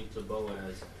belonging to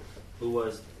Boaz, who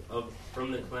was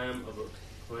from the clan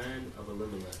of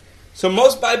Elimelech. So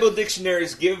most Bible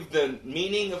dictionaries give the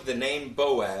meaning of the name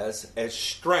Boaz as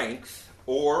strength,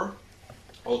 or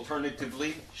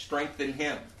alternatively, strengthen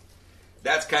him.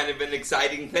 That's kind of an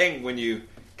exciting thing when you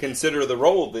consider the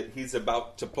role that he's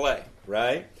about to play,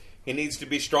 right? He needs to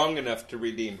be strong enough to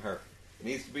redeem her. He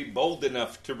needs to be bold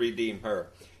enough to redeem her.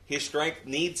 His strength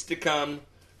needs to come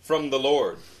from the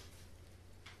Lord.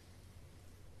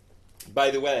 By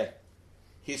the way,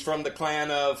 he's from the clan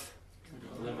of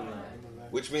Elimelech,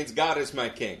 which means God is my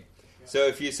king. So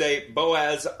if you say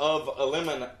Boaz of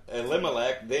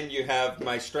Elimelech, then you have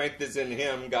my strength is in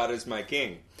him, God is my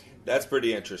king. That's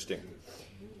pretty interesting.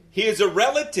 He is a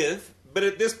relative, but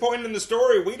at this point in the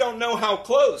story, we don't know how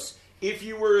close. If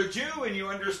you were a Jew and you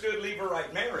understood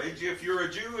Levirate marriage, if you're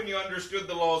a Jew and you understood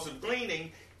the laws of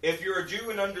gleaning, if you're a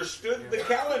Jew and understood the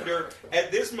calendar,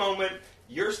 at this moment,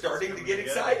 you're starting to get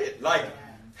excited. Like,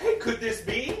 hey, could this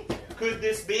be? Could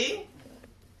this be?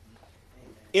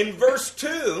 In verse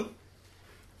 2,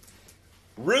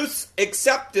 Ruth's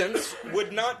acceptance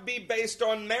would not be based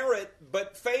on merit,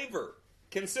 but favor.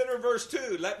 Consider verse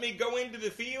 2. Let me go into the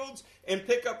fields and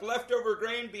pick up leftover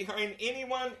grain behind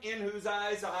anyone in whose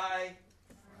eyes I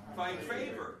find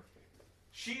favor.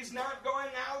 She's not going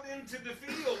out into the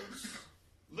fields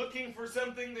looking for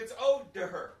something that's owed to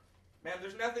her. Man,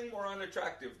 there's nothing more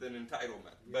unattractive than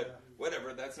entitlement. But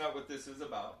whatever, that's not what this is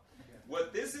about.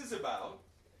 What this is about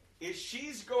is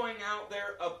she's going out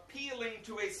there appealing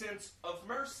to a sense of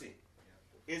mercy.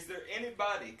 Is there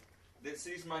anybody that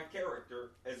sees my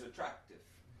character as attractive?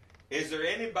 Is there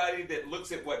anybody that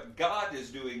looks at what God is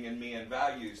doing in me and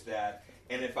values that?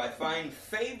 And if I find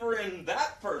favor in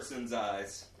that person's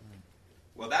eyes,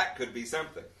 well, that could be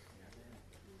something.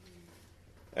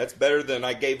 That's better than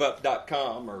I gave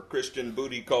up.com or Christian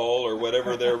Booty Call or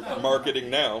whatever they're marketing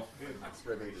now.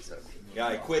 Yeah,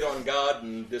 I quit on God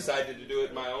and decided to do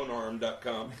it my own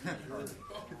arm.com.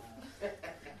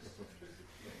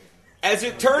 As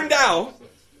it turned out,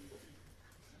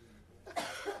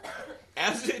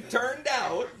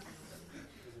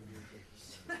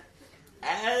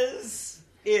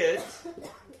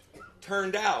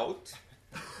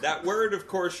 that word, of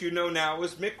course, you know now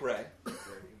is mikre.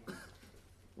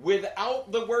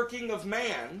 Without the working of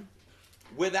man,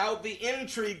 without the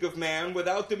intrigue of man,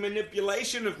 without the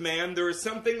manipulation of man. There is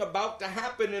something about to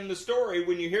happen in the story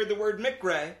when you hear the word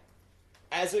mikre.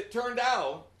 As it turned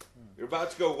out, you're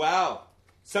about to go, wow,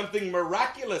 something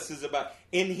miraculous is about.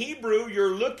 In Hebrew,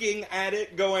 you're looking at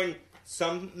it going,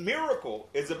 some miracle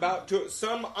is about to,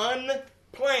 some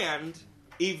unplanned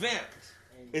event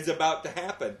is about to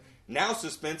happen. Now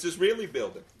suspense is really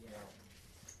building.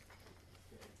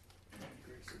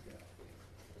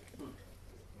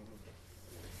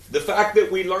 The fact that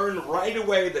we learn right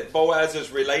away that Boaz is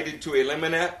related to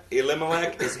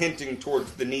Elimelech is hinting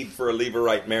towards the need for a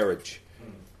Levirate marriage.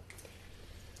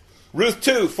 Ruth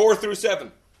 2, 4 through 7.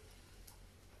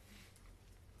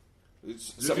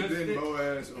 Just then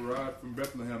Boaz arrived from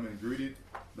Bethlehem and greeted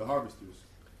the harvesters.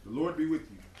 The Lord be with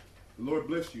you. The Lord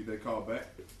bless you, they called back.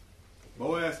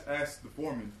 Boaz asked the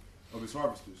foreman of his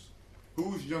harvesters,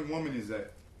 whose young woman is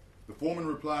that? The foreman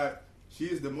replied, she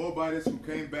is the Moabitess who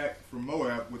came back from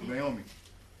Moab with Naomi.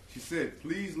 She said,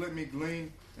 please let me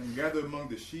glean and gather among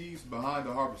the sheaves behind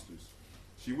the harvesters.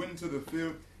 She went into the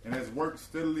field and has worked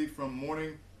steadily from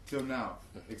morning till now,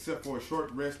 except for a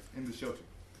short rest in the shelter.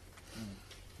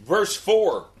 Verse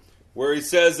 4, where he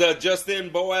says, just then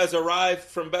Boaz arrived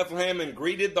from Bethlehem and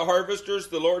greeted the harvesters,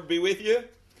 the Lord be with you.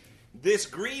 This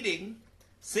greeting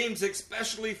seems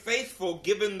especially faithful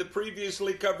given the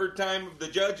previously covered time of the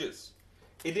Judges.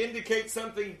 It indicates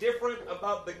something different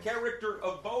about the character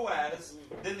of Boaz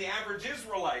than the average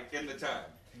Israelite in the time.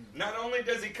 Not only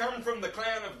does he come from the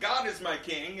clan of God is my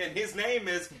king, and his name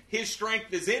is, his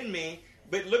strength is in me,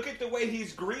 but look at the way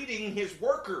he's greeting his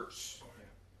workers.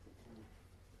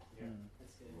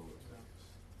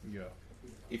 Yeah.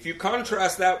 If you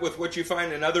contrast that with what you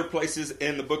find in other places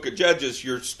in the book of Judges,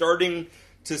 you're starting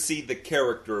to see the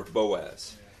character of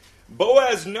Boaz.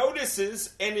 Boaz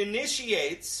notices and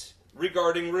initiates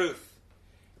regarding Ruth.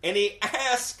 And he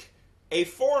asks a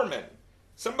foreman.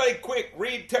 Somebody quick,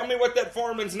 read, tell me what that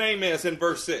foreman's name is in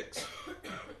verse 6.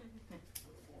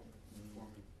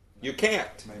 You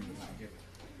can't.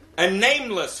 A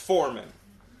nameless foreman.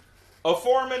 A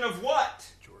foreman of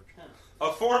what?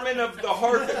 A foreman of the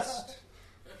harvest.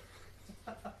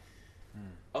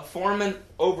 A foreman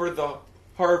over the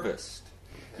harvest.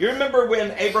 You remember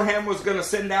when Abraham was going to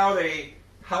send out a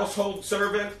household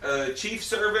servant, a chief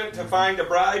servant, to find a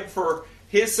bride for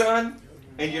his son,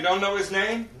 and you don't know his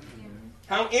name?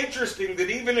 How interesting that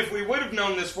even if we would have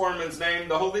known this foreman's name,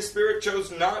 the Holy Spirit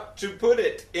chose not to put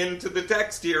it into the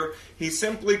text here. He's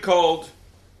simply called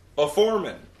a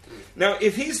foreman. Now,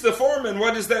 if he's the foreman,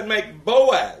 what does that make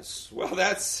Boaz? Well,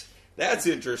 that's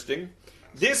interesting.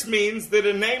 This means that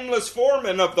a nameless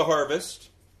foreman of the harvest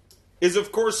is,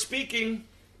 of course, speaking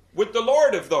with the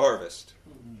Lord of the harvest.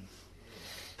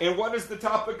 And what is the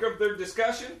topic of their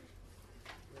discussion?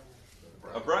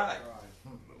 A bride.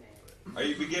 Are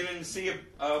you beginning to see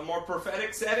a more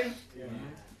prophetic setting? Yeah.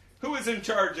 Who is in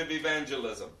charge of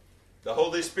evangelism? The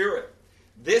Holy Spirit.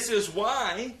 This is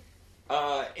why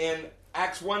in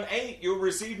Acts 1:8 you'll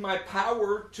receive my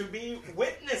power to be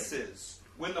witnesses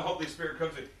when the Holy Spirit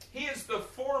comes in. He is the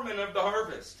foreman of the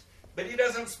harvest, but he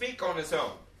doesn't speak on his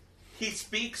own. He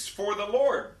speaks for the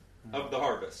Lord of the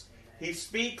harvest. He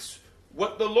speaks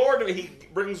what the Lord, he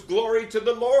brings glory to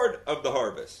the Lord of the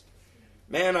harvest.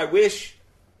 Man, I wish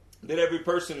that every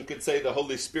person could say the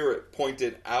Holy Spirit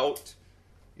pointed out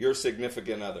your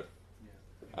significant other.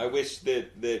 I wish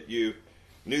that you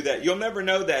knew that. You'll never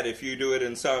know that if you do it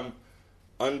in some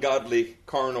ungodly,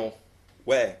 carnal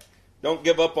way. Don't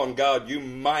give up on God. You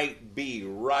might be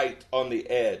right on the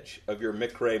edge of your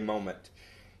mikre moment.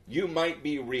 You might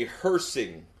be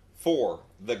rehearsing for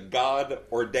the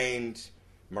God-ordained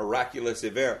miraculous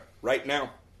event right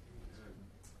now.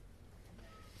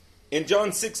 In John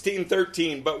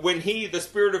 16:13, but when he, the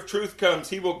Spirit of truth, comes,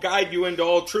 he will guide you into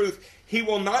all truth. He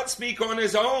will not speak on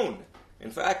his own.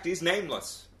 In fact, he's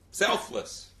nameless,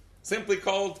 selfless, simply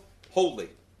called holy.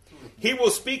 He will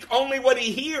speak only what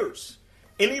he hears,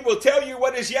 and he will tell you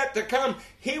what is yet to come.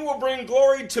 He will bring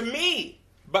glory to me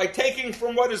by taking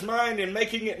from what is mine and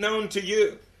making it known to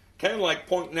you. Kind of like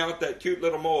pointing out that cute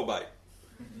little Moabite.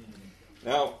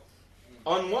 Now,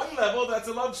 on one level, that's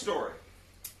a love story.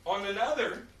 On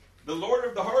another, the Lord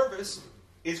of the harvest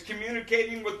is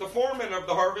communicating with the foreman of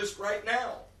the harvest right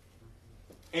now.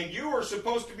 And you are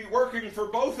supposed to be working for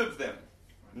both of them,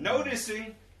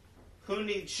 noticing who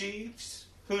needs sheaves,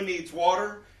 who needs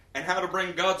water, and how to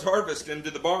bring God's harvest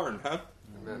into the barn, huh?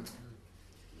 Amen.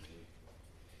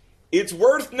 It's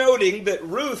worth noting that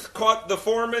Ruth caught the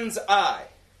foreman's eye.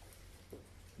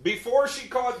 Before she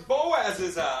caught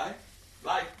Boaz's eye,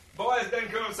 like Boaz doesn't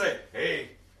come and say, hey,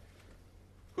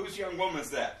 whose young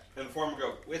woman's that? And the foreman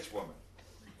goes, which woman?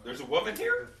 There's a woman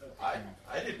here? I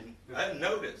didn't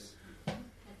notice.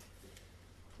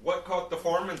 What caught the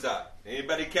foreman's eye?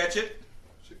 Anybody catch it?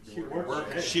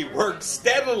 She worked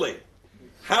steadily.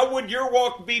 How would your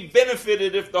walk be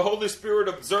benefited if the Holy Spirit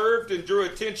observed and drew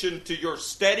attention to your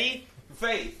steady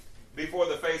faith before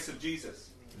the face of Jesus?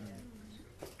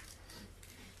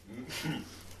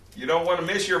 You don't want to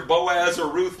miss your Boaz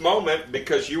or Ruth moment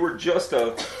because you were just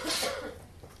a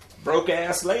broke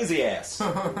ass, lazy ass.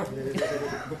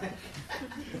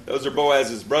 Those are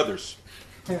Boaz's brothers.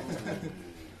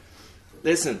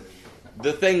 Listen,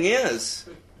 the thing is,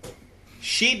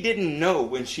 she didn't know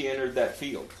when she entered that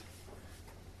field.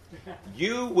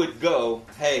 You would go,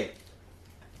 hey,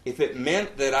 if it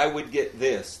meant that I would get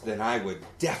this, then I would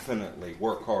definitely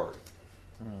work hard.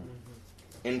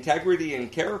 Integrity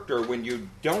and character when you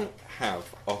don't have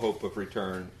a hope of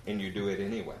return and you do it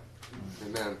anyway.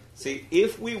 Amen. See,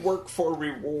 if we work for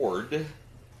reward,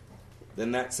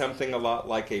 then that's something a lot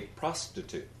like a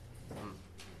prostitute.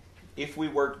 If we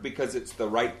work because it's the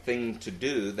right thing to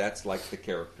do, that's like the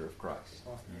character of Christ.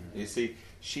 You see,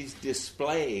 she's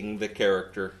displaying the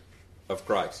character of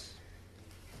Christ.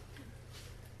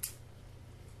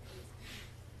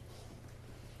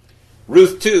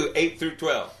 Ruth 2, 8 through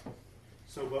 12.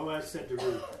 So Boaz said to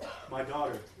Ruth, "My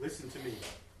daughter, listen to me.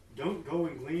 Don't go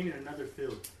and glean in another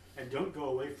field, and don't go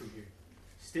away from here.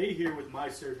 Stay here with my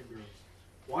servant girls.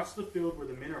 Watch the field where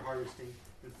the men are harvesting,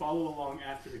 and follow along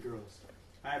after the girls.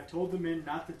 I have told the men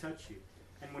not to touch you,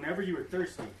 and whenever you are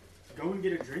thirsty, go and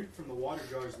get a drink from the water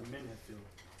jars the men have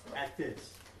filled." At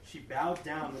this, she bowed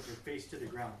down with her face to the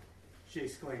ground. She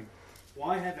exclaimed,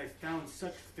 "Why have I found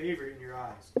such favor in your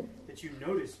eyes, that you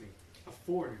notice me, a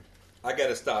foreigner?" I got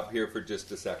to stop here for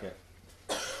just a second.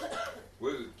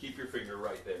 Keep your finger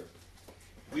right there.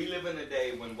 We live in a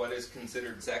day when what is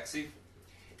considered sexy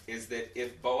is that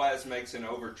if Boaz makes an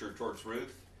overture towards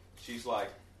Ruth, she's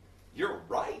like, "You're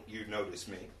right, you notice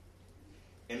me."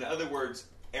 In other words,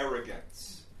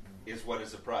 arrogance is what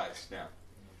is a prize now.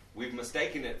 We've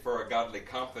mistaken it for a godly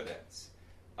confidence.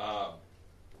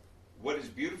 What is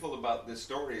beautiful about this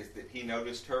story is that he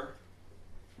noticed her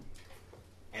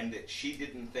and that she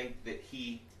didn't think that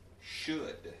he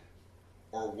should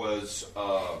or was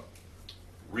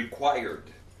required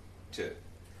to.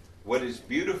 What is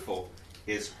beautiful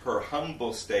is her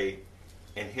humble state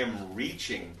and him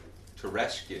reaching to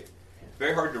rescue. It's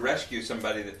very hard to rescue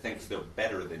somebody that thinks they're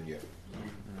better than you,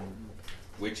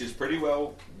 which is pretty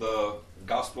well the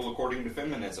gospel according to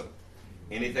feminism.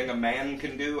 Anything a man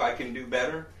can do, I can do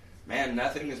better. Man,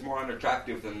 nothing is more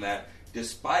unattractive than that,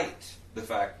 despite the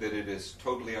fact that it is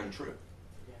totally untrue.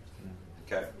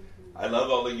 Okay? I love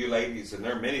all of you ladies, and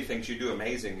there are many things you do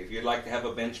amazing. If you'd like to have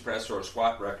a bench press or a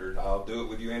squat record, I'll do it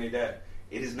with you any day.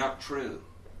 It is not true.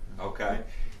 Okay?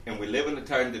 And we live in a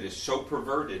time that is so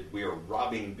perverted, we are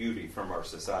robbing beauty from our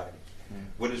society.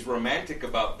 What is romantic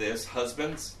about this,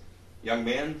 husbands, young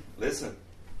men, listen,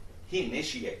 he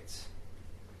initiates.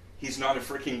 He's not a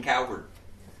freaking coward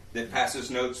that passes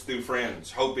notes through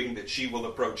friends, hoping that she will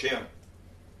approach him.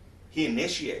 He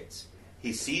initiates.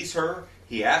 He sees her.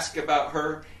 He asks about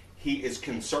her. He is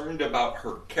concerned about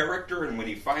her character, and when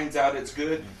he finds out it's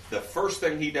good, the first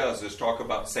thing he does is talk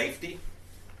about safety,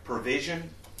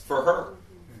 provision for her.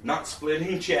 Not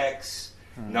splitting checks,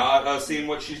 not seeing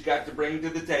what she's got to bring to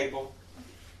the table.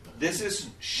 This is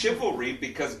chivalry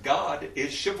because God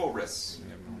is chivalrous.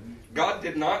 God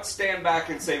did not stand back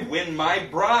and say, when my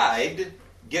bride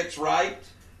gets right,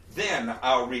 then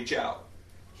I'll reach out.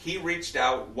 He reached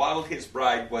out while his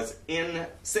bride was in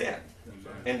sin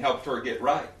and helped her get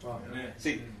right.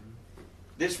 See,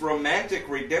 this romantic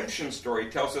redemption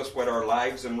story tells us what our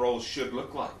lives and roles should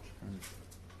look like.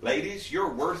 Ladies,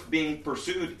 you're worth being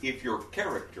pursued if your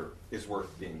character is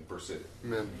worth being pursued.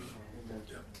 Amen.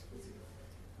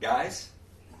 Guys,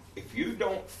 if you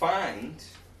don't find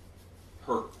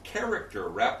her character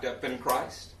wrapped up in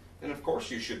Christ, then of course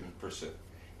you shouldn't pursue.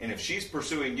 And if she's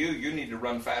pursuing you, you need to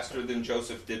run faster than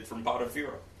Joseph did from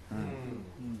Potiphar.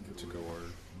 That's a good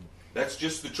word. That's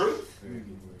just the truth.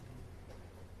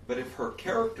 But if her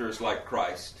character is like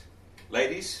Christ,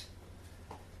 ladies,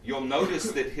 you'll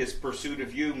notice that his pursuit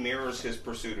of you mirrors his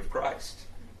pursuit of Christ,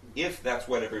 if that's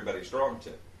what everybody's drawn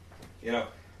to. You know,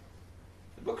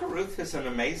 the book of Ruth is an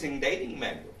amazing dating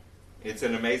manual. It's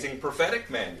an amazing prophetic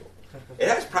manual. It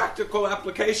has practical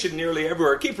application nearly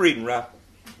everywhere. Keep reading, Rob.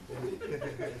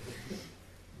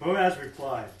 Boaz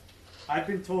replied, "I've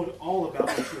been told all about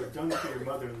what you have done to your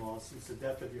mother-in-law since the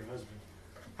death of your husband,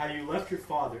 how you left your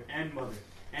father and mother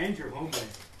and your homeland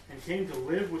and came to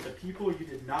live with a people you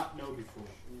did not know before.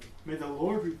 May the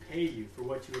Lord repay you for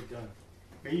what you have done.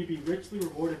 May you be richly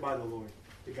rewarded by the Lord,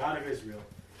 the God of Israel,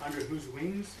 under whose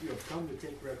wings you have come to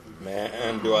take refuge.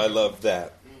 Man, do I love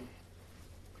that.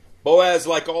 Boaz,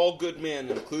 like all good men,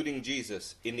 including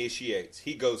Jesus, initiates.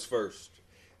 He goes first.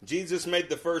 Jesus made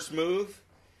the first move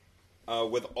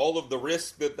with all of the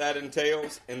risk that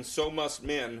entails, and so must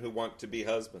men who want to be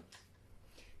husbands.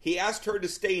 He asked her to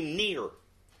stay near.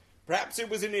 Perhaps it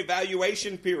was an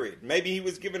evaluation period. Maybe he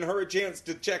was giving her a chance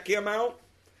to check him out.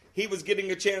 He was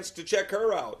getting a chance to check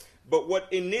her out. But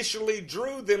what initially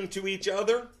drew them to each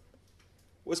other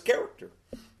was character.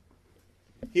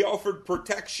 He offered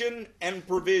protection and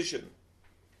provision.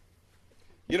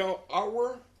 You know,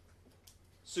 our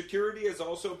security is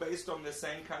also based on the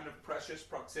same kind of precious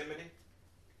proximity.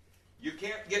 You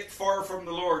can't get far from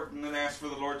the Lord and then ask for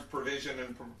the Lord's provision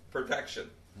and protection.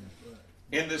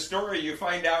 In the story, you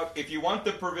find out if you want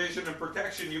the provision and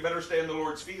protection, you better stay in the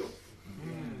Lord's field.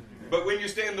 But when you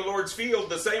stay in the Lord's field,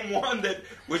 the same one that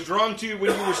was drawn to you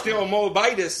when you were still a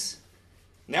Moabitess,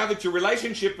 now that your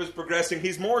relationship is progressing,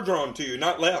 he's more drawn to you,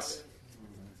 not less.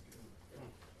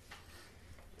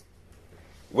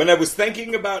 When I was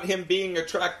thinking about him being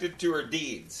attracted to her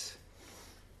deeds,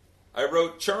 I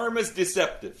wrote, charm is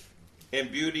deceptive and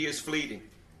beauty is fleeting.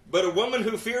 But a woman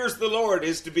who fears the Lord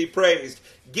is to be praised.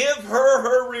 Give her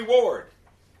her reward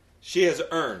she has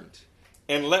earned,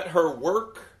 and let her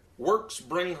works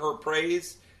bring her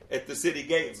praise at the city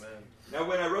gates. Amen. Now,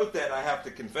 when I wrote that, I have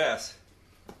to confess,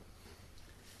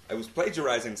 I was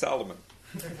plagiarizing Solomon.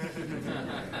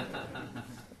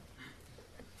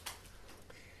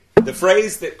 The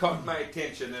phrase that caught my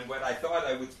attention, and what I thought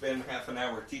I would spend half an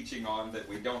hour teaching on that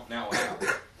we don't now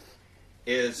have,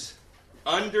 is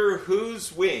under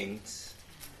whose wings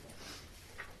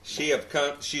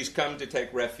she's come to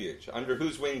take refuge. Under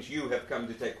whose wings you have come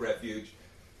to take refuge.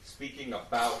 Speaking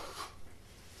about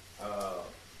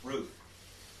Ruth.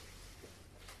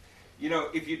 You know,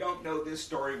 if you don't know this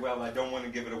story well, I don't want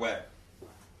to give it away.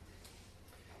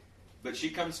 But she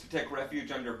comes to take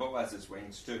refuge under Boaz's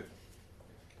wings too.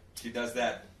 She does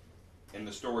that in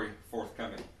the story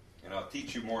forthcoming. And I'll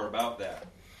teach you more about that.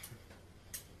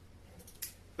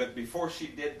 But before she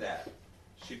did that,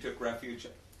 she took refuge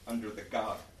under the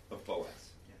God of Boaz.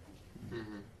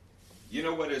 Mm-hmm. You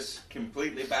know what is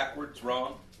completely backwards,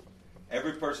 wrong?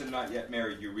 Every person not yet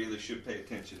married, you really should pay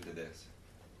attention to this.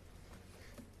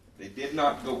 They did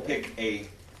not go pick a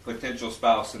potential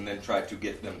spouse and then try to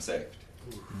get them saved.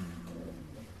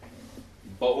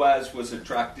 Boaz was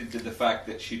attracted to the fact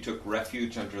that she took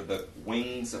refuge under the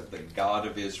wings of the God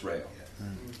of Israel.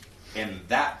 And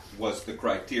that was the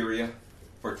criteria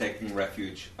for taking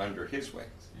refuge under his wings.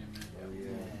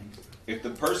 If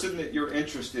the person that you're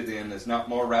interested in is not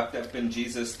more wrapped up in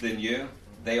Jesus than you,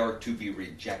 they are to be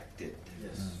rejected.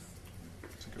 Yes.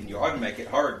 And you ought to make it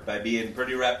hard by being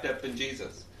pretty wrapped up in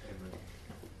Jesus.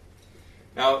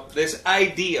 Now, this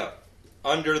idea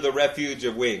under the refuge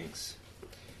of wings.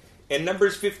 In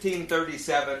Numbers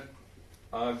 15:37,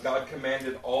 God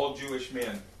commanded all Jewish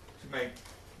men to make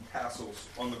tassels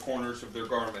on the corners of their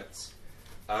garments.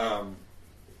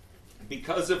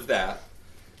 Because of that,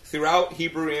 throughout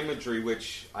Hebrew imagery,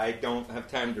 which I don't have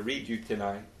time to read you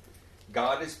tonight,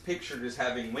 God is pictured as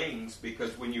having wings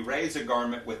because when you raise a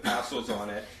garment with tassels on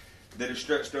it that is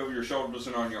stretched over your shoulders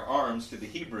and on your arms, to the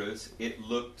Hebrews, it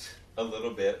looked a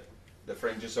little bit, the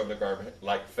fringes on the garment,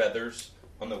 like feathers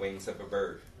on the wings of a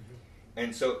bird.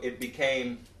 And so it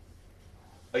became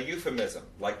a euphemism,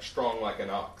 like strong like an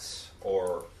ox,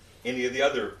 or any of the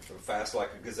other, fast like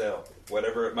a gazelle,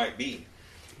 whatever it might be.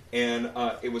 And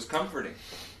it was comforting.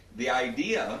 The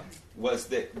idea was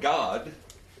that God,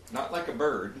 not like a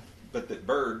bird, but that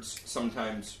birds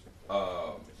sometimes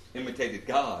imitated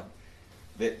God,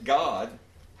 that God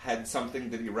had something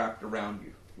that he wrapped around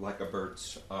you, like a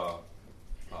bird's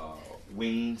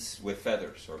wings with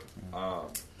feathers.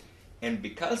 And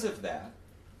because of that,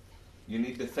 you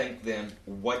need to think then,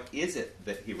 what is it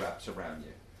that he wraps around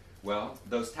you? Well,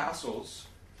 those tassels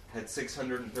had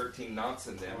 613 knots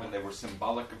in them, and they were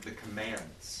symbolic of the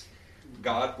commands.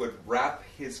 God would wrap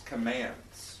his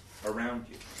commands around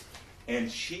you.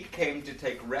 And she came to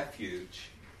take refuge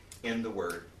in the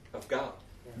Word of God.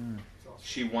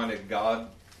 She wanted God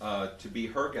to be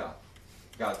her God,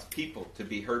 God's people to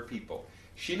be her people.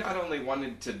 She not only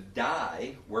wanted to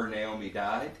die where Naomi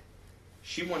died,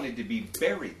 she wanted to be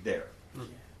buried there.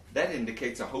 That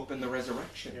indicates a hope in the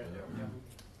resurrection.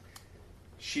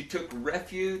 She took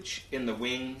refuge in the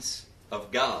wings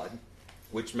of God,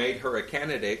 which made her a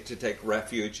candidate to take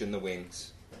refuge in the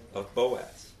wings of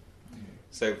Boaz.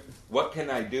 So, what can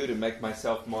I do to make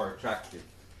myself more attractive?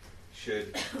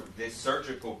 Should this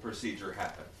surgical procedure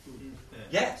happen?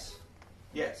 Yes.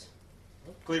 Yes.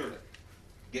 Clearly.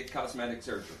 Get cosmetic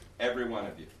surgery. Every one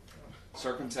of you.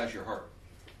 Circumcise your heart.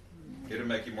 It'll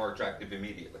make you more attractive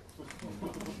immediately.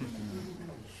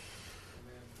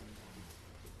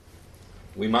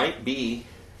 We might be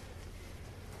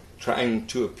trying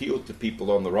to appeal to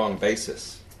people on the wrong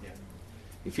basis.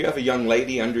 If you have a young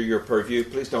lady under your purview,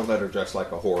 please don't let her dress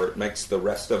like a whore. It makes the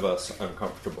rest of us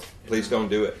uncomfortable. Please don't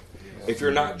do it. If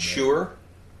you're not sure,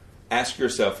 ask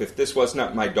yourself, if this was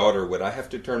not my daughter, would I have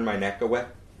to turn my neck away?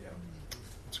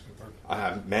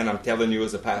 Man, I'm telling you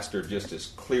as a pastor just as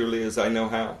clearly as I know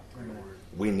how.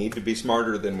 We need to be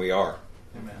smarter than we are.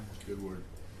 Amen. Good word.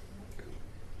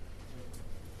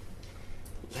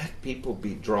 Let people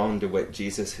be drawn to what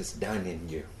Jesus has done in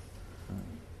you.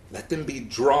 Let them be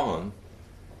drawn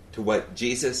to what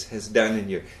Jesus has done in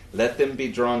you. Let them be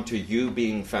drawn to you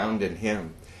being found in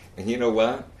Him. And you know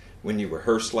what? When you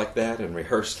rehearse like that and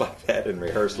rehearse like that and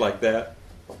rehearse like that,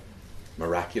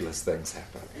 miraculous things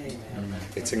happen. Amen.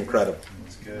 It's incredible.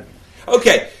 That's good.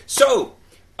 Okay, so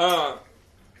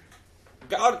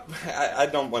God, I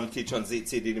don't want to teach on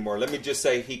Tzitzit anymore. Let me just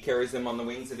say He carries them on the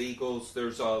wings of eagles.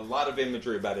 There's a lot of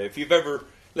imagery about it. If you've ever,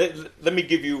 let me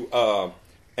give you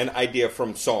an idea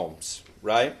from Psalms,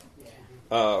 right?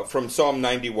 From Psalm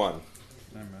 91.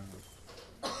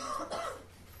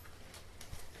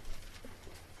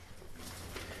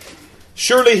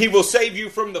 Surely He will save you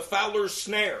from the fowler's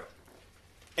snare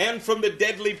and from the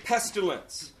deadly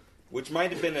pestilence, which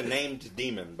might have been a named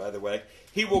demon, by the way.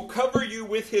 He will cover you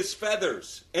with His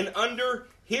feathers, and under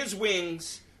His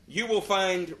wings you will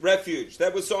find refuge.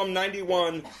 That was Psalm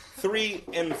 91, 3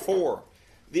 and 4.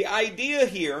 The idea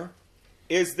here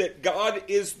is that God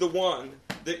is the one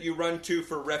that you run to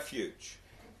for refuge.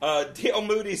 D.L.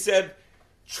 Moody said,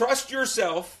 trust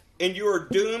yourself and you are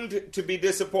doomed to be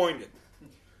disappointed.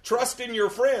 Trust in your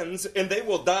friends and they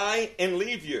will die and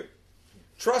leave you.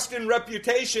 Trust in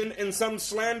reputation and some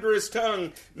slanderous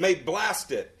tongue may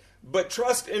blast it. But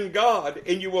trust in God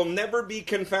and you will never be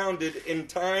confounded in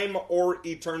time or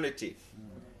eternity.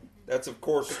 That's, of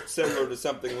course, similar to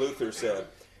something Luther said.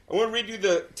 I want to read you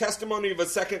the testimony of a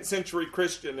 2nd century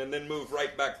Christian and then move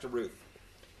right back to Ruth.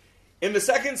 In the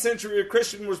 2nd century, a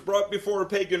Christian was brought before a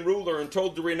pagan ruler and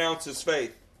told to renounce his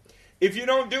faith. If you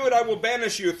don't do it, I will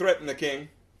banish you, threatened the king.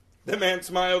 The man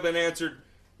smiled and answered,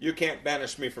 you can't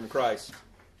banish me from Christ.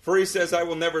 For He says, I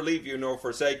will never leave you nor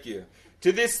forsake you.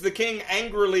 To this the king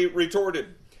angrily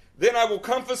retorted, then I will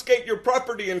confiscate your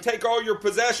property and take all your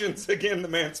possessions. Again, the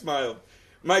man smiled.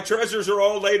 My treasures are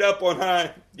all laid up on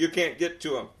high. You can't get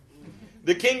to them.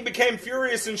 The king became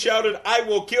furious and shouted, I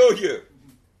will kill you.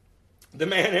 The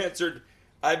man answered,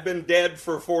 I've been dead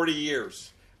for 40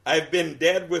 years. I've been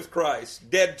dead with Christ,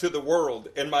 dead to the world,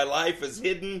 and my life is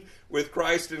hidden with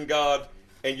Christ and God,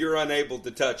 and you're unable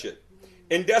to touch it.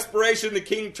 In desperation, the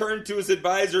king turned to his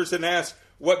advisors and asked,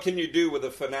 what can you do with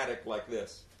a fanatic like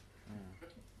this?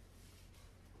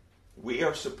 We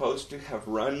are supposed to have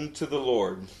run to the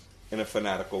Lord in a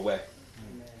fanatical way.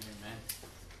 Amen.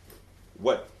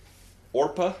 What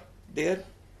Orpah did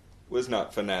was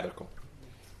not fanatical.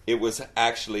 It was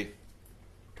actually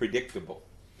predictable.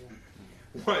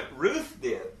 What Ruth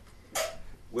did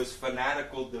was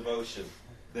fanatical devotion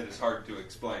that is hard to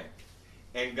explain.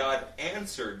 And God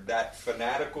answered that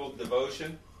fanatical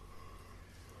devotion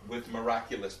with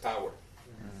miraculous power.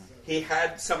 He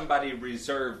had somebody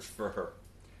reserved for her.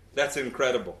 That's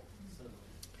incredible.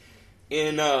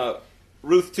 In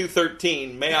Ruth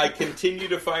 2:13, may I continue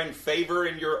to find favor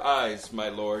in your eyes, my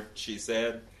Lord, she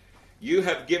said. You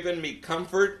have given me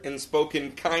comfort and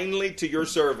spoken kindly to your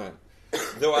servant,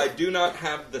 though I do not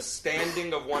have the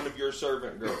standing of one of your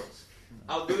servant girls.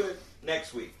 I'll do it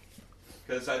next week,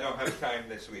 because I don't have time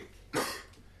this week.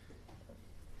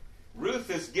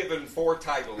 Ruth is given 4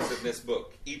 titles in this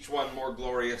book, each one more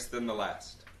glorious than the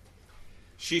last.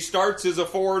 She starts as a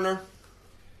foreigner.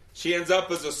 She ends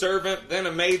up as a servant, then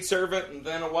a maidservant, and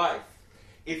then a wife.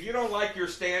 If you don't like your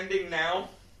standing now,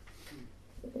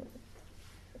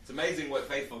 it's amazing what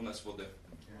faithfulness will do.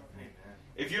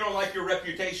 If you don't like your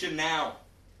reputation now,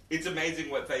 it's amazing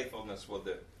what faithfulness will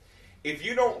do. If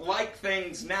you don't like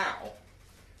things now,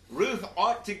 Ruth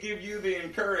ought to give you the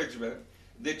encouragement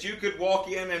that you could walk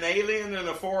in an alien and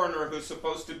a foreigner who's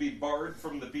supposed to be barred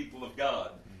from the people of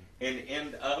God and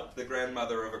end up the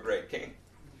grandmother of a great king.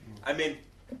 I mean,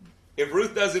 if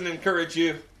Ruth doesn't encourage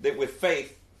you that with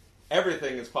faith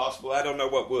everything is possible, I don't know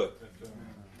what would.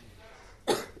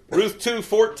 Ruth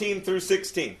 2:14 through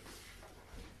 16.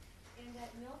 And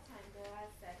at mealtime Boaz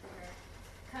said to her,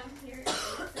 come here and eat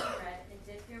some bread and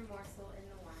dip your morsel in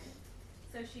the wine.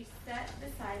 So she sat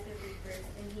beside the reapers,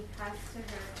 and he passed to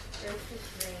her roasted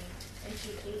grain, and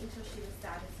she ate until she was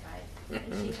satisfied,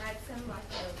 and she had some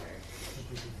left over.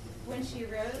 When she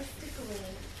rose to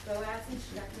glean, Boaz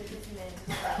instructed his men,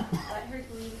 let her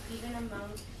glean even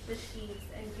among the sheaves,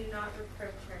 and do not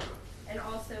reproach her, and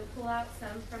also pull out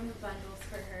some from the bundles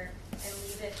for her, and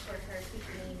leave it for her to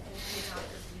glean, and do not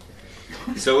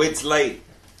rebuke her. So it's late,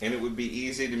 and it would be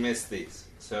easy to miss these.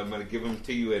 So I'm going to give them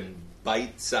to you in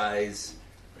bite-sized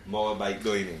Moabite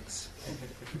gleanings.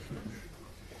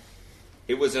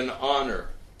 It was an honor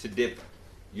to dip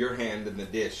your hand in the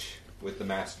dish with the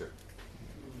master.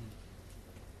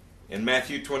 In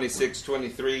Matthew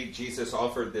 26:23, Jesus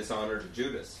offered this honor to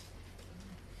Judas,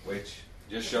 which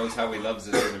just shows how he loves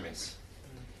his enemies.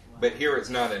 But here it's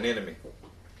not an enemy.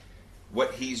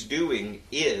 What he's doing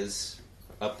is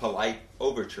a polite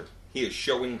overture. He is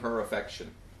showing her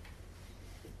affection.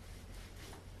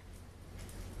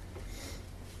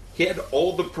 He had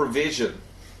all the provision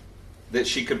that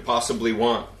she could possibly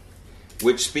want,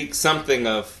 which speaks something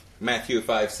of Matthew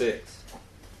 5:6.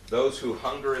 Those who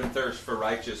hunger and thirst for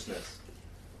righteousness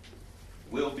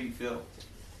will be filled.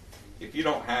 If you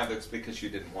don't have it, it's because you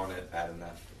didn't want it bad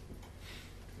enough.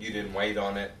 You didn't wait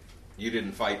on it. You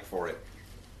didn't fight for it.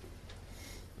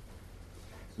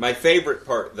 My favorite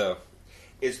part, though,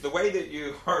 is the way that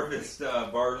you harvest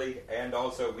barley and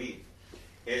also wheat.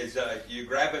 Is you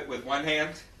grab it with one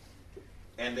hand,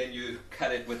 and then you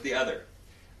cut it with the other.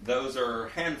 Those are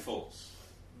handfuls,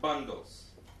 bundles.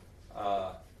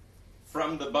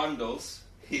 From the bundles,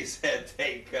 he said,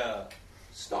 take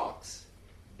stalks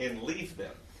and leave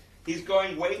them. He's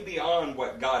going way beyond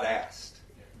what God asked.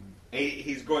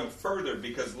 He's going further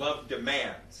because love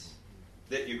demands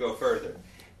that you go further.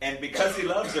 And because he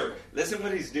loves her, listen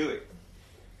what he's doing.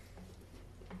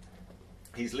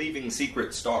 He's leaving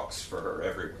secret stalks for her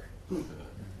everywhere.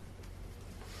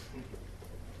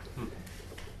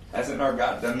 Hasn't our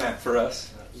God done that for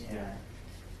us? Yeah.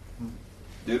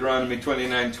 Deuteronomy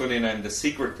 29:29, the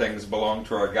secret things belong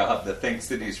to our God, the things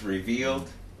that he's revealed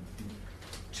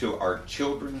to our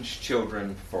children's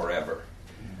children forever.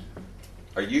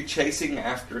 Are you chasing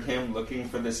after him, looking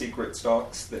for the secret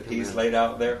stalks that he's laid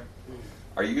out there?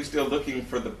 Are you still looking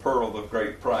for the pearl of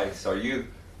great price? Are you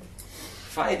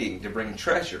fighting to bring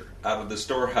treasure out of the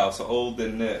storehouse, old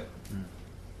and new?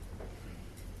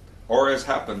 Or as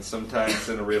happens sometimes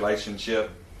in a relationship,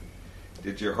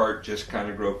 did your heart just kind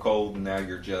of grow cold and now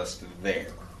you're just there?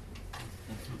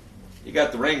 You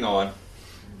got the ring on,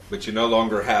 but you no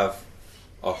longer have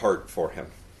a heart for him.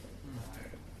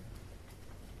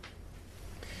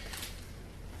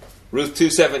 Ruth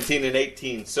 2:17 and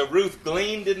 18. So Ruth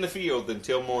gleaned in the field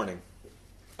until morning.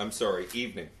 I'm sorry,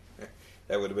 evening.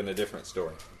 That would have been a different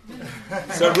story.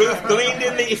 So Ruth gleaned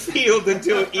in the field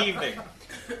until evening.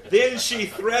 Then she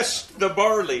threshed the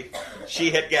barley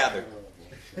she had gathered.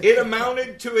 It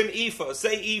amounted to an ephah.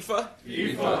 Say ephah.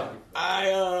 Ephah.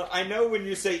 I know when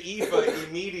you say ephah,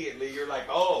 immediately you're like,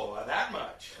 oh, that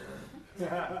much.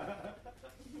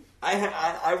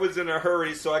 I was in a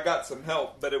hurry, so I got some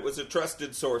help, but it was a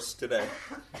trusted source today.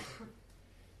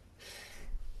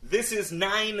 This is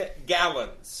 9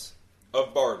 gallons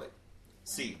of barley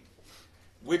seed,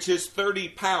 which is 30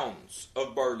 pounds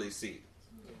of barley seed,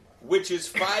 which is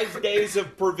 5 days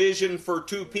of provision for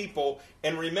 2 people.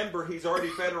 And remember, he's already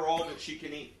fed her all that she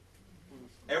can eat.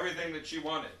 Everything that she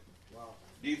wanted. Wow.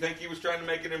 Do you think he was trying to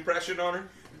make an impression on her?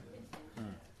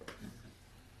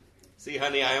 See,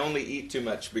 honey, I only eat too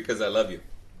much because I love you.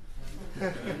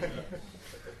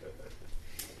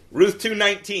 Ruth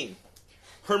 2:19.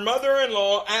 Her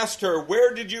mother-in-law asked her,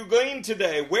 where did you glean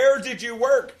today? Where did you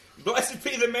work? Blessed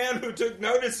be the man who took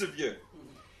notice of you.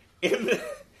 In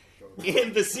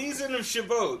the season of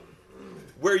Shavuot,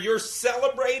 where you're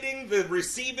celebrating the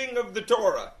receiving of the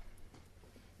Torah,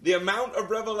 the amount of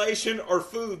revelation or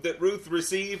food that Ruth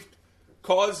received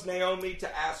caused Naomi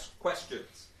to ask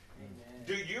questions. Amen.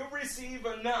 Do you receive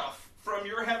enough from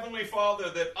your Heavenly Father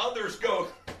that others go,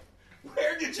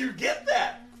 where did you get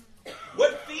that?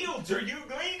 What fields are you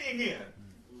gleaning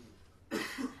in?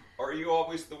 Or are you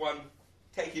always the one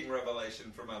taking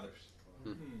revelation from others?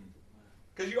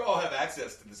 Because you all have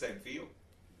access to the same field.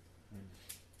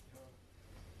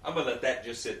 I'm going to let that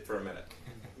just sit for a minute.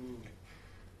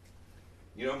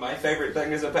 You know, my favorite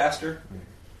thing as a pastor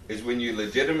is when you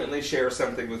legitimately share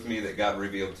something with me that God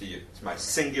revealed to you. It's my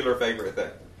singular favorite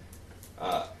thing.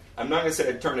 I'm not going to say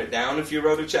I'd turn it down if you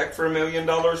wrote a check for $1 million,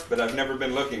 but I've never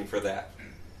been looking for that.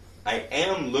 I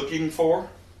am looking for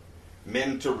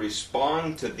men to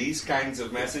respond to these kinds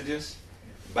of messages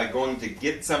by going to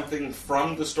get something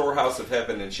from the storehouse of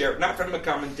heaven and share it, not from a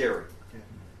commentary,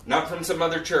 Not from some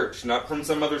other church, not from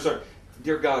some other service.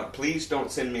 Dear God, please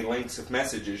don't send me links of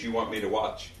messages you want me to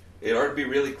watch. It ought to be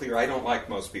really clear. I don't like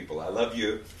most people. I love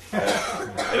you.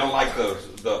 I don't like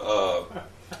the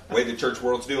way the church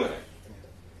world's doing it.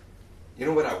 You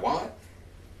know what I want?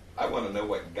 I want to know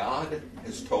what God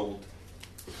has told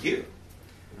you.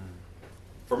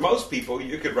 For most people,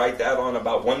 you could write that on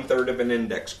about 1/3 of an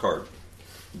index card.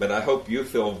 But I hope you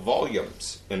fill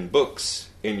volumes and books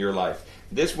in your life.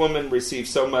 This woman received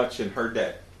so much in her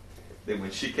day that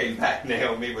when she came back,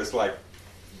 Naomi was like,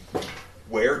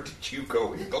 where did you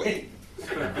go and glean?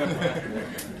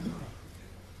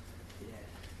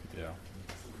 Yeah.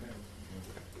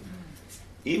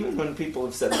 Even when people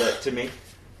have said that to me,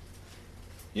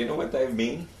 you know what they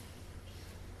mean?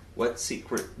 What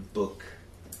secret book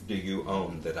do you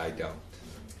own that I don't?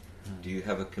 Do you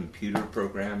have a computer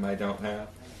program I don't have?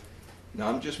 No,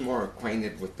 I'm just more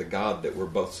acquainted with the God that we're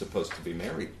both supposed to be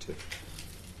married to.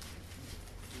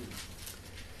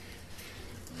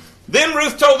 Then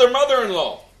Ruth told her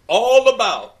mother-in-law all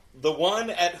about the one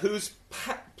at whose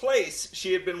place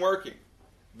she had been working.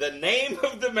 The name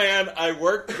of the man I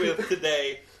worked with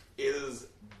today is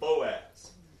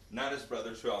Boaz. Not his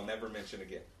brothers, who I'll never mention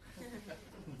again.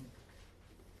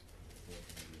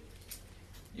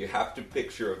 You have to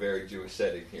picture a very Jewish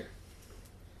setting here.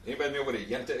 Anybody know what a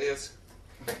yenta is?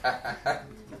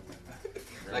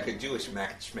 Like a Jewish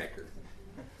matchmaker.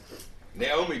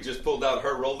 Naomi just pulled out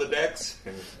her Rolodex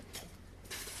and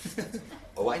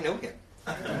oh, I know him.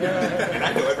 And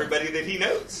I know everybody that he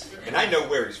knows. And I know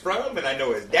where he's from, and I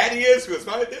know his daddy is, who his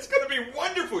mom is. It's going to be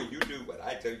wonderful. You do what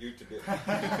I tell you to do. I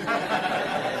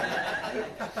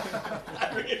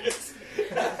mean,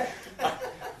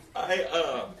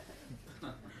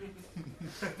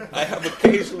 I have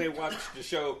occasionally watched a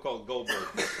show called Goldberg.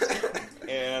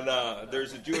 And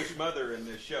there's a Jewish mother in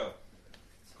this show.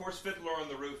 Of course, Fiddler on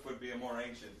the Roof would be a more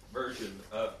ancient version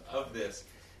of this.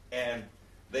 And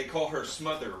they call her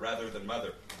Smother rather than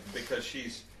Mother because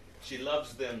she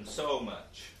loves them so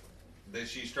much that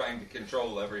she's trying to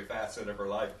control every facet of her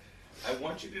life. I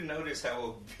want you to notice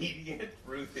how obedient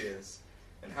Ruth is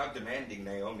and how demanding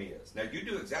Naomi is. Now, you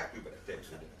do exactly what I tell you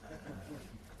to do.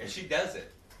 And she does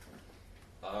it.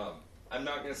 I'm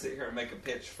not going to sit here and make a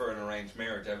pitch for an arranged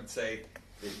marriage. I would say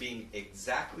that being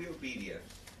exactly obedient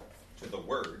to the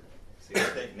word, see, I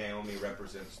think Naomi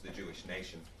represents the Jewish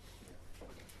nation,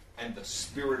 and the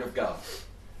Spirit of God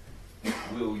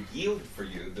will yield for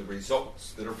you the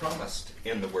results that are promised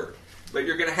in the Word. But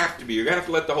you're going to have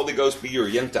to let the Holy Ghost be your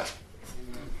yenta.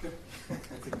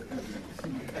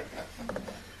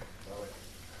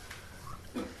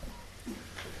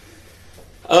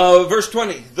 Verse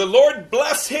 20, the Lord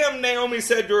bless him, Naomi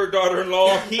said to her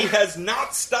daughter-in-law. He has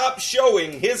not stopped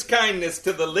showing his kindness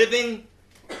to the living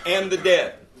and the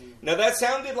dead. Now, that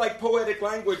sounded like poetic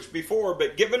language before,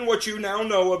 but given what you now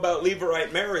know about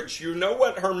Levirate marriage, you know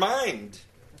what her mind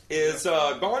is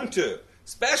gone to,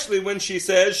 especially when she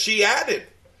says, she added,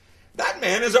 that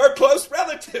man is our close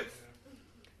relative.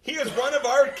 He is one of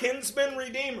our kinsmen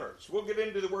redeemers. We'll get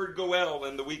into the word goel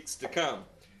in the weeks to come.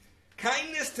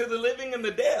 Kindness to the living and the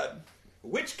dead.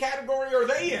 Which category are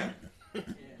they in?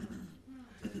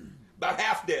 About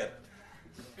half dead.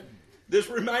 This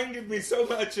reminded me so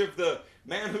much of the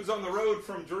man who's on the road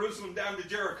from Jerusalem down to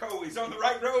Jericho. He's on the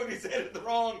right road. He's headed the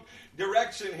wrong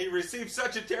direction. He received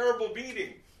such a terrible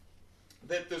beating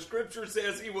that the scripture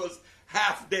says he was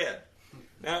half dead.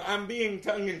 Now, I'm being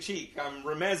tongue-in-cheek. I'm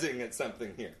remezing at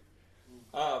something here.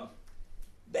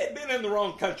 They've been in the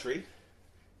wrong country.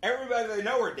 Everybody they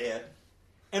know are dead.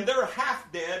 And they're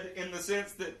half dead in the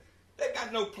sense that they've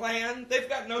got no plan. They've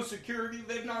got no security.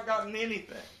 They've not gotten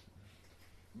anything.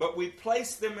 But we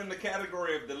place them in the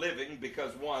category of the living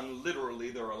because, one,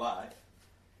 literally they're alive.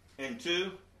 And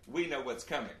two, we know what's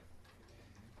coming.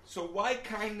 So why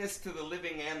kindness to the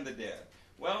living and the dead?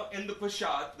 Well, in the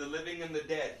Peshat, the living and the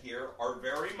dead here are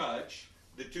very much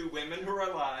the two women who are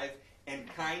alive, and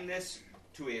kindness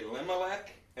to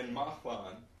Elimelech and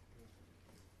Mahlon,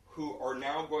 who are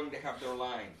now going to have their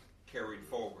line carried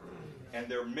forward and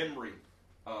their memory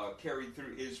carried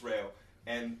through Israel,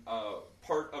 and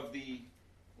part of the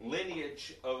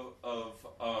lineage of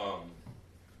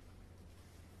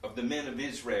the men of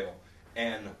Israel,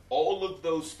 and all of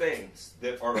those things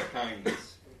that are a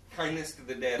kindness. Kindness to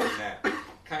the dead in that.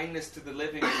 Kindness to the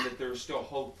living in that there's still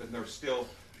hope and there's still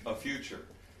a future.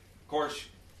 Of course,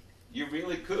 you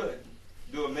really could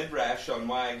do a midrash on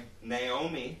why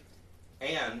Naomi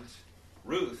and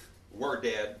Ruth were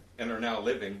dead and are now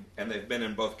living, and they've been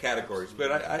in both categories.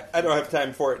 But I don't have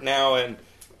time for it now, and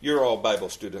you're all Bible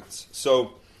students.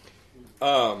 So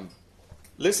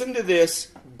Listen to this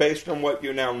based on what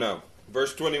you now know.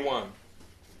 Verse 21.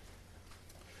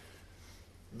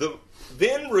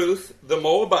 Then Ruth, the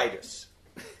Moabitess,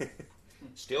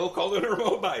 still calling her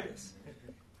Moabitess,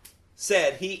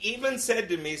 said, he even said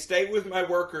to me, stay with my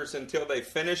workers until they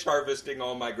finish harvesting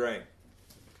all my grain.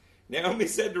 Naomi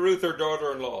said to Ruth, her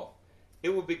daughter-in-law, it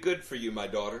will be good for you, my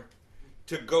daughter,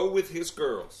 to go with his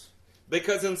girls,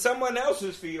 because in someone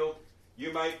else's field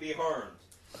you might be harmed.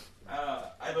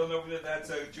 I don't know if that's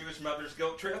a Jewish mother's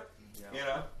guilt trip,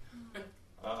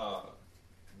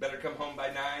 better come home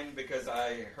by 9 because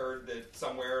I heard that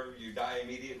somewhere you die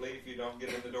immediately if you don't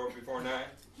get in the door before 9.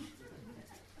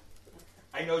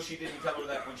 I know she didn't tell her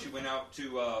that when she went out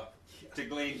to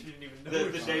glean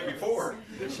the day before.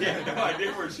 She had no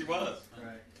idea where she was.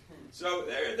 Right. So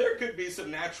there could be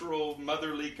some natural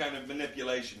motherly kind of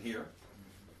manipulation here.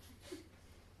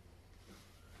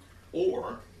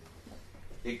 Or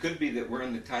it could be that we're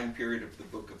in the time period of the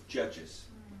book of Judges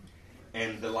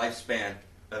and the lifespan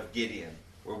of Gideon,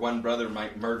 where one brother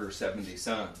might murder 70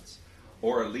 sons,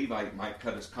 or a Levite might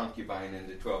cut his concubine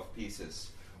into 12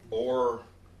 pieces, or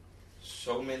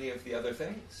so many of the other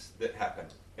things that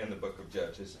happened in the book of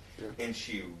Judges. Yeah. And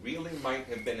she really might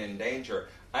have been in danger.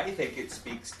 I think it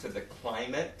speaks to the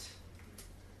climate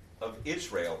of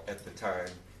Israel at the time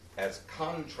as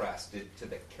contrasted to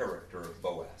the character of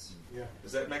Boaz. Yeah.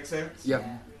 Does that make sense?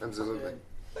 Yeah, absolutely.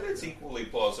 But it's equally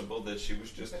plausible that she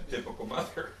was just a typical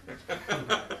mother.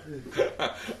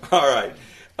 All right.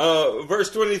 Verse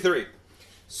 23.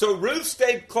 So Ruth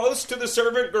stayed close to the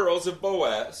servant girls of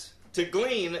Boaz to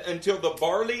glean until the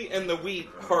barley and the wheat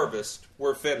harvest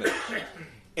were finished.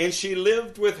 And she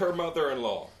lived with her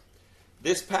mother-in-law.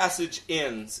 This passage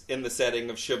ends in the setting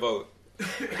of Shavuot.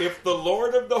 If the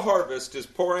Lord of the harvest is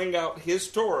pouring out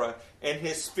his Torah and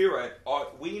his Spirit,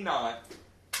 ought we not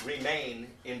remain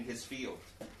in his field?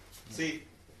 See,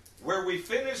 where we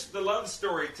finish the love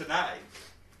story tonight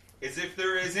is if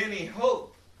there is any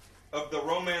hope of the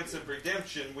romance of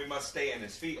redemption, we must stay in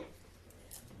his field.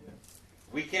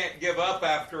 We can't give up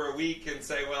after a week and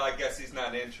say, well, I guess he's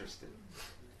not interested.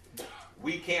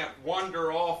 We can't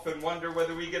wander off and wonder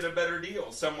whether we get a better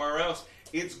deal somewhere else.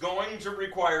 It's going to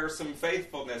require some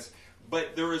faithfulness,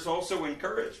 but there is also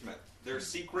encouragement. There's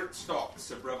secret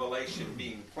stalks of revelation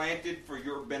being planted for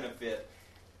your benefit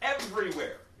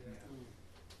everywhere.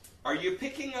 Are you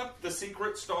picking up the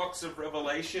secret stalks of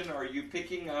revelation, or are you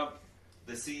picking up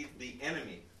the seed the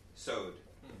enemy sowed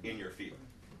in your field?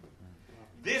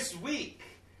 This week,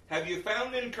 have you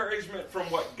found encouragement from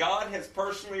what God has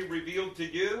personally revealed to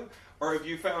you, or have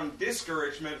you found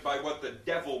discouragement by what the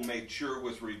devil made sure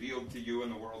was revealed to you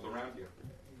in the world around you?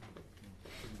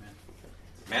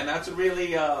 Man, that's a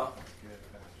really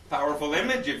powerful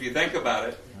image if you think about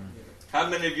it. How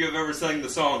many of you have ever sung the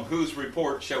song, Whose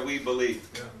Report Shall We Believe?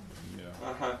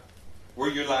 Uh-huh. Were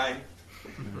you lying?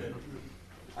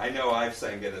 I know I've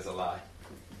sang it as a lie.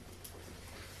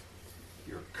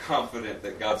 You're confident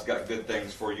that God's got good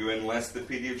things for you unless the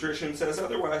pediatrician says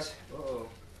otherwise. Uh-oh.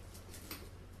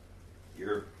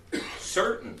 You're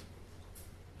certain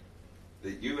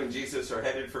that you and Jesus are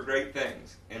headed for great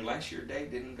things unless your day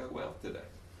didn't go well today.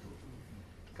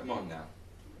 Come on now.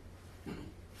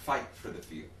 Fight for the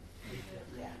field.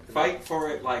 Fight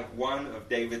for it like one of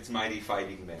David's mighty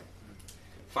fighting men.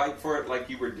 Fight for it like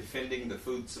you were defending the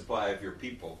food supply of your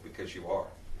people, because you are.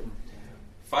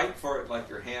 Fight for it like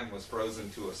your hand was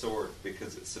frozen to a sword,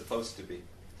 because it's supposed to be.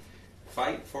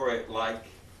 Fight for it like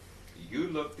you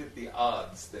looked at the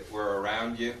odds that were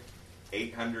around you,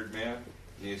 800 men,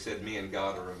 and you said, me and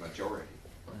God are a majority.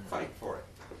 Fight for it.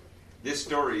 This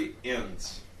story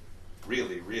ends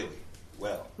really, really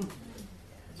well.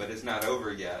 But it's not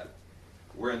over yet.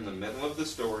 We're in the middle of the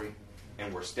story,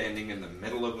 and we're standing in the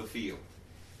middle of a field.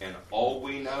 And all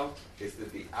we know is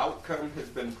that the outcome has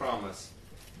been promised,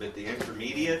 but the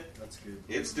intermediate,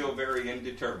 it's still very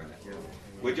indeterminate.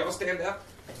 Would y'all stand up?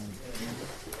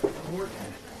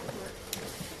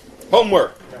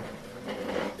 Homework.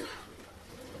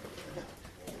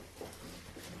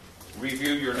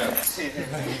 Review your notes.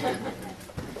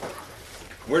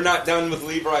 We're not done with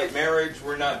Levite marriage.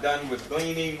 We're not done with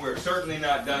gleaning. We're certainly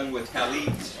not done with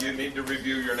Talit. You need to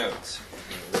review your notes.